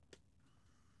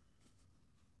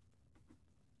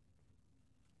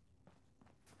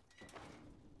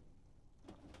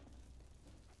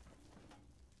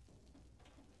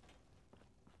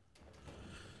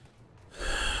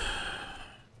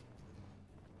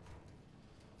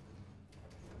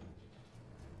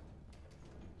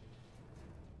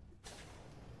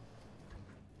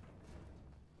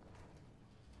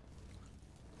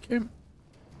 Okay.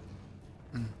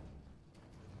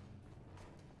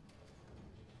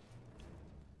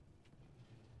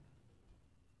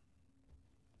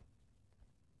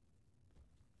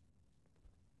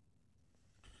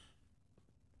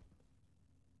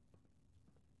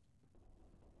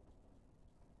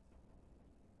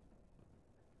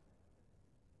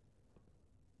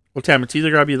 Well, Tam, it's either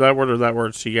gotta be that word or that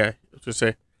word. So yeah, I was gonna say,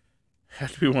 it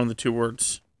has to be one of the two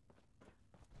words.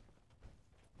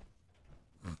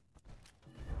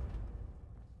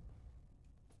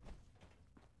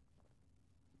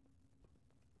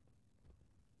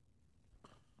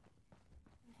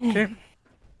 Okay.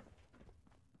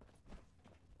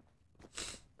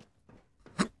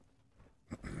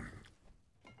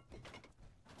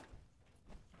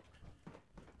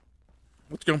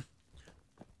 Let's go.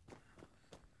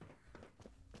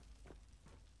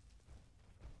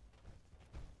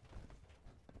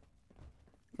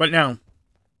 What now?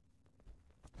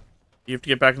 You have to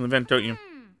get back in the vent, don't you?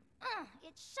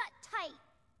 It's shut tight.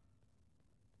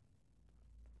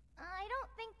 I don't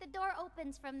think the door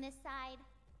opens from this side.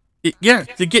 Yeah,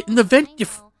 to get in the vent, you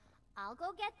I'll go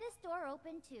get this door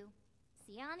open too.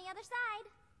 See you on the other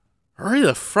side. hurry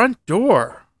the front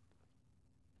door.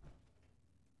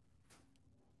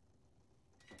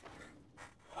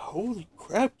 Holy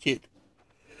crap, kid.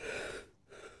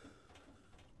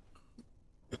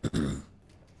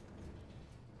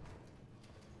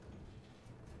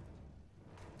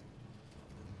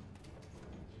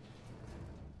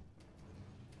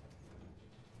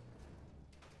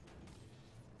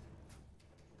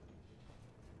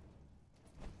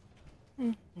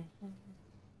 Oh,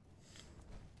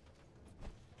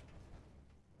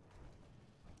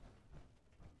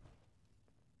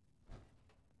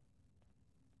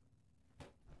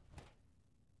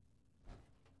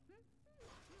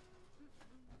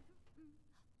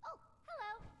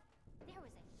 hello. There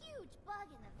was a huge bug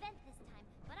in the vent this time,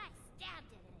 but I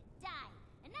stabbed it and it died.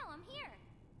 And now I'm here.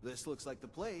 This looks like the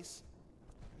place.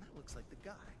 And that looks like the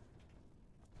guy.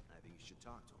 I think you should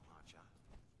talk to him, Hotshot.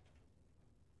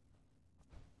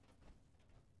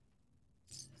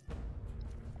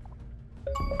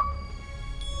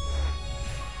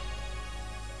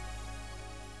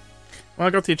 Well, I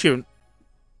got the achievement.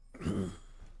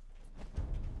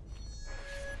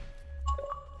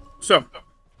 So,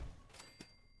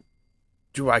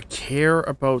 do I care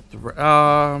about the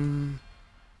I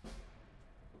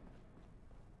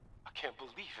can't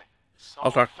believe it.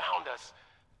 I'll Someone talk. found us.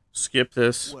 Skip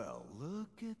this. Well,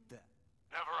 look at that.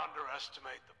 Never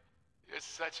underestimate them. You're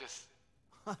such a...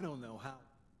 I don't know how.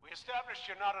 We established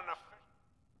you're not enough...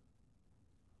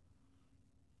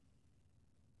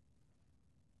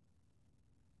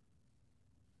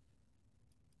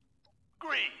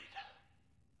 Greed.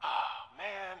 Ah,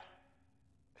 man.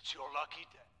 It's your lucky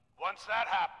day. Once that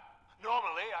happened,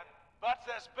 normally but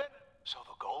there's been... So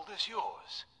the gold is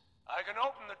yours. I can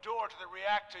open the door to the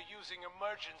reactor using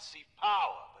emergency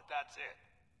power, but that's it.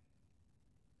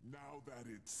 Now that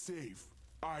it's safe,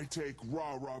 I take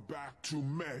Rara back to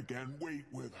Meg and wait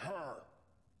with her.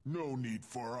 No need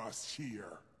for us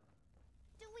here.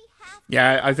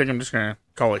 Yeah, I think I'm just gonna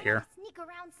call it here. Sneak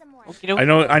around some more.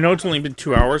 I know it's only been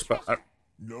 2 hours, but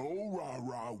No,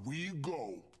 Rara, we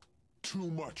go. Too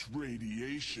much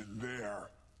radiation there.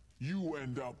 You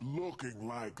end up looking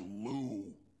like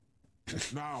Lou.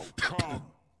 Now, come.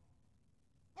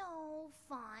 Oh,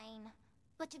 fine.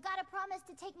 But you gotta promise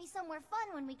to take me somewhere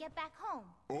fun when we get back home.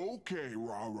 Okay,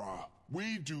 Rara.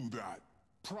 We do that.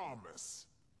 Promise.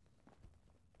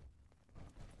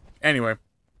 anyway.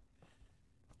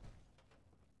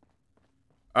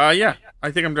 Yeah,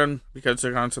 I think I'm done because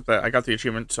the concept that I got the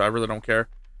achievement, so I really don't care.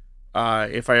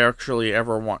 If I actually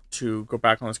ever want to go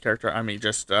back on this character, I may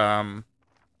just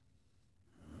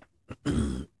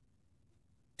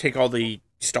take all the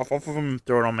stuff off of him and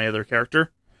throw it on my other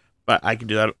character. But I can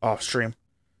do that off stream.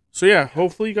 So yeah,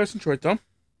 hopefully you guys enjoyed them.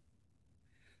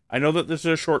 I know that this is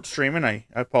a short stream, and I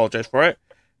apologize for it.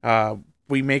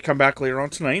 We may come back later on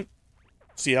tonight,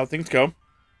 see how things go.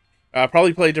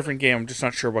 Probably play a different game, I'm just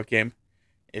not sure what game.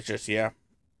 It's just, yeah,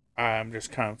 I'm just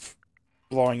kind of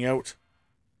blowing out.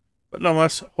 But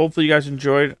nonetheless, hopefully you guys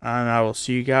enjoyed, and I will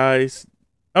see you guys.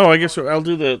 Oh, I guess I'll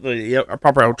do the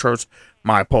proper outros.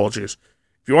 My apologies.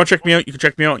 If you want to check me out, you can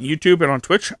check me out on YouTube and on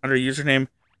Twitch under the username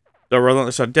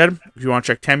therelentlessundead. If you want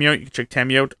to check Tammy out, you can check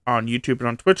Tammy out on YouTube and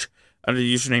on Twitch under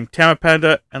the username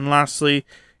tammapanda. And lastly,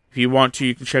 if you want to,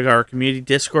 you can check out our community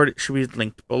Discord. It should be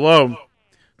linked below.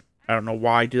 I don't know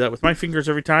why I do that with my fingers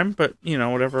every time, but, you know,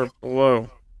 whatever,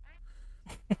 below.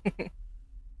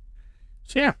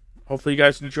 So, yeah. Hopefully you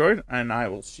guys enjoyed, and I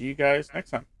will see you guys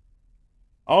next time.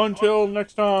 Until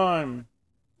next time.